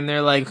money. And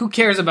they're like, who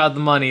cares about the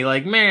money?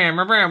 Like, man,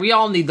 we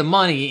all need the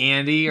money,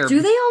 Andy. Or,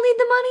 do they all need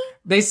the money?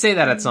 They say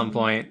that at some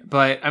point.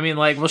 But, I mean,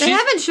 like, well, they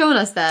haven't shown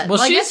us that.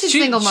 Well, I guess she's a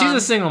single mom. She's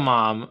a single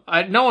mom.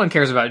 No one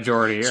cares about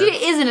Jordy. She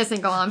isn't a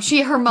single mom.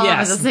 Her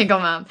mom is a single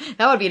mom.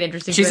 That would be an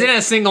interesting She's in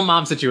a single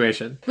mom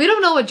situation. We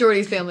don't know what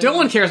Jordy's family No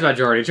one cares about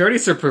Jordy.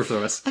 Jordy's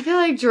superfluous. I feel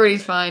like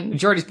Jordy's fine.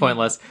 Jordy's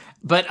pointless.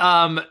 But,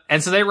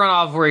 and so they run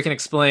off where he can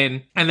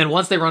explain, and then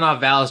once they run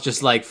off, Val's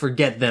just like,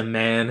 forget them,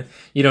 man.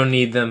 You don't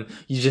need them.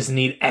 You just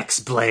need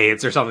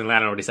X-Blades or something. I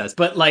don't know what he says.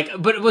 But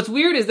what's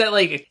weird is that,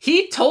 like,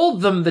 he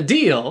told them the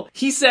deal.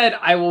 He said,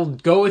 I will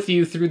go with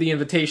you through the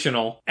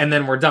Invitational, and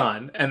then we're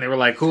done. And they were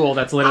like, cool,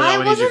 that's literally all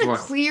we need you for. I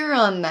wasn't clear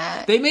on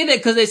that. They made it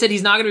because they said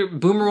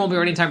Boomer won't be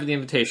ready in time for the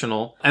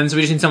Invitational, and so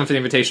we just need someone for the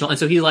Invitational. And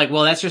so he's like,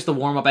 well, that's just the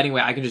warm-up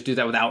anyway. I can just do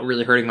that without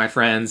really hurting my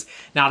friends.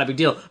 Not a big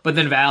deal. But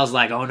then Val's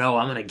like, oh no,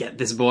 I'm gonna get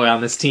this boy on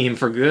this team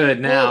for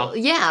good now. Well,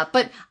 yeah,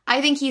 but I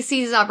think he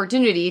sees his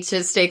opportunity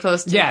to stay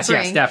close to Yes,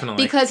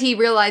 definitely. Because he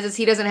realizes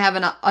he doesn't have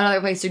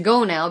another place to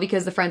go now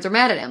because the friends are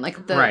mad at him.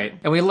 Right.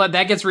 And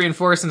that gets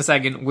reinforced in a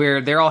second where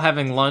they're all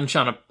having lunch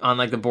on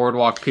like the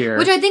boardwalk pier.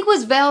 Which I think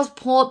was Val's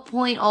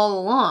point all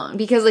along.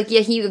 Because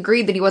he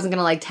agreed that he wasn't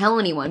gonna tell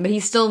anyone, but he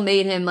still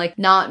made him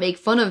not make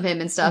fun of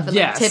him and stuff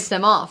and tipped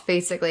them off,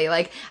 basically.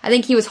 I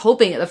think he was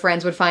hoping that the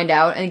friends would find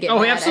out and get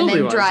mad and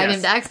then drive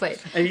him to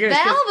X-Blades.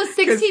 Val was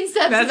 16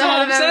 steps ahead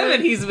of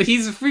Evan.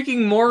 He's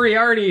freaking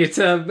Moriarty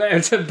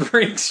to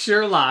Brink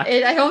Sherlock.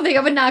 I don't think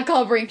I would not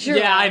call Brink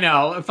Sherlock. Yeah, I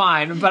know.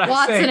 Fine. But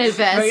Watson is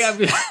best.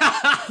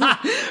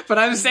 But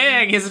I'm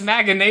saying his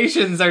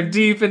machinations are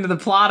deep into the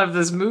plot of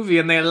this movie,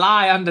 and they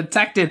lie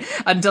undetected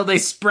until they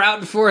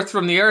sprout forth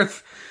from the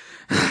earth.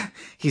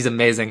 He's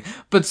amazing.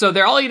 But so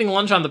they're all eating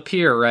lunch on the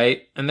pier,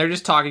 right? And they're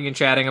just talking and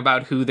chatting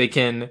about who they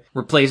can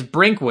replace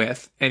Brink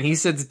with. And he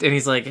sits and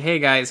he's like, "Hey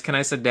guys, can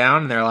I sit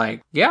down?" And they're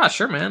like, "Yeah,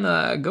 sure,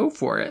 man. Go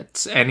for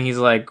it." And he's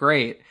like,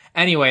 "Great."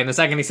 Anyway, and the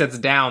second he sits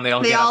down, they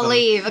all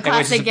leave. A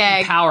classic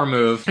gag. Power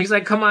move. He's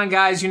like, "Come on,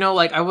 guys.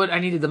 I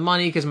needed the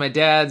money because my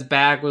dad's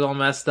back was all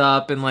messed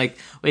up, and we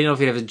didn't know if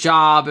he'd have a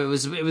job. It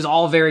was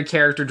all very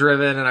character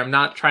driven, and I'm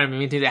not trying to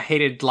mean to. I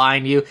hated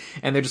lying to you."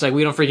 And they're just like,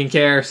 "We don't freaking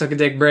care. Suck a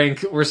dick,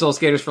 Brink. We're soul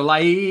skaters for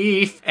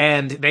life."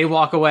 And they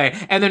walk away.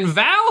 And then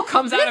Val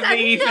comes out of the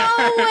ether.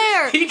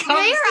 Nowhere. They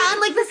are on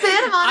the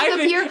Santa Monica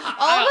pier.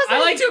 All of a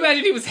sudden, I like to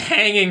imagine he was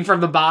hanging from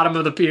the bottom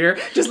of the pier,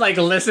 just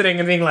listening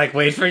and being like,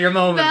 "Wait for your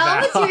moment,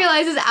 Val."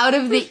 Realizes out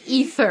of the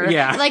ether.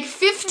 Yeah.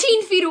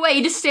 15 feet away,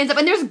 he just stands up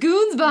and there's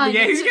goons behind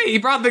him. Yeah, he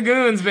brought the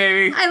goons,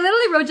 baby. I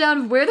literally wrote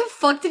down, where the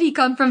fuck did he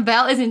come from?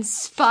 Val is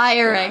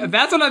inspiring.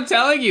 That's what I'm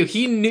telling you.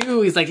 He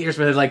knew. He's like, here's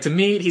where they'd like to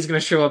meet. He's going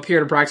to show up here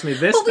at approximately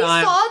this time. But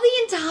we saw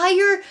the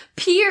entire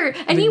pier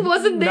and he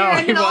wasn't there. No,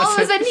 and then all of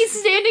a sudden he's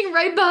standing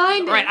right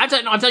behind him. Right, I'm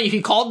telling you,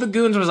 he called the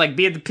goons and was like,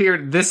 "Be at the pier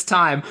at this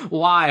time."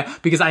 Why?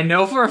 Because I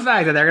know for a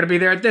fact that they're going to be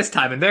there at this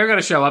time and they're going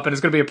to show up and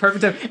it's going to be a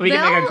perfect time and we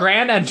can make a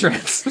grand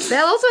entrance.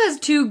 Val also has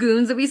two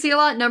goons that we see a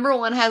lot. Number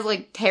one has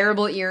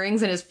terrible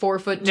earrings and is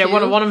 4'2". Yeah,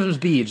 one of them is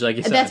Beej, like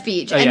you said. That's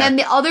Beej. And then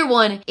the other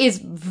one is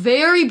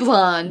very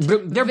blonde.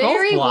 They're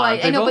very both blonde.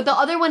 white. I know, but the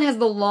other one has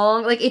the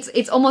long,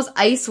 it's almost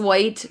ice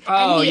white.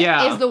 Oh, and he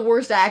yeah. is the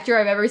worst actor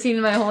I've ever seen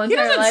in my whole entire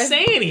life. He doesn't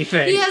say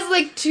anything. He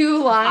has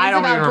two lines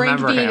about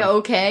Brink being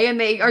okay, and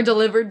they are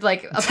delivered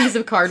like a piece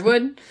of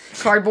cardboard.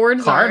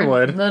 Cardboard?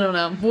 I don't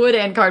know. Wood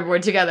and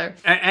cardboard together.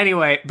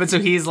 Anyway, but so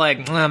he's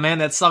like, "Oh man,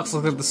 that sucks.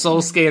 Look at the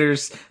Soul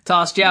Skaters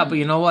tossed you out, but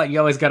you know what? You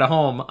always got a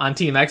home on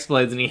Team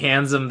X-Blades," and he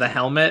hands him the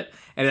helmet.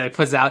 And he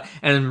puts it out,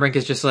 and then Brink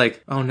is just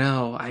like, "Oh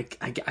no, I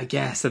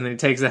guess." And then he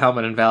takes the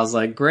helmet, and Val's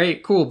like,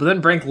 "Great, cool." But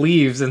then Brink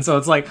leaves, and so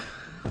it's like,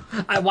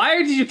 why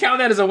did you count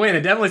that as a win?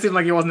 It definitely seemed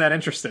like he wasn't that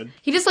interested.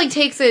 He just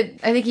takes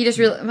it. I think he just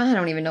really. I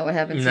don't even know what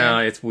happens. No,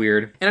 here. It's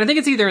weird. And I think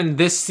it's either in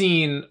this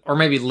scene or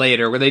maybe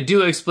later where they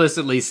do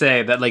explicitly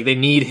say that they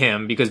need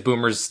him because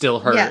Boomer's still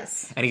hurt.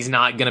 Yes. And he's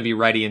not going to be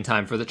ready in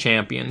time for the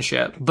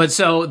championship. But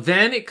so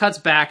then it cuts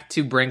back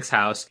to Brink's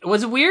house.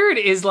 What's weird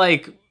is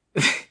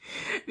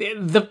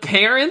the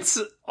parents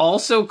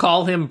also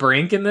call him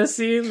Brink in this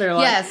scene. They're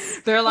like,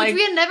 yes. They're like, which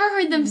we had never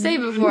heard them say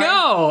before.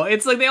 No,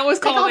 it's they always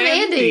call him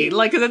Andy.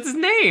 Cause that's his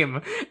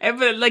name.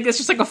 But it's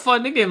just a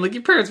fun nickname.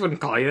 Your parents wouldn't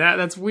call you that.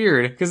 That's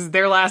weird. Cause it's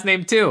their last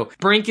name too.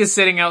 Brink is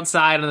sitting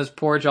outside on his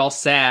porch all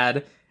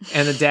sad.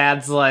 And the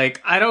dad's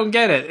like, "I don't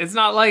get it. It's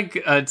not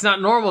it's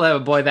not normal to have a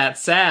boy that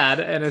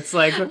sad." And it's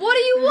like, "What do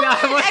you want?"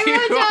 I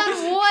wrote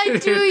down,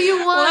 "What do you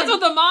want?" Well, that's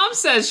what the mom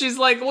says. She's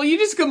like, "Well, you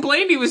just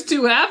complained he was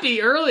too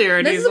happy earlier."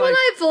 And this is when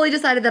I fully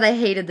decided that I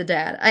hated the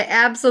dad. I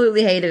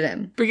absolutely hated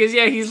him. Because,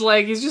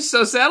 he's just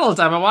so sad all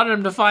the time. I wanted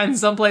him to find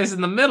someplace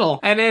in the middle.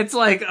 And it's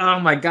like,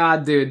 oh my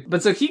god, dude.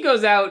 But so he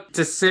goes out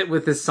to sit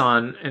with his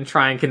son and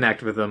try and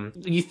connect with him.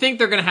 You think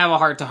they're going to have a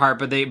heart-to-heart,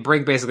 but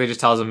Brink basically just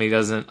tells him he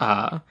doesn't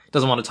want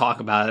to talk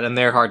about it, and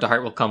their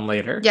heart-to-heart will come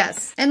later.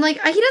 Yes. And, he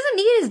doesn't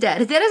need his dad.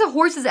 His dad is a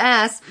horse's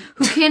ass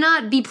who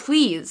cannot be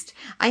pleased.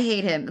 I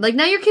hate him.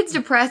 Now your kid's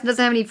depressed and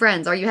doesn't have any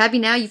friends. Are you happy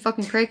now, you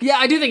fucking prick? Yeah,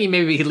 I do think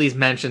he at least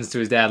mentions to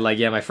his dad,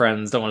 yeah, my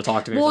friends don't want to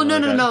talk to me. Well,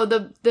 no.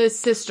 The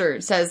sister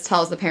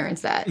tells the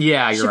parents that.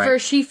 Yeah, you're right.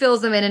 She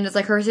fills them in, and it's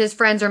his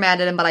friends are mad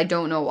at him, but I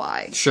don't know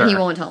why. Sure. He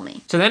won't tell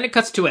me. So then it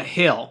cuts to a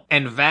hill,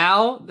 and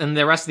Val and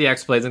the rest of the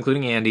X-Blades,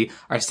 including Andy,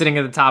 are sitting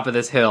at the top of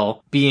this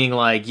hill, being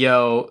like,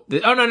 "Yo,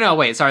 oh no,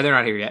 wait, sorry, they're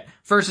not here yet."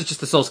 First, it's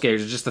just the Soul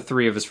Skaters, it's just the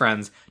three of his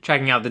friends,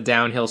 checking out the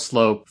downhill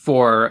slope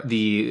for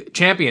the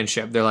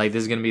championship. They're like,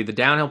 "This is going to be the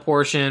downhill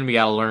portion, we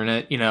gotta learn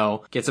it,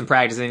 get some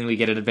practicing, we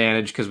get an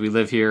advantage because we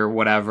live here,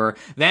 whatever."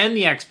 Then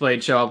the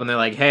X-Blades show up and they're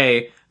like,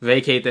 "Hey,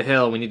 vacate the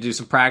hill, we need to do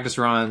some practice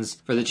runs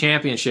for the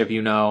championship,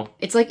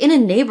 It's in a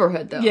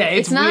neighborhood, though. Yeah,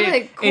 it's not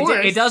weird. a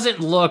course. It doesn't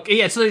look,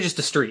 it's literally just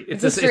a street.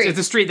 It's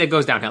a street that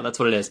goes downhill, that's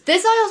what it is.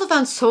 This I also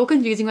found so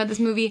confusing about this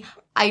movie.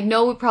 I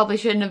know it probably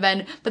shouldn't have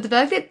been, but the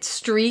fact that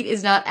street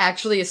is not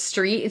actually a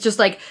street, it's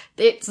just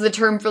it's the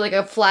term for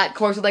a flat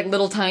course with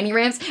little tiny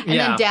ramps, and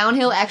then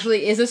downhill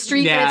actually is a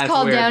street, but it's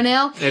called weird.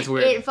 Downhill. It's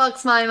weird. It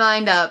fucks my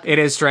mind up. It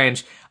is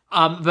strange.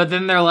 But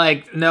then they're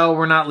like, "No,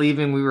 we're not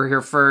leaving. We were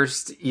here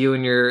first. You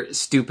and your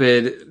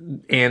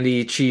stupid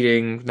Andy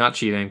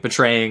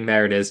betraying,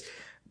 there it is,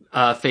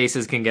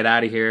 faces can get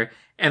out of here."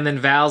 And then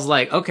Val's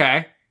like,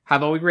 "Okay, how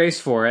about we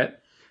race for it?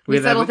 We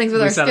settle things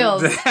with our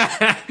skills.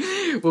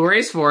 We'll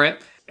race for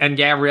it." And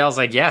Gabrielle's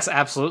like, yes,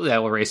 absolutely, I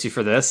will race you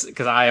for this,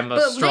 because I am a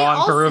But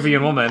strong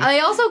Peruvian woman. I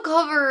also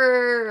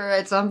cover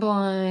at some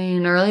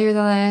point earlier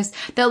than this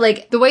that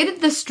like the way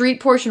that the street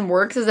portion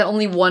works is that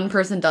only one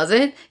person does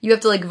it. You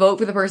have to like vote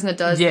for the person that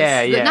does.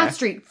 Not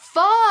street.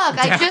 Fuck!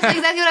 I just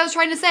exactly what I was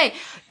trying to say.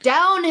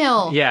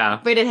 Downhill. Yeah.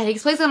 But it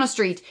takes place on a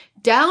street.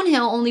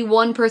 Downhill, only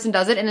one person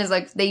does it, and is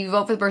like, they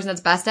vote for the person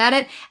that's best at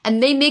it,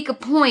 and they make a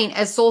point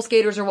as Soul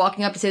Skaters are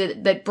walking up to say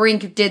that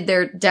Brink did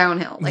their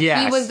downhill. Like,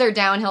 yes. he was their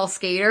downhill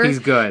skater. He's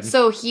good.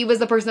 So he was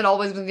the person that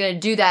always was gonna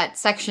do that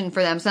section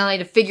for them, so now they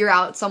had to figure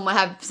out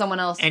have someone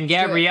else And do it.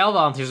 Gabrielle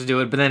volunteers to do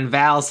it, but then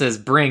Val says,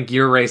 Brink,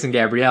 you're racing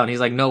Gabrielle. And he's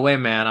like, no way,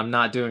 man, I'm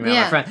not doing that,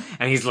 my friend.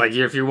 And he's like,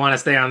 if you want to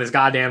stay on this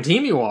goddamn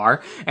team, you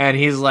are. And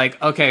he's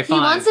like, okay, fine.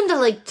 He wants him to,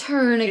 like,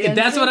 turn against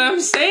That's him. what I'm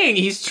saying.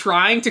 He's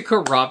trying to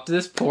corrupt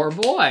this poor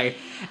boy.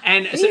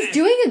 And he's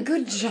doing a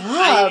good job.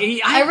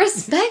 I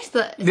respect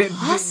the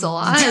hustle,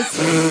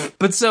 honestly.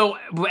 But so,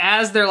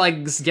 as they're,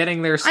 like,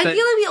 getting their... I feel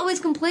like we always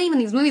complain in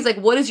these movies, like,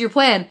 what is your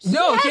plan?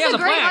 No, he has a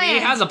plan. He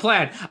has a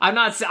plan.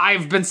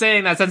 I've been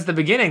saying that since the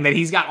beginning, that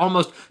he's got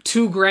almost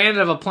too grand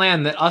of a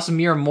plan that us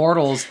mere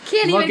mortals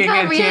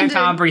can't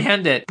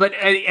comprehend it. But,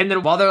 and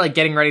then while they're, like,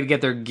 getting ready to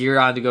get their gear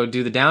on to go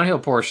do the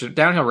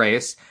downhill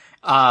race,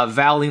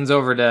 Val leans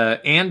over to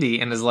Andy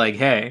and is like,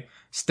 hey,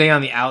 stay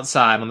on the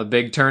outside on the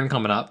big turn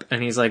coming up.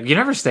 And he's like, you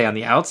never stay on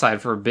the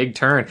outside for a big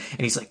turn. And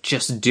he's like,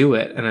 just do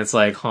it. And it's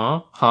like,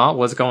 huh?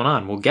 What's going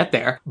on? We'll get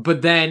there.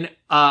 But then,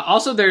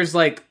 also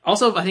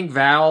I think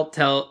Val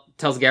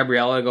tells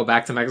Gabriella to go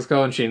back to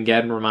Mexico, and she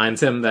again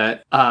reminds him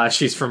that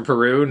she's from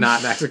Peru,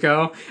 not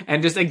Mexico.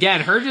 And just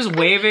again, her just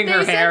waving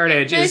her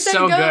heritage is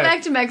so good. Go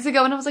back to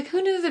Mexico, and I was like,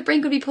 who knew that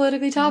Brink would be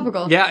politically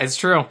topical? Yeah, it's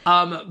true.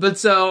 But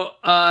so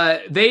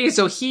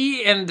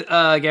he and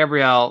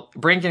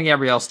Brink and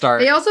Gabrielle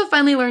start. They also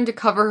finally learned to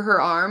cover her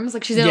arms,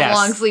 like she's in a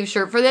long sleeve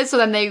shirt for this, so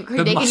then they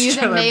can use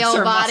a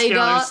male body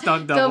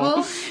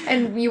double,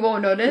 and you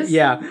won't notice.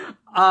 Yeah.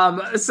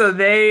 So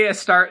they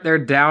start their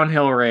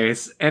downhill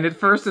race, and at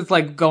first it's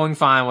like going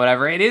fine,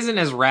 whatever. It isn't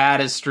as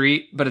rad as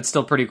Street, but it's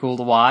still pretty cool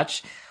to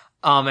watch.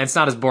 It's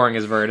not as boring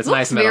as Vert. It's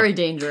nice middle. Very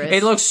dangerous.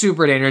 It looks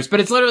super dangerous,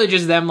 but it's literally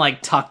just them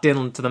like tucked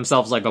into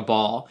themselves like a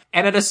ball.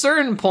 And at a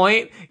certain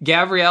point,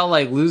 Gabrielle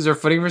like loses her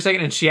footing for a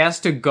second, and she has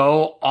to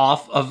go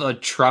off of a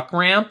truck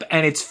ramp,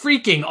 and it's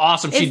freaking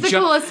awesome. She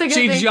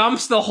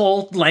jumps the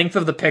whole length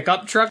of the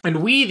pickup truck,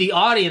 and we, the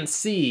audience,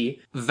 see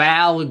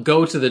Val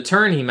go to the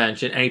turn he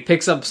mentioned, and he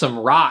picks up some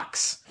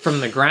rocks from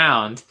the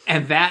ground,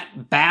 and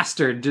that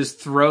bastard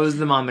just throws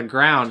them on the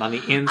ground on the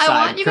inside curve.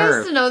 I want you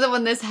guys to know that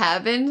when this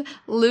happened,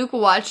 Luke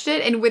watched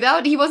it, and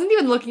he wasn't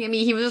even looking at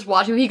me, he was just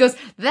watching me. He goes,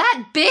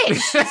 that bitch!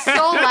 So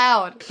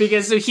loud.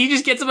 Because so he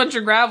just gets a bunch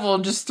of gravel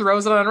and just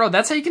throws it on the road.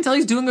 That's how you can tell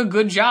he's doing a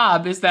good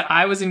job, is that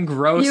I was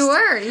engrossed. You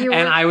were.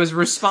 And I was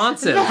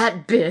responsive.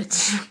 That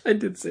bitch. I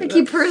did say that.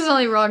 He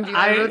personally wronged you.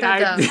 I wrote that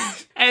down.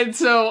 And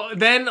so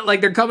then,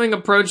 like, they're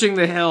approaching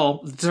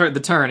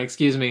the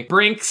turn,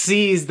 Brink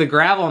sees the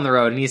gravel on the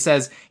road, and he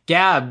says,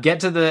 Gab,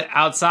 get to the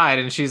outside.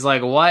 And she's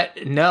like,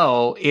 what?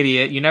 No,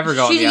 idiot. You never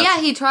go on the outside.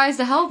 Yeah, he tries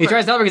to help her. He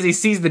tries to help her because he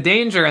sees the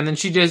danger, and then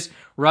she just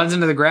runs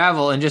into the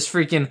gravel and just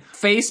freaking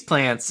face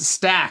plants,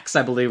 stacks,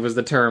 I believe was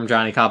the term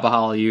Johnny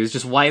Capahala used,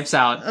 just wipes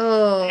out.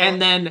 Oh.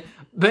 And then...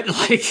 But,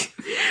 like,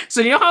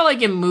 so you know how,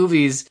 like, in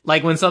movies,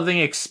 like, when something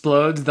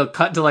explodes, they'll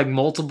cut to, like,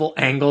 multiple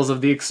angles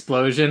of the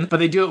explosion, but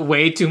they do it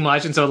way too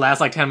much, and so it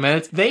lasts, like, 10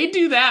 minutes? They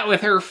do that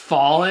with her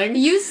falling.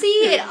 You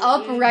see it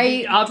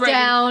upright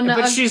down.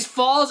 But she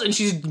falls, and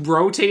she's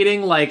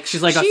rotating, like,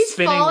 she's a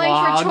spinning log. She's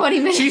falling for 20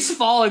 minutes. She's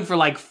falling for,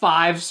 like,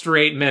 5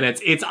 straight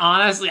minutes. It's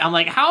honestly, I'm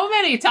like, how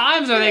many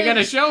times are they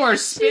gonna show her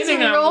spinning?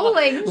 She's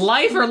rolling.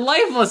 Her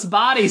lifeless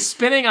body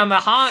spinning on the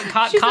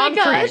concrete. She's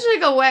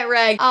like a wet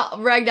rag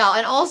doll.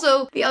 And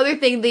also, the other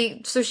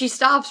thing, so she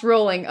stops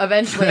rolling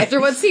eventually after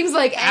what seems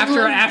like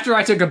after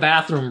I took a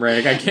bathroom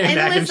break, I came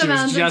back and she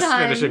was just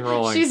finishing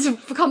rolling. She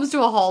comes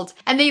to a halt,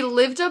 and they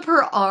lift up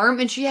her arm,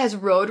 and she has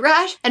road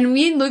rash, and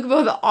me and Luke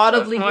both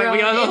audibly groan.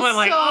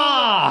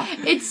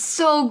 It's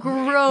so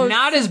gross.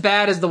 Not as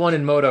bad as the one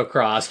in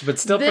Motocross, but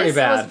still pretty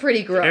bad. This was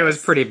pretty gross. It was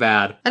pretty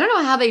bad. I don't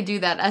know how they do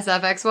that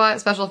SFX-wise,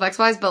 special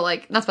effects-wise, but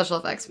like, not special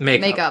effects,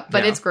 makeup,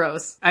 but it's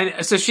gross.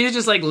 And so she's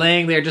just like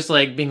laying there, just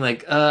like being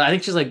like, I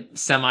think she's like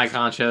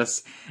semi-conscious.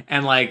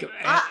 And like,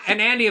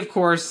 and Andy, of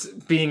course,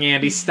 being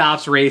Andy,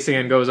 stops racing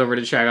and goes over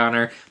to check on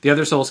her. The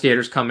other Soul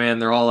Skaters come in.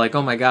 They're all like,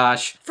 oh my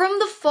gosh. From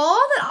the fall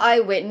that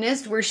I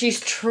witnessed, where she's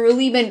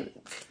truly been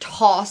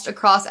tossed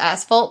across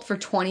asphalt for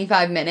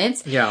 25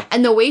 minutes. Yeah.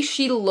 And the way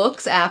she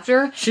looks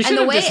after. She should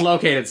have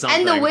dislocated something.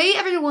 And the way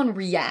everyone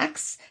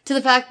reacts to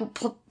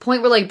the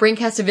point where, like, Brink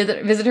has to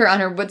visit her on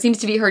her, what seems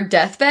to be her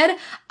deathbed.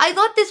 I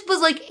thought this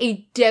was, like,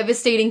 a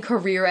devastating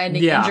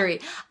career-ending injury.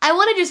 I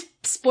want to just,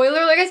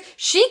 spoiler alert, guys,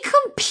 she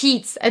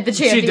competes at the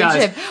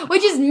championship,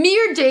 which is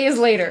mere days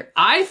later.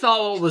 I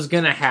thought what was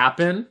going to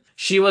happen,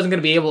 she wasn't going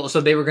to be able,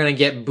 so they were going to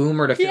get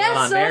Boomer to fill it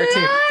on their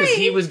team, because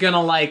he was going to,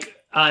 like,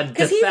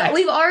 because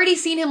we've already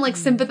seen him, like,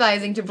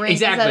 sympathizing to Brink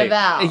instead of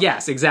Val.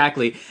 Yes,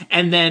 exactly.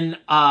 And then,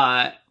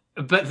 but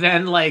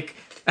then, like,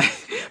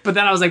 But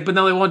then I was like, but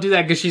no, they won't do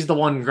that because she's the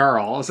one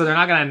girl, so they're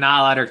not gonna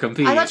not let her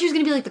compete. I thought she was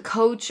gonna be like the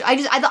coach.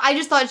 I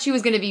just thought she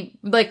was gonna be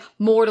like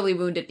mortally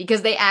wounded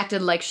because they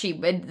acted like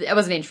it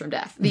was an inch from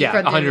death.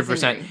 Yeah,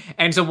 100%.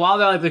 And so while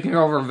they're like looking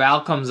over,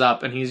 Val comes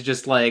up and he's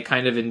just like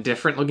kind of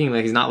indifferent looking,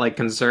 like he's not like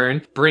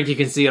concerned. Brink, you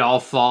can see it all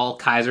fall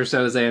Kaiser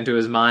Soze into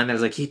his mind. That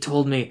was like, he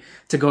told me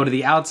to go to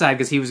the outside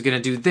because he was gonna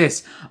do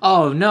this.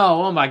 Oh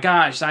no, oh my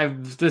gosh,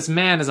 this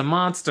man is a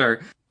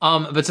monster.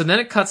 But so then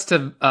it cuts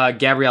to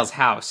Gabrielle's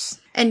house.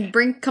 And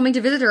Brink coming to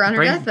visit her on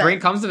her deathbed.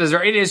 Brink comes to visit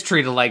her. It is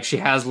treated like she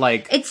has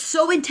like... It's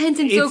so intense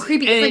and so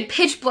creepy. It's like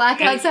pitch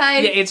black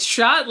outside. Yeah, it's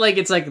shot like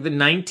it's like the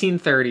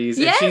 1930s.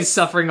 Yes. And she's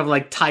suffering of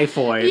like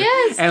typhoid.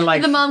 Yes. And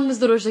like... the mom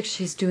was literally like,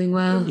 she's doing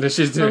well.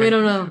 She's doing... But we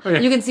don't know. Yeah.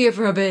 You can see her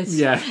for a bit.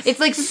 Yeah. It's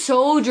like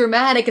so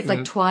dramatic. It's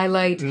like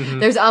Twilight. Mm-hmm.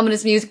 There's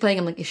ominous music playing.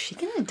 I'm like, is she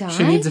gonna die?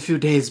 She needs a few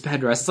days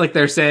bed rest. It's like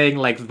they're saying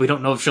like, we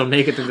don't know if she'll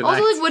make it through the night.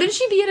 Also, like, wouldn't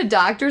she be at a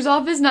doctor's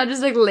office, not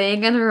just like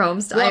laying in her home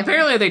style? Well,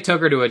 apparently they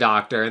took her to a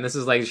doctor, and this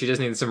is like, she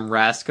just needs some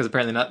rest, because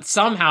apparently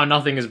somehow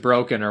nothing is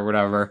broken or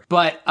whatever.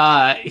 But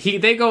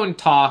they go and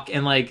talk,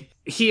 and like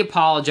he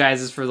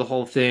apologizes for the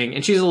whole thing,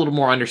 and she's a little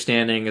more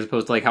understanding as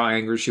opposed to like how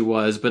angry she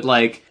was. But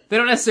like they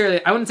don't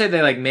necessarily, I wouldn't say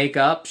they like make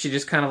up. She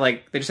just kind of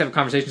like, they just have a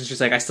conversation. She's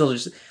like, I still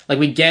just like,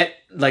 I get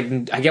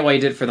why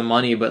you did it for the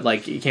money, but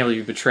like you can't believe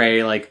you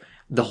betray like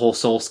the whole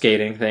soul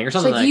skating thing or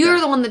something like that. You're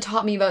the one that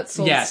taught me about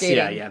soul skating.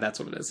 Yes, yeah, that's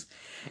what it is.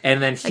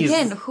 And then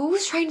again, who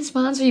was trying to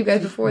sponsor you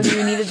guys before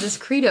you needed this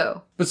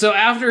credo? But so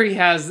after he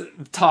has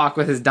talk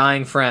with his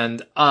dying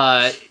friend,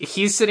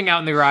 he's sitting out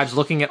in the garage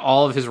looking at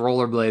all of his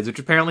rollerblades, which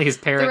apparently his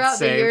parents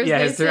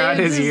saved. Throughout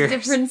his years.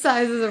 Different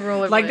sizes of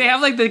rollerblades. Like they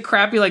have like the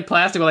crappy like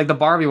plastic, like the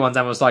Barbie ones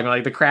I was talking about,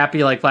 like the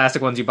crappy like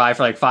plastic ones you buy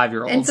for like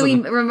 5-year-olds. And so he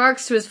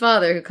remarks to his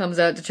father, who comes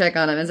out to check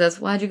on him, and says,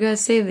 "Why'd you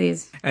guys save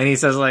these?" And he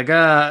says like,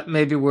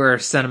 maybe we're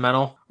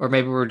sentimental, or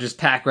maybe we're just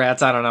pack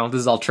rats. I don't know. This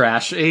is all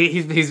trash.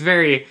 He's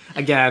very,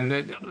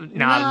 again,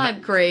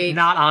 not great,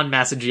 not on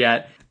message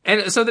yet.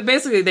 And so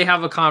basically they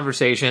have a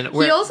conversation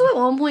where... He also at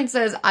one point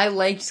says, I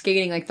liked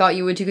skating, like, thought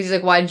you would too, because he's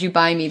like, why did you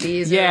buy me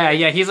these? Yeah,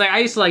 he's like, I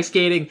used to like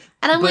skating.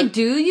 And I'm like,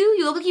 do you?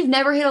 You look like you've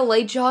never hit a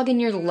light jog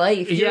in your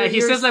life. He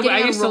says like,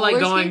 I used to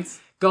like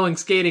going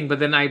skating, but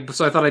then I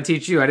thought I'd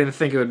teach you. I didn't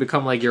think it would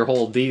become like your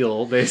whole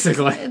deal,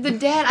 basically. The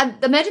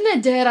dad, imagine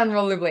that dad on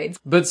rollerblades.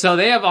 But so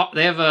they have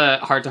a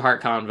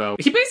heart-to-heart convo.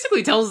 He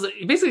basically tells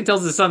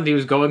his son that he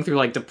was going through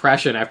like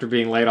depression after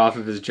being laid off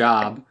of his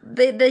job.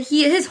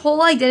 His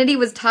whole identity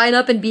was tied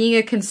up in being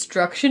a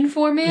construction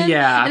foreman.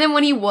 Yeah. And then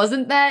when he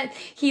wasn't that,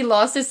 he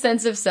lost his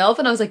sense of self,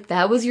 and I was like,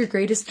 that was your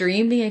greatest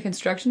dream, being a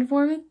construction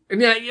foreman?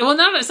 Yeah, well,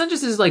 it's not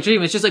just his like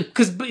dream. It's just like,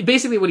 because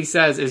basically what he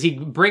says is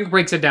Brink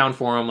breaks it down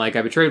for him. Like,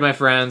 I betrayed my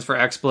friends for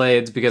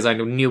X-Blades because I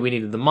knew we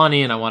needed the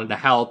money and I wanted to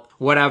help,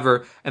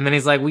 whatever. And then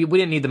he's like, we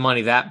didn't need the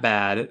money that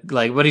bad.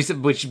 Like, what he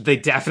said, which they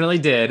definitely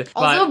did.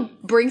 Also,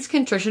 Brink's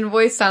contrition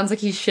voice sounds like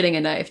he's shitting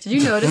a knife. Did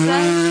you notice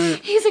that?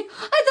 He's like,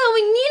 I thought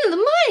we needed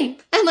the money.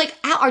 I'm like,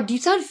 ow, do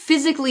you sound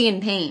physically in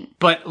pain?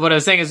 But what I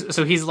was saying is,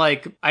 so he's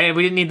like, we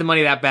didn't need the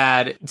money that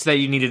bad, so that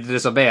you needed to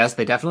disobey us.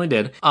 They definitely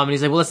did. And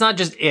he's like, well, it's not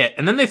just it.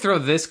 And then they throw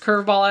this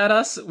curveball at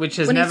us, which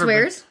has never when he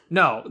swears?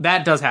 No,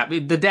 that does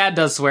happen. The dad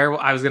does swear.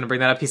 I was going to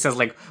bring that up. He says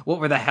like,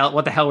 what the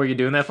hell were you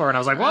doing that for? And I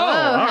was like, whoa,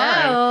 all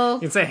right. You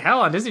can say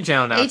hell on Disney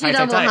Channel now. Tight.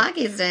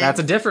 Hockey stick.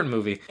 That's a different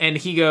movie. And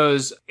he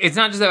goes, it's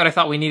not just that I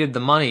thought we needed the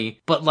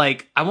money, but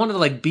like, I wanted to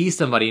like be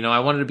somebody, you know,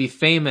 I wanted to be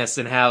famous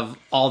and have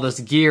all this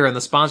gear and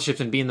the sponsorships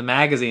and be in the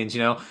magazines,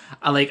 you know.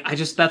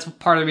 That's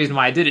part of the reason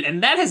why I did it.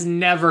 And that has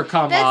never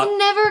come up. That's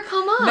never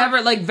come up.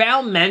 Never, like,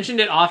 Val mentioned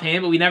it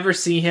offhand, but we never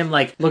see him,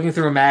 like, looking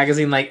through a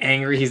magazine, like,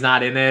 angry he's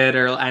not in it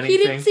or anything. He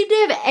didn't seem to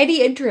have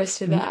any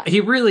interest in that.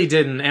 He really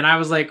didn't. And I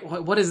was like,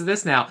 what is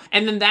this now?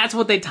 And then that's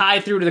what they tie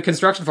through to the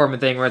construction foreman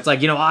thing, where it's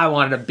like, you know, I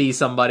wanted to be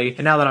somebody,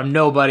 and now that I'm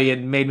nobody,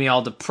 it made me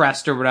all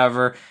depressed or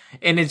whatever.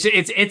 And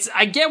it's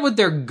I get what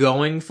they're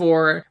going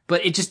for,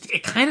 but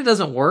it kind of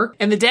doesn't work.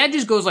 And the dad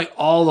just goes like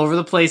all over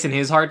the place in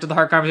his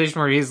heart-to-heart conversation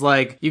where he's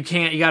like, you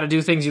gotta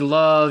do things you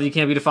love, you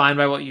can't be defined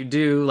by what you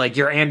do, like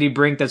you're Andy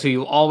Brink, that's who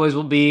you always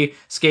will be,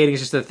 skating is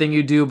just the thing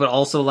you do, but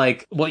also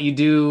like what you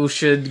do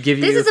should give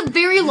you... This is a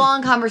very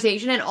long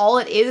conversation, and all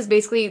it is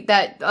basically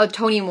that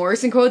Toni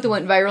Morrison quote that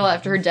went viral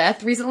after her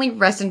death recently,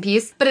 rest in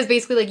peace, but it's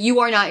basically like,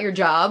 you are not your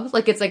job,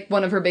 like it's like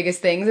one of her biggest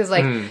things is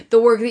like,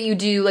 the work that you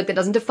do, like that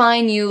doesn't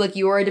define you, like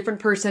you are a different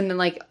person, and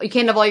like you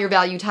can't have all your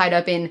value tied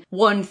up in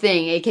one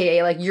thing,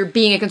 aka like you're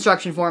being a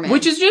construction foreman,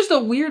 which is just a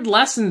weird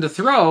lesson to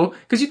throw,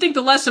 because you think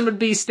the lesson would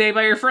be stay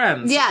by your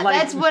friends. Yeah, like,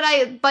 that's what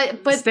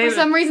but for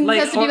some reason like,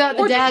 this has to be about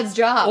the dad's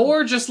job,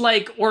 or just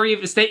like, or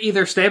even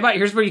stay by.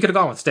 Here's where you could have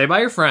gone with: stay by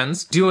your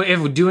friends.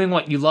 If doing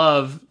what you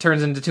love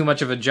turns into too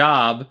much of a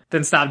job,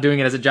 then stop doing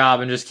it as a job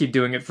and just keep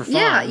doing it for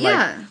fun.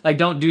 Yeah. Like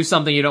don't do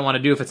something you don't want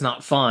to do if it's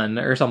not fun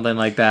or something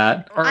like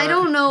that. Or, I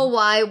don't know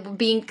why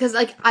because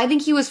like I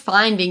think he was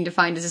fine being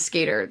defined as a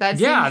skater.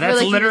 That's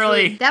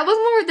literally that was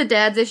more with the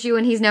dad's issue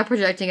and he's now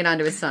projecting it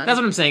onto his son. That's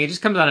what I'm saying. It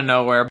just comes out of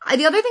nowhere.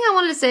 The other thing I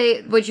wanted to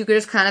say, which you could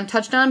just kind of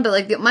touched on, but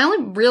like my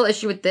only real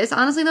issue with this,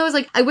 honestly though, is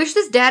like I wish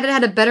this dad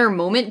had a better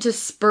moment to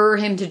spur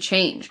him to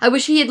change. I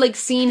wish he had like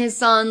seen his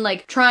son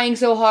like trying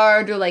so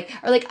hard, or like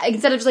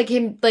instead of just like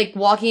him like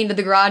walking into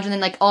the garage and then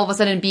like all of a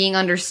sudden being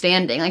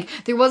understanding. Like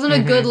there wasn't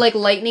a good like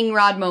lightning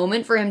rod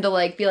moment for him to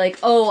like be like,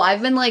 oh,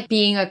 I've been like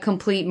being a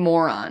complete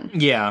moron.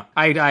 Yeah,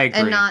 I agree.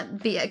 And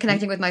not be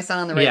connecting with my son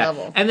on the right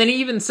level. And then he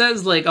even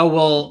says like, oh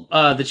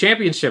well, the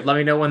championship, let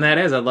me know when that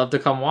is. I'd love to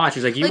come watch.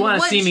 He's like, you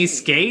want to see me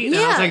skate? And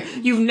I was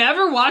like, you've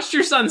never watched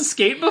your son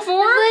skate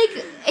before?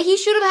 Like, he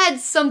should have had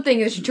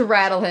something to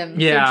rattle him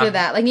to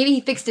that. Like, maybe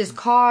he fixed his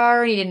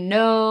car and he didn't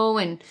know,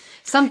 and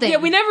something. Yeah,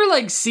 we never,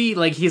 like, see,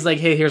 like, he's like,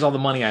 hey, here's all the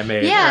money I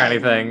made, or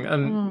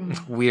anything.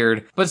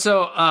 Weird. But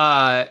so,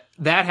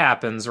 that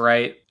happens,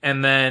 right?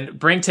 And then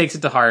Brink takes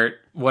it to heart,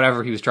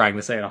 whatever he was trying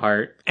to say to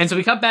heart. And so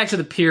we cut back to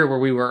the pier where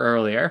we were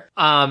earlier,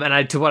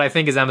 to what I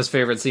think is Emma's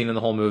favorite scene in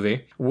the whole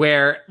movie,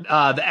 where,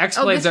 the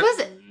X-Blades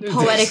was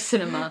poetic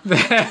cinema.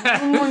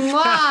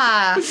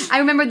 I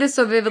remember this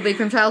so vividly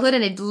from childhood,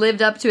 and it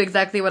lived up to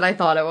exactly what I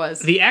thought it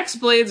was. The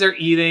X-Blades are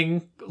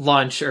eating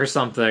lunch or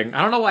something.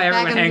 I don't know why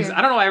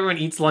everyone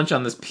eats lunch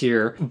on this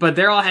pier, but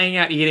they're all hanging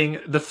out eating.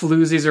 The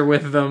floozies are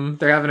with them.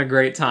 They're having a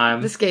great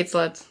time. The skate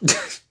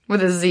sluts.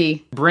 With a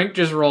Z. Brink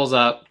just rolls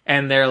up,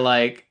 and they're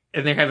like,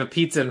 and they have a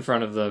pizza in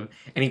front of them,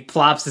 and he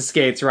plops the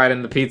skates right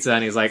in the pizza,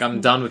 and he's like, I'm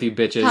done with you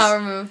bitches.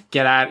 Power move.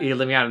 Get out, you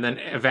let me out. And then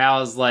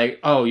Val's like,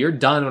 oh, you're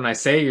done when I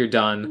say you're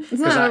done.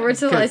 It's not over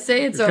till I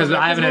say it's over. Because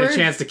I haven't had a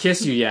chance to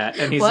kiss you yet.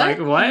 And he's like,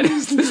 what?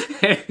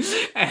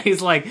 And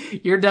he's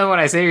like, you're done when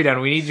I say you're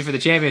done. We need you for the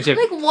championship.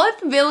 Like,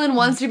 what villain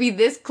wants to be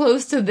this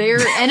close to their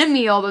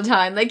enemy all the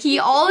time? Like,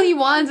 all he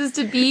wants is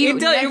to be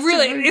it's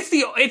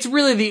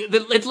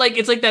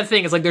like that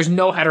thing. It's like there's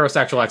no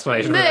heterosexual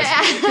explanation for this.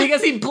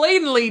 Because he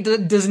blatantly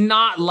does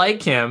not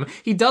like him.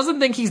 He doesn't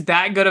think he's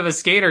that good of a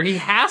skater. He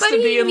has to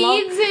be in love.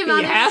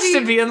 He has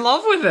to be in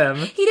love with him.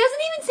 He doesn't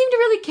even seem to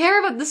really care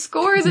about the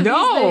scores of these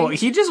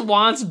things. He just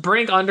wants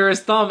Brink under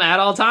his thumb at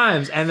all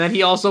times, and then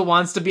he also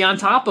wants to be on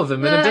top of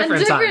him at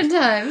different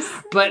times.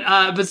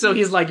 But so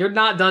he's like, you're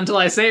not done till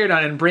I say you're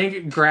done, and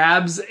Brink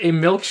grabs a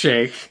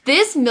milkshake.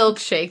 This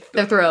milkshake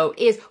throw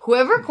is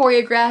whoever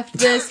choreographed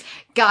this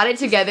got it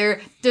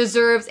together,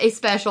 deserves a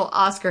special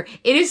Oscar.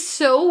 It is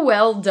so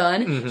well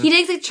done. Mm-hmm. He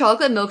takes a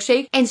chocolate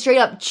milkshake and straight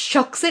up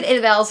chucks it in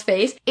Val's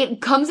face.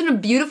 It comes in a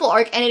beautiful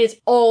arc, and it is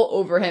all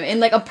over him in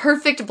like a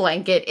perfect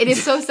blanket. It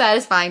is so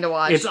satisfying to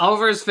watch. It's all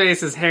over his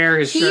face, his hair,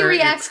 his shirt. He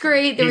reacts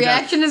great. The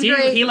reaction is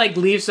great. He like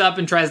leaps up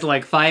and tries to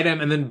like fight him,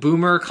 and then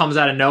Boomer comes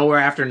out of nowhere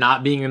after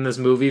not being in this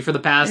movie for the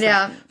past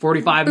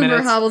 45 minutes.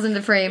 Boomer hobbles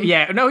into frame.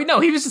 Yeah, no,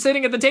 he was just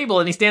sitting at the table,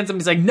 and he stands up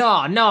and he's like,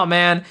 no,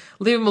 man,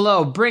 leave him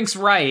alone. Brink's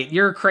right.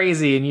 You're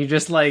crazy. And you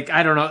just like,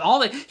 I don't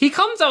know, he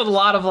comes out with a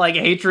lot of like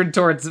hatred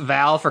towards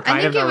Val for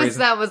kind of no reason.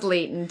 That was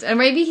latent, and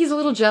maybe he's a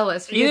little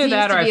jealous. Either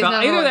that, or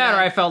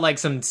I felt like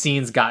some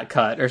scenes got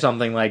cut or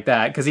something like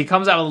that, because he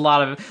comes out with a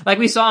lot of, like,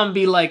 we saw him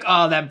be like,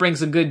 oh, that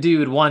Brink's a good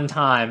dude one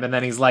time, and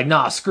then he's like,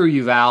 nah, screw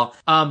you, Val.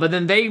 But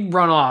then they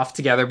run off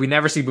together. We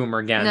never see Boomer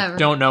again. Never.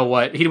 Don't know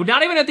what he,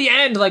 not even at the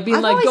end, like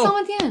being I saw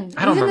him at the end.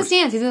 I don't remember. He's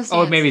in the stands.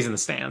 Oh, maybe he's in the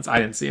stands. I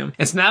didn't see him.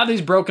 And so now that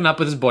he's broken up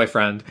with his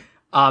boyfriend,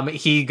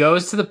 he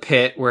goes to the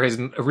pit where his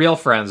real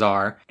friends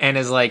are and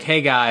is like,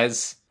 hey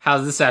guys,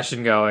 how's the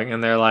session going?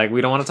 And they're like,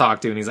 we don't want to talk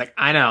to you. And he's like,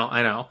 I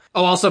know.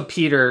 Oh, also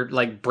Peter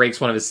like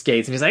breaks one of his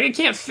skates and he's like, I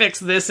can't fix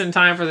this in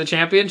time for the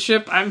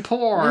championship. I'm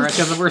poor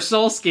because we're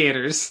soul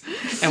skaters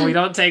and we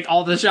don't take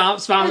all the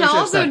sponsorships. And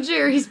also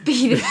Jerry's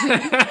beating.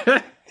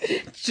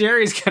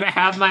 Jerry's gonna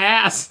have my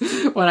ass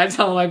when I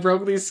tell him I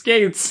broke these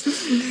skates.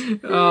 He's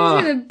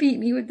gonna beat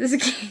me with this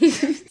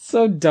skate.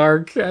 So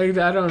dark. I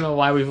don't know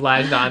why we've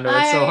latched onto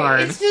it so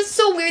hard. It's just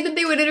so weird that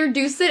they would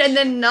introduce it and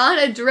then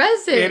not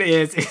address it. It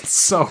is. It's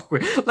so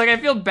weird. Like, I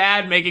feel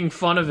bad making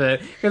fun of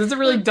it because it's a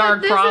really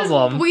dark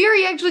problem.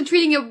 We're actually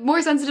treating it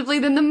more sensitively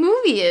than the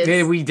movie is.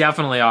 Yeah, we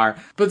definitely are.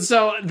 But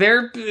so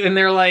they're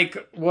like,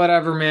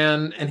 whatever,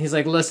 man. And he's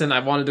like, listen,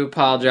 I wanted to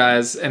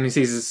apologize. And he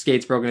sees his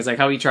skates broken. He's like,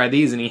 how do you try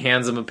these? And he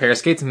hands him a pair of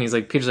skates, and he's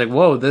like, Peter's like,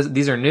 whoa,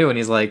 these are new. And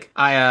he's like,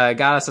 I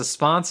got us a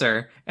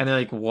sponsor. And they're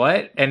like,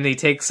 what? And he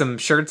takes some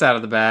shirts out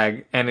of the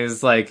bag and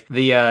is like,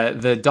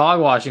 the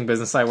dog washing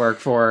business I work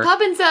for,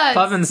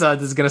 Pup and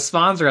Suds is going to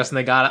sponsor us. And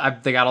they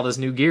got all this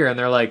new gear. And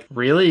they're like,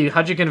 really?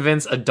 How'd you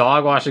convince a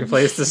dog washing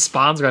place to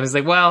sponsor? And he's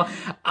like, well,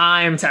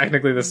 I'm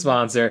technically the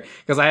sponsor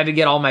because I had to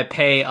get all my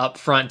pay up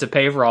front to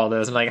pay for all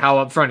this. I'm like, how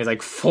up front? He's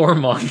like, 4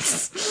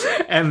 months.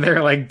 And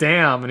they're like,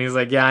 damn. And he's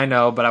like, yeah, I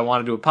know, but I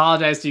wanted to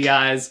apologize to you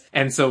guys.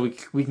 And so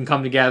we can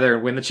come together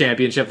and win the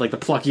championship like the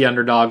plucky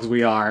underdogs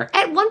we are.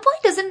 At one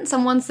point, doesn't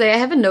someone say, I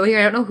have a note here,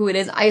 I don't know who it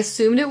is, I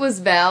assumed it was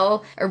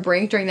Val or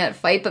Brink during that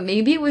fight, but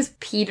maybe it was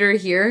Peter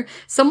here.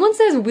 Someone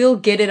says, we'll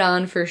get it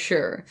on for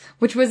sure,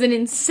 which was an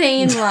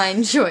insane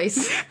line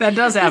choice. That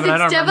does happen.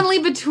 It's definitely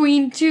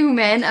between two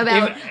men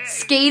about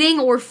skating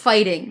or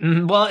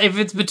fighting. Well, if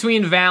it's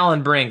between Val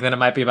and Brink, then it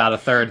might be about a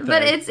third thing.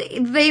 But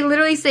they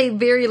literally say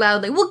very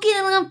loudly, we'll get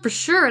it on for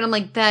sure. And I'm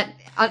like,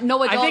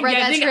 No adult read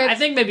that script. I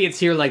think maybe it's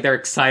here, like, they're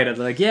excited.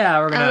 They're like, yeah,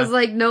 we're gonna... I was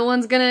like, no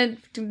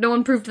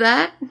one proved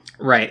that.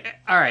 Right.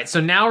 All right, so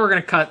now we're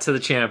gonna cut to the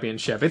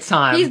championship. It's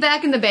time. He's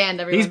back in the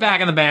band, everyone. He's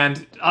back in the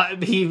band.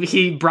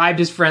 He bribed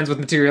his friends with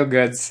material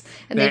goods.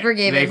 And they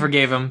forgave him. They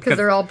forgave him. Because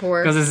they're all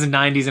poor. Because this is the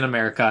 90s in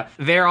America.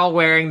 They're all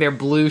wearing their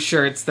blue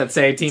shirts that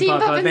say Team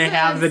Puffin. They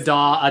have a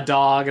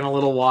dog and a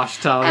little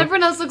wash tub.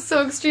 Everyone else looks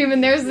so extreme,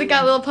 and theirs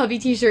got little puppy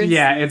t-shirts.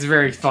 Yeah, it's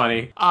very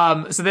funny.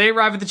 So they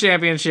arrive at the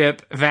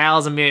championship.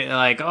 Val's immediately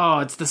like, oh,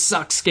 it's the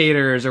suck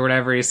skaters or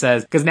whatever he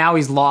says. Because now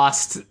he's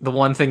lost the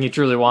one thing he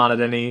truly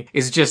wanted, and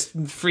he's just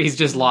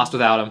lost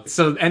without him.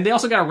 So, and they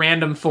also got a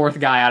random fourth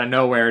guy out of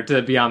nowhere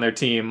to be on their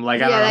team. Like,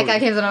 that guy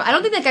came. I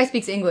don't think that guy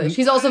speaks English.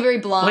 He's also very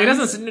blonde. Well, he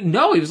doesn't.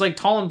 No, he was like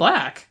tall and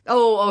black.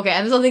 Oh, okay.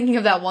 I'm still thinking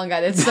of that one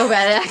guy that's so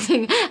bad at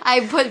acting.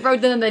 I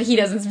wrote down that he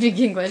doesn't speak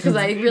English because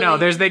I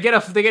really they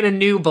get a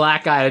new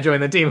black guy to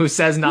join the team who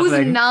says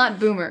nothing. Who's not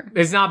Boomer?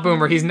 It's not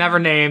Boomer. He's never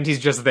named. He's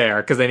just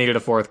there because they needed a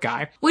fourth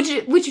guy. Which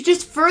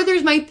just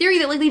furthers my theory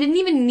that like they didn't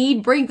even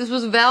need Brink. This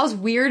was Val's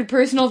weird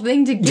personal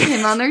thing to get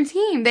him on their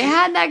team. They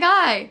had that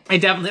guy. I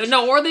definitely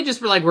or they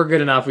just were like, we're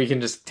good enough. We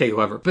can just take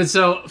whoever. But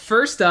so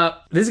first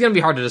up, this is gonna be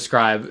hard to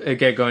describe.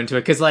 Go into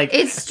it because like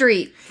it's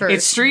Street first.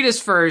 It's Street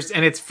is first,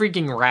 and it's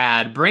freaking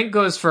rad. Brink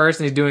goes first,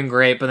 and he's doing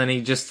great, but then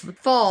he just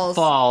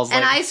falls.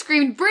 And I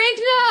screamed, "Brink,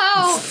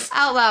 no!"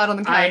 out loud on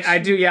the couch. I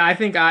do, yeah. I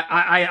think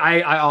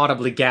I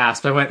audibly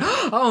gasped. I went,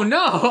 "Oh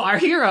no, our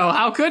hero!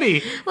 How could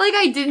he?" Like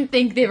I didn't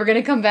think they were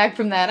gonna come back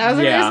from that. I was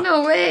like, "There's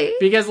no way."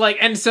 Because like,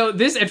 and so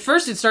this at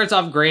first it starts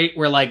off great,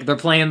 where like they're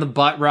playing the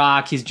butt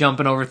rock, he's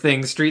jumping over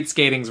things. Street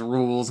skating's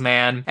rules,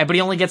 man. But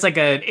he only gets like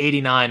a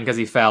 89 because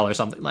he fell or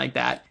something like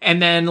that.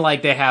 And then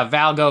like they have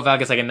Val go. Val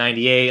gets like a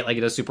 98, like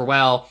he does super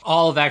well.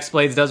 All of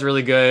X-Blades does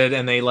really good,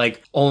 and they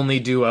like only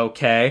do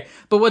okay.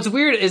 But what's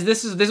weird is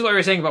this is what we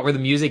were saying about where the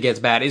music gets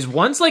bad. Is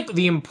once like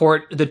the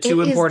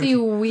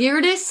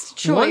weirdest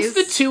choice. Once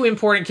the two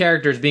important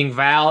characters, being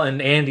Val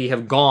and Andy,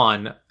 have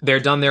gone, they're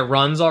done their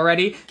runs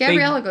already.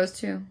 Gabriella goes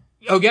too.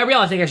 Oh, Gabrielle,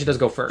 I think she does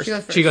go first.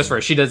 She goes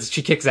first.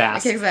 She kicks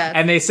ass.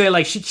 And they say,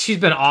 like, she's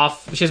been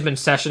off, she's been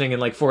sessioning in,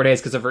 like, 4 days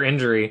because of her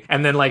injury.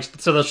 And then, like,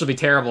 so she'll be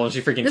terrible and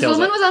she freaking kills it. This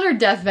woman was on her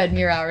deathbed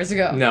mere hours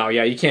ago. No,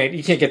 yeah, you can't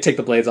take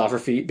the blades off her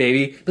feet,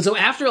 baby. But so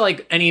after,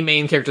 like, any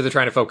main character they're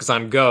trying to focus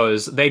on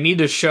goes, they need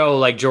to show,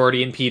 like,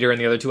 Jordy and Peter and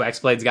the other two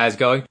X-Blades guys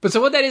going. But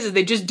so what that is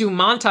they just do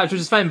montage,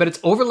 which is fine, but it's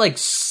over, like,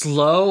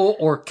 slow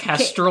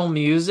orchestral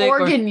music.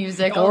 Organ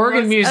music.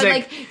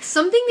 Like,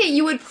 something that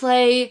you would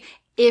play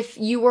if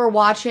you were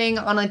watching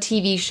on a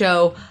TV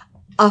show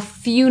a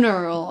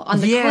funeral on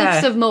the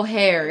cliffs of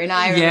Moher in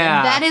Ireland.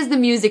 Yeah. That is the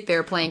music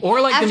they're playing.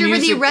 Or like after the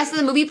music, the rest of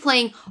the movie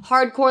playing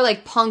hardcore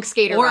like punk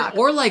skater rock.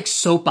 Or like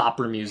soap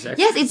opera music.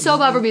 Yes, it's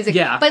soap opera music.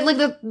 Yeah. But like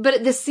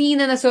the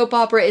scene in a soap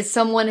opera is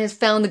someone has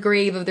found the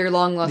grave of their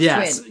long lost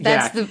twin.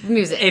 That's the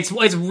music. It's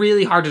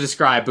really hard to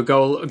describe, but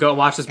go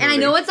watch this movie. And I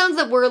know it sounds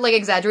that we're like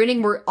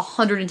exaggerating. We're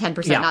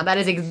 110% not. That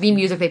is the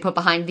music they put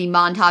behind the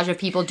montage of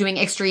people doing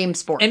extreme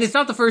sports. And it's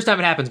not the first time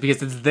it happens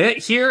because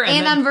it's here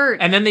and on Vert.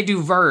 And then they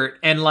do Vert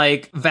and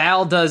like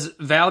Val goes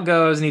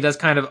and he does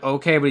kind of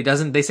okay, but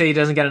they say he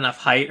doesn't get enough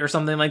height or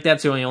something like that,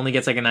 so he only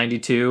gets like a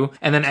 92.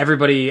 And then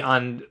everybody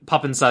on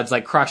Puffin Suds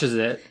like crushes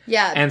it.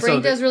 Yeah, and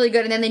Brink does really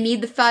good, and then they need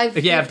the 5.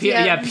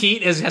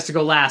 Pete has to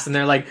go last, and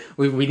they're like,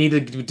 we need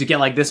to get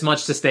like this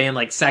much to stay in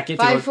like second.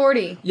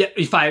 540.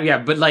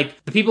 But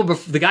like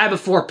the guy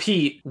before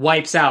Pete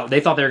wipes out. They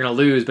thought they were gonna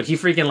lose, but he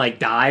freaking like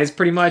dies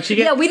pretty much.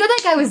 We thought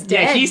that guy was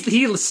dead. Yeah,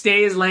 he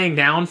stays laying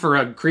down for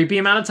a creepy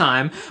amount of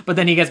time, but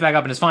then he gets back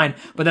up and is fine.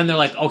 But then they're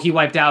like, oh, he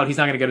wiped out. He's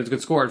not gonna get a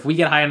good score. If we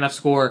get high enough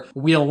score,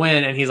 we'll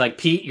win. And he's like,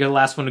 Pete, you're the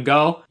last one to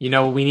go. You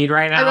know what we need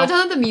right now? I wrote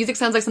down that the music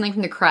sounds like something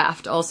from The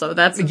Craft also.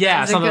 That's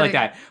something like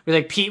that. We're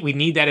like, Pete, we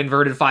need that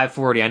inverted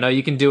 540. I know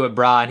you can do it,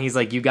 brah. And he's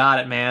like, you got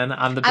it, man.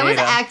 I'm the beta. I was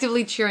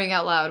actively cheering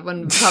out loud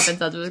when Puffin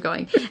Suds was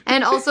going.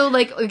 And also,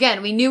 like,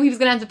 again, we knew he was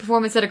going to have to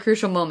perform at a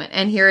crucial moment.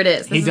 And here it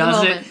is. He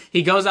does it.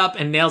 He goes up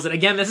and nails it.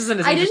 Again, this isn't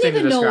as interesting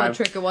to describe. I didn't even know what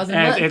trick it was.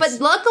 But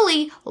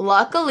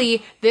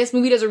luckily, this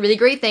movie does a really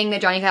great thing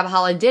that Johnny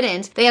Capahala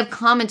didn't. They have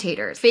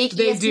commentators. Fake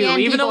They ESPN do, even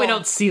people. though we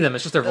don't see them.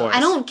 It's just their voice. I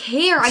don't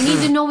care. I need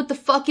to know what the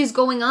fuck is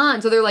going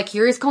on. So they're like,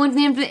 here's going to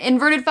the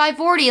inverted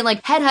 540 and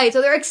like head height.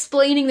 So they're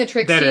explaining the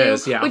tricks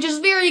to you, which is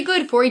very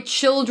good for a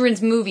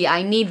children's movie.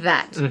 I need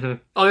that. Mm-hmm.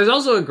 Oh, there's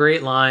also a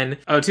great line.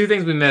 Oh, two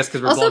things we missed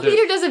because we're also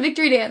Peter does a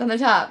victory dance on the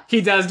top.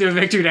 He does do a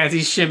victory dance.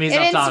 He shimmies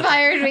it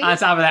inspired me on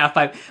top of the half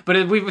pipe.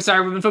 But we've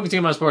been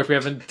focusing on sports. We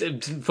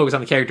haven't focused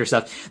on the character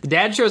stuff. The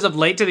dad shows up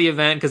late to the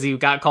event because he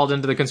got called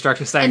into the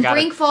construction site. And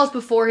Brink falls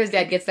before his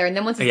dad gets there, and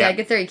then once his dad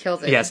gets there, he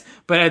kills it. Yes,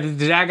 but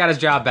the dad got his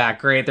job back.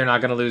 Great, they're not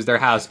going to lose their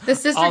house. The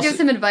sister gives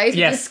him advice.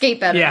 Just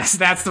skate better. Yes,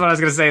 that's what I was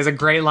going to say. Is a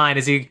great line.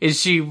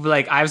 Is she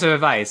like, I have some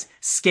advice.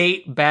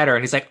 Skate better,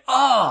 and he's like,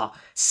 oh.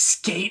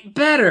 Skate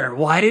better.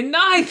 Why didn't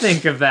I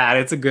think of that?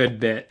 It's a good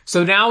bit.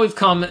 So now we've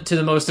come to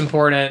the most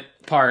important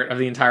part of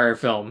the entire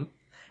film,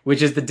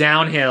 which is the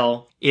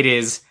downhill. It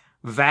is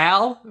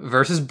Val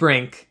versus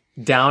Brink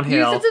downhill.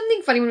 You said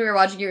something funny when we were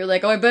watching it. You were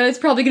like, oh, I bet it's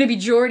probably going to be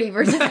Jordy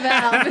versus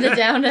Val for the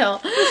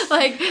downhill.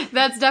 Like,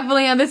 that's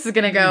definitely how this is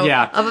going to go.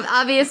 Yeah.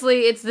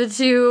 Obviously, it's the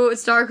two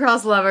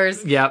star-crossed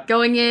lovers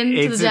going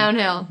into the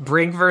downhill.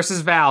 Brink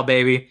versus Val,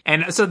 baby.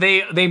 And so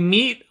they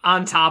meet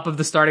on top of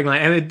the starting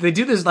line, and they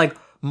do this, like,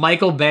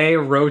 Michael Bay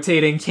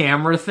rotating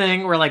camera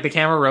thing where, like, the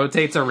camera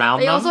rotates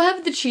around them. They also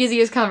have the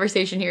cheesiest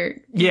conversation here.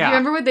 Yeah. Do you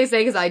remember what they say?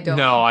 Because I don't.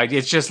 No,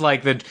 it's just,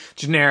 like, the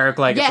generic,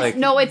 like... Yes, it's like,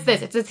 no, it's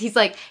this. He's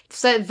like...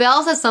 So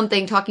Val says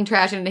something, talking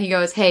trash, and he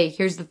goes, hey,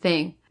 here's the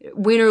thing.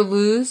 Win or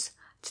lose,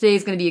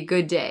 today's gonna be a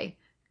good day.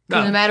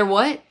 No matter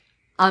what,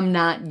 I'm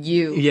not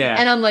you. Yeah.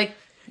 And I'm like...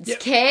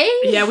 Okay?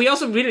 Yeah, we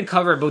didn't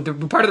cover it,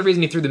 but part of the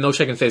reason he threw the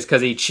milkshake in his face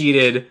because he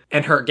cheated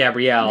and hurt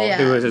Gabrielle,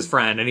 who was his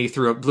friend, and he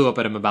blew up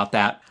at him about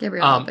that.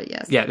 Gabrielle, but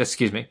yes. Yeah,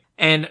 excuse me.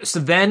 And so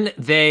then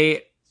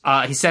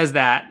he says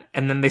that,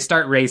 and then they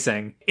start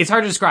racing. It's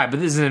hard to describe,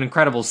 but this is an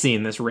incredible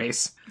scene, this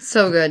race.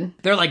 So good.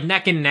 They're like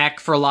neck and neck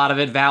for a lot of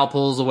it. Val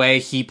pulls away,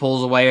 he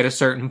pulls away at a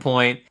certain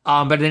point.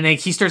 But then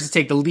he starts to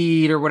take the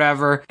lead or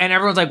whatever, and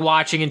everyone's like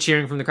watching and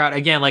cheering from the crowd.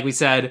 Again, like we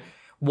said,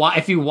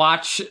 if you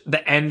watch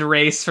the end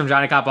race from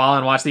Johnny Cop Ball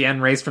and watch the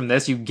end race from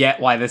this, you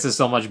get why this is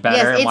so much better.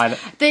 Yes, and why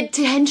the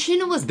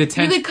tension was... You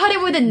could cut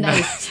it with a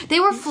knife. They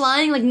were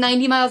flying like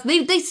 90 miles.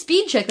 They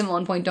speed check them at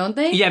one point, don't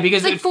they? Yeah,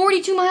 because... It's like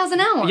 42 miles an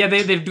hour. Yeah,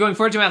 they're going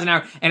 42 miles an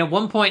hour, and at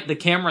one point the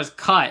camera's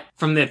cut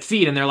from the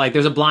feed, and they're like,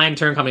 there's a blind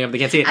turn coming up, they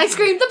can't see it. I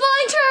screamed, the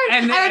blind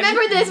turn! I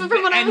remember this from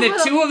when I was little. And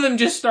the two of them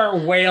just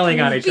start wailing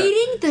on each other.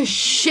 Beating the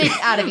shit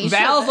out of each other.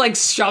 Val's like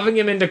shoving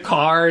him into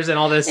cars and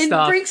all this stuff.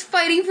 And Brink's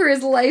fighting for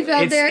his life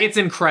out there. It's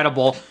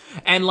incredible.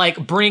 And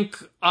like Brink,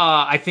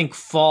 I think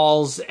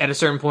falls at a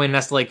certain point and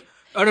has to like,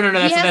 oh no,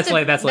 that's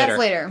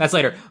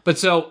later. But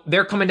so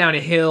they're coming down a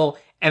hill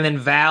and then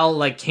Val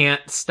like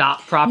can't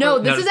stop properly. No,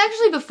 this is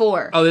actually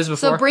before. Oh, this is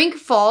before? So Brink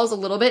falls a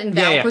little bit and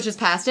Val pushes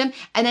past him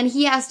and then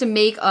he has to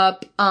make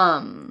up,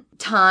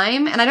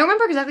 time, and I don't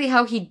remember exactly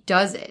how he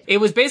does it. It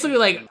was basically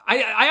like,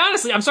 I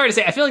honestly, I'm sorry to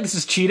say, I feel like this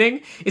is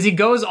cheating, is he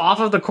goes off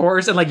of the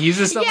course and like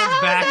uses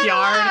someone's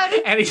backyard,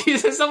 and he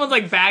uses someone's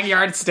like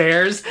backyard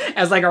stairs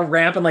as like a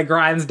ramp and like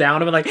grinds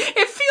down him, and like,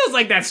 it feels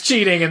like that's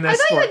cheating in this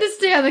sport. I thought you had to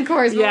stay on the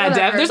course,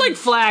 yeah, there's like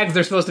flags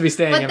they're supposed to be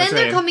staying in between. But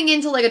then they're coming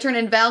into like a turn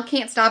and Val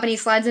can't stop and he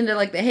slides into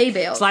like the hay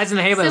bales.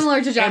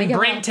 Similar to Johnny And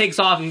Brink takes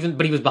off,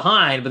 but he was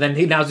behind, but then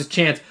now's his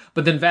chance.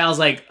 But then Val's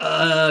like,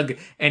 ugh,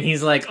 and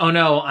he's like, oh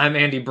no, I'm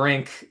Andy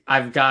Brink.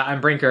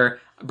 I'm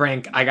Brinker.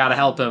 Brink, I gotta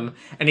help him.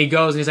 And he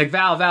goes and he's like,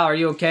 Val, are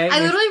you okay? I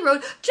literally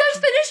wrote,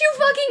 just finish, you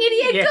fucking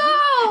idiot,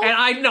 go!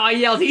 And I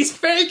yelled, he's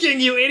faking,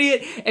 you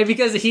idiot! And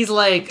because he's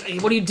like,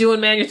 what are you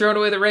doing, man? You're throwing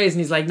away the race. And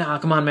he's like, nah,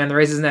 come on, man, the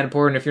race isn't that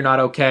important if you're not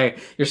okay.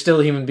 You're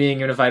still a human being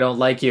even if I don't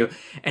like you.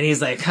 And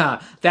he's like,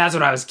 that's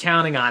what I was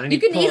counting on. And he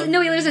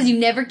literally says, you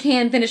never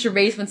can finish a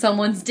race when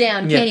someone's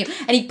down, can you?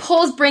 And he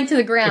pulls Brink to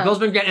the ground.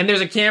 And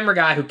there's a camera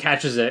guy who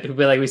catches it, who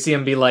we see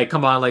him be like,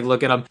 come on, like,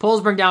 look at him.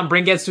 Pulls Brink down,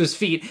 Brink gets to his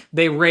feet,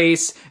 they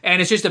race,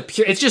 and it's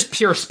just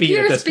pure speed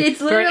at this point.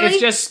 It's literally... It's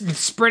just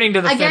sprinting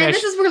to the finish. Again,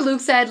 this is where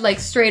Luke said, like,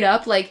 straight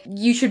up, like,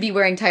 you should be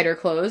wearing tighter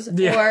clothes,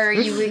 or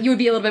you would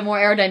be a little bit more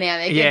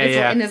aerodynamic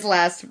in this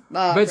last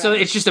But so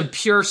it's just a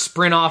pure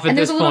sprint off at this point. And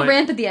there's a little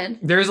ramp at the end.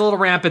 There's a little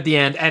ramp at the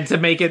end, and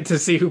to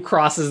see who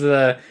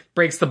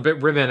breaks the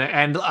ribbon.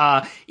 And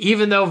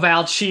even though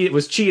Val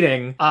was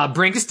cheating,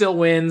 Brink still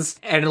wins,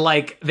 and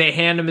like they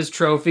hand him his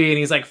trophy, and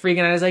he's like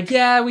freaking out. He's like,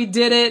 "Yeah, we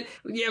did it!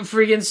 Yeah,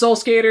 freaking Soul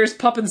Skaters,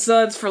 Pup and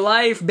Suds for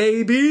life,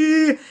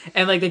 baby!"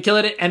 And like they kill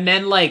it, and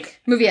then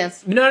like movie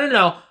ends.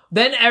 No.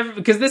 Then,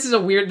 because this is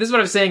what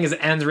I'm saying is it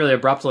ends really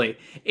abruptly,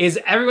 is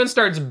everyone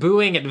starts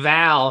booing at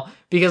Val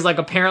because, like,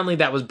 apparently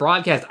that was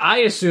broadcast.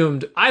 I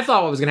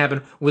thought what was going to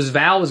happen was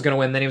Val was going to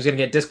win, then he was going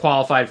to get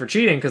disqualified for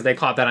cheating because they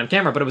caught that on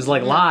camera, but it was,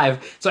 like,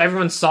 live, so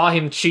everyone saw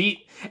him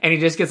cheat, and he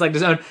just gets, like,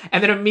 disowned.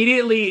 And then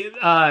immediately,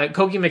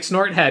 Cokie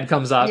McSnorthead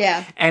comes up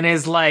and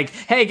is like,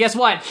 hey, guess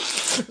what?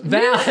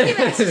 Val's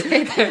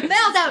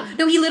out.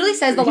 No, he literally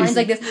says the lines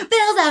like this.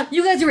 Val's out.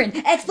 You guys are in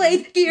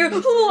X-Blade gear.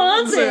 Who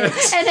wants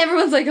it? And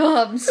everyone's like,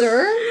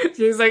 sir?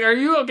 He's like, are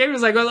you okay?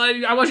 He's like, well,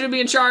 I want you to be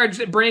in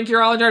charge. Brink,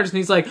 you're all in charge. And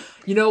he's like,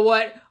 you know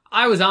what?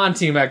 I was on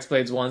Team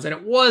X-Blades once, and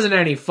it wasn't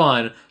any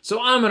fun,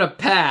 so I'm gonna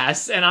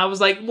pass. And I was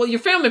like, well,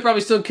 your family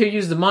probably still could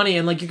use the money,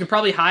 and, like, you could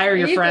probably hire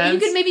your friends. You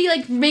could maybe,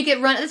 like, make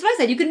it run. That's what I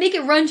said. You could make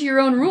it run to your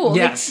own rules.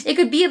 Yes. Like, it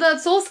could be about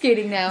soul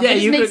skating now. Yeah,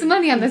 just make some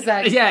money on the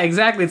side. Yeah,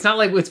 exactly. It's not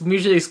like it's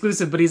mutually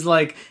exclusive, but he's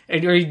like,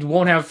 or he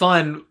won't have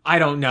fun. I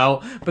don't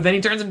know. But then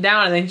he turns him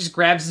down, and then he just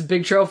grabs his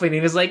big trophy, and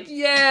he's like,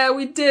 yeah,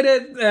 we did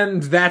it.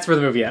 And that's where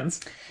the movie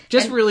ends.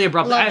 Just really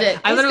abruptly. Loved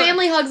it. His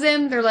family hugs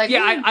him. They're like,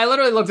 yeah, I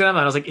literally looked at him and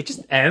I was like, it just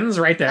ends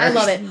right there. I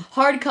love it.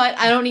 Hard cut.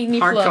 I don't need any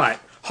Hard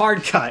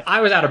cut. I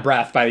was out of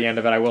breath by the end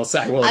of it, I will say.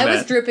 I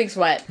was dripping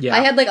sweat. Yeah.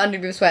 I had like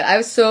underboob sweat. I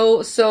was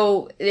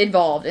so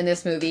involved in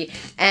this movie.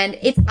 And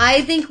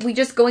I think we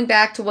just going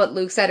back to what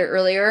Luke said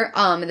earlier,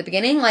 in the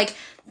beginning, like,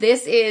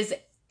 this is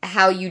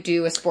how you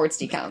do a sports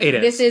decount. It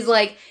is. This is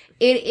like,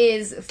 it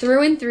is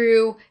through and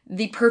through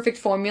the perfect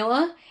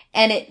formula.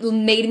 and it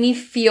made me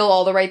feel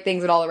all the right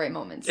things at all the right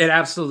moments. It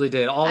absolutely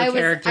did. All the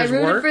characters I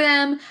rooted worked. for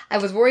them. I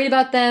was worried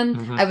about them.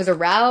 Mm-hmm. I was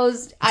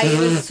aroused. It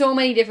was so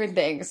many different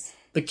things.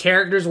 The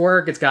characters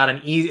work. It's got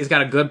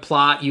a good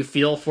plot. You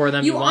feel for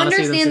them. You want to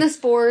see them. understand the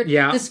sport.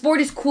 Yeah. The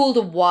sport is cool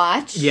to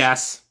watch.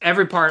 Yes.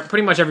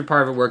 Pretty much every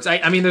part of it works.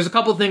 I mean, there's a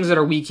couple things that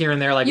are weak here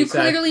and there, like you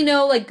said. You clearly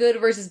know, like,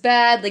 good versus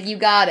bad. Like, you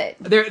got it.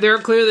 There are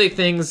clearly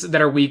things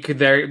that are weak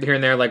here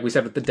and there, like we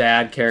said with the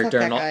dad character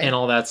and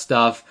all that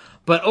stuff.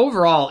 But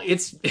overall,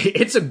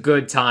 it's a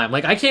good time.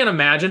 Like, I can't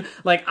imagine,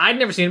 like, I'd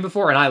never seen it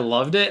before and I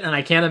loved it, and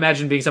I can't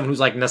imagine being someone who's,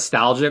 like,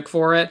 nostalgic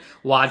for it,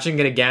 watching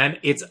it again.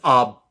 It's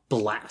a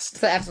blast.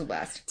 It's an absolute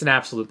blast. It's an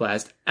absolute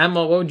blast.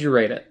 Emma, what would you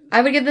rate it?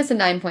 I would give this a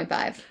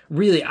 9.5.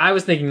 Really? I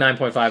was thinking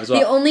 9.5 as well.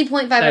 The only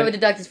 0.5 I would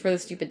deduct is for the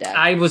stupid dad.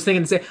 I was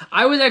thinking the same.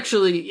 I was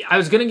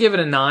going to give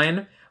it a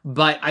 9,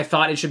 but I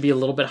thought it should be a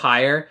little bit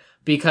higher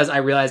because I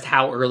realized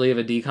how early of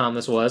a decom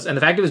this was. And the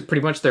fact it was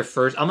pretty much their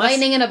first...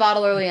 Lightning in a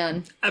bottle early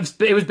on.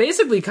 It was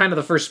basically kind of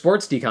the first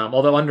sports decom,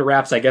 although Under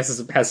Wraps, I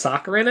guess, has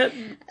soccer in it.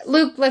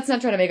 Luke, let's not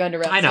try to make Under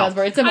Wraps. I know.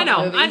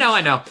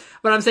 I know.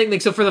 But I'm saying,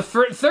 like, so for the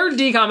third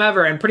decom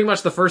ever, and pretty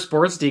much the first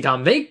sports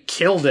decom, they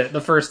killed it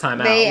the first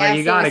time out. They like,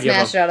 you gotta give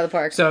smashed them. it out of the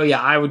park. So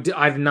yeah, I've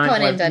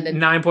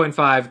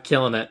 9.5,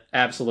 killing it.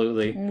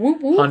 Absolutely.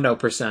 Whoop, whoop.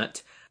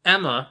 100%.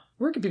 Emma,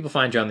 where can people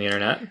find you on the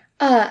internet?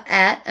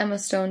 At Emma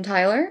Stone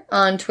Tyler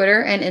on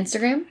Twitter and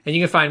Instagram. And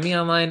you can find me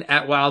online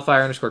at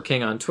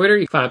wildfire_king on Twitter.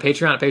 You can find me on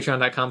Patreon at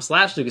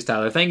patreon.com/Lucas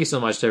Tyler. Thank you so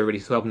much to everybody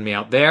who's helping me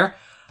out there.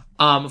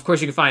 Of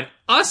course, you can find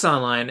us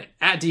online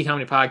at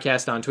D-Comedy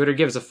Podcast on Twitter.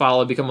 Give us a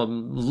follow, become a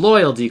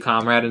loyal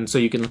D-Comrade, and so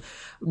you can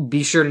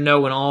be sure to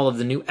know when all of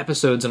the new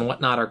episodes and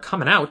whatnot are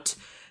coming out.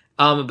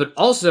 But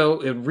also,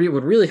 it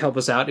would really help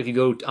us out if you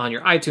go on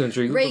your iTunes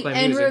or your Google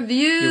Play Music.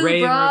 Review, you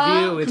rate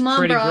and review. It's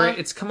pretty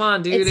great. Come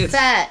on, dude. It's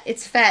fat.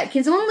 It's fat.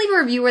 Can someone leave a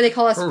review where they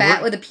call us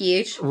fat with a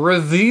PH?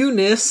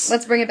 Reviewness.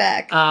 Let's bring it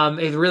back.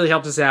 It really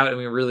helps us out, and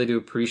we really do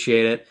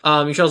appreciate it.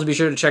 You should also be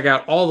sure to check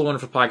out all the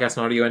wonderful podcasts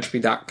on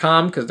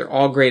audioentropy.com because they're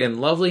all great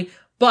and lovely.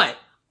 But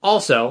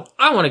also,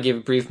 I want to give a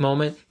brief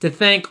moment to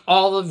thank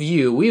all of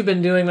you. We've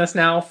been doing this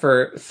now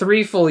for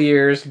 3 full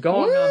years,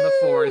 going on the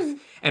 4th.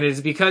 And it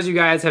is because you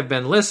guys have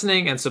been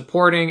listening and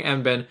supporting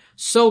and been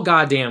so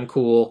goddamn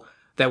cool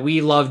that we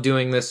love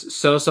doing this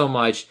so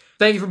much.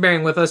 Thank you for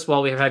bearing with us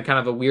while we have had kind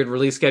of a weird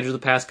release schedule the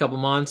past couple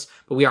months.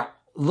 But we are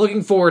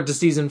looking forward to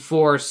season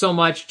 4 so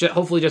much,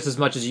 hopefully just as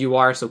much as you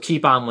are. So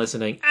keep on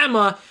listening.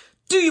 Emma,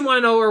 do you want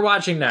to know what we're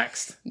watching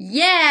next?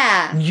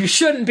 Yeah! You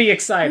shouldn't be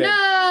excited.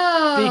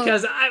 No!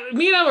 Because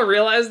me and Emma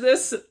realized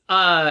this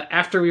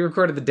after we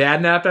recorded the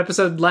Dad Nap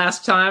episode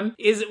last time,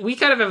 is we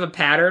kind of have a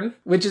pattern,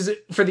 which is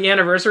for the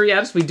anniversary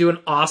eps, we do an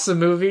awesome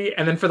movie,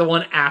 and then for the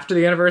one after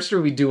the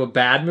anniversary, we do a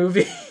bad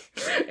movie.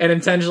 An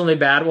intentionally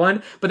bad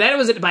one. But that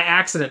was it by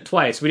accident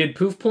twice. We did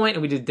Poof Point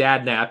and we did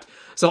Dad Napped.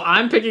 So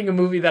I'm picking a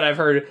movie that I've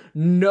heard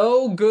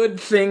no good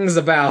things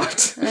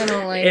about. I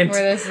don't like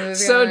where this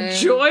is So going.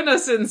 join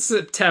us in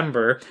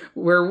September,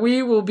 where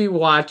we will be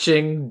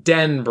watching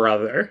Den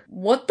Brother.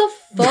 What the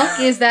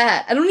fuck is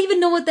that? I don't even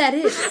know what that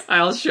is.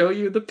 I'll show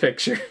you the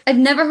picture. I've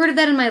never heard of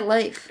that in my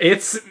life.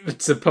 It's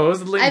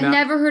supposedly I've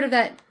never heard of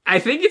that. I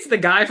think it's the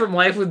guy from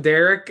Life with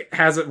Derek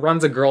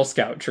runs a Girl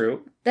Scout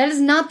troop. That is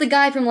not the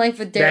guy from Life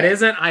with Derek. That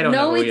isn't? I don't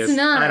know who he is. No, it's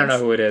not. I don't know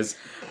who it is.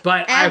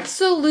 But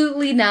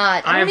absolutely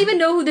not. I don't even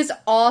know who this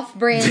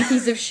off-brand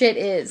piece of shit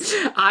is.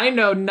 I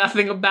know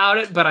nothing about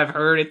it, but I've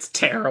heard it's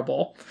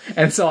terrible.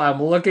 And so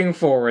I'm looking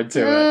forward to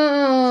it.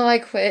 Oh, I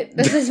quit.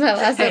 This is my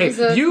last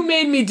episode. You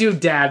made me do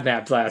Dad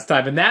Naps last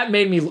time, and that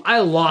made me... I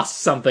lost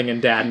something in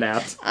Dad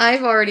Naps.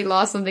 I've already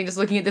lost something just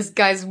looking at this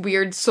guy's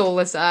weird,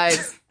 soulless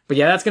eyes. But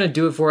yeah, that's going to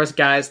do it for us,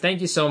 guys.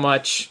 Thank you so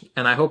much,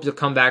 and I hope you'll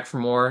come back for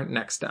more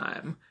next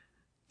time.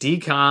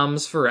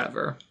 DComs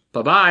forever.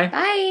 Bye-bye.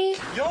 Bye.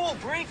 Yo,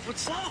 Brink,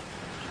 what's up?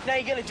 Now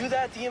you gonna do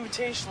that at the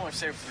Invitational or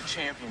save for the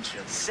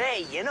championship?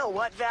 Say, you know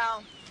what,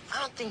 Val? I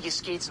don't think your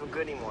skate's so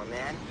good anymore,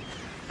 man.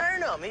 I don't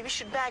know, maybe you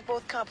should back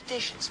both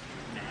competitions.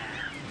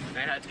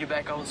 I'd have to get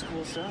back all this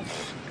cool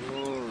stuff.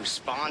 Ooh,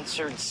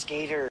 sponsored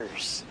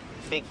skaters.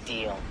 Big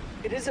deal.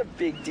 It is a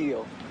big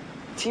deal.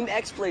 Team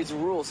X plays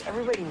rules.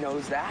 Everybody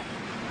knows that.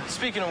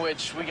 Speaking of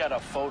which, we got a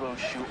photo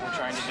shoot we're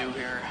trying to do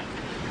here.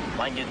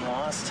 Mind getting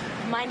lost?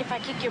 Mind if I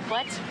kick your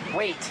butt?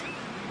 Wait.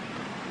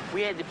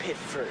 We had to pit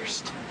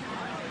first.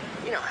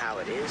 You know how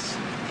it is.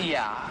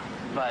 Yeah,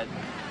 but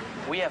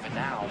we have it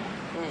now.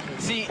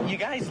 See, you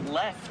guys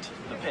left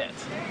the pit.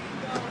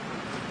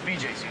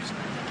 BJ's using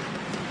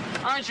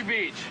it. Aren't you,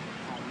 Beach?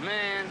 Oh,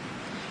 man.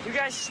 You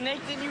guys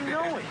snaked it, you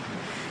know it.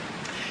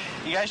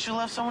 You guys should have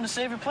left someone to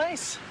save your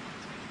place.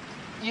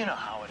 You know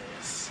how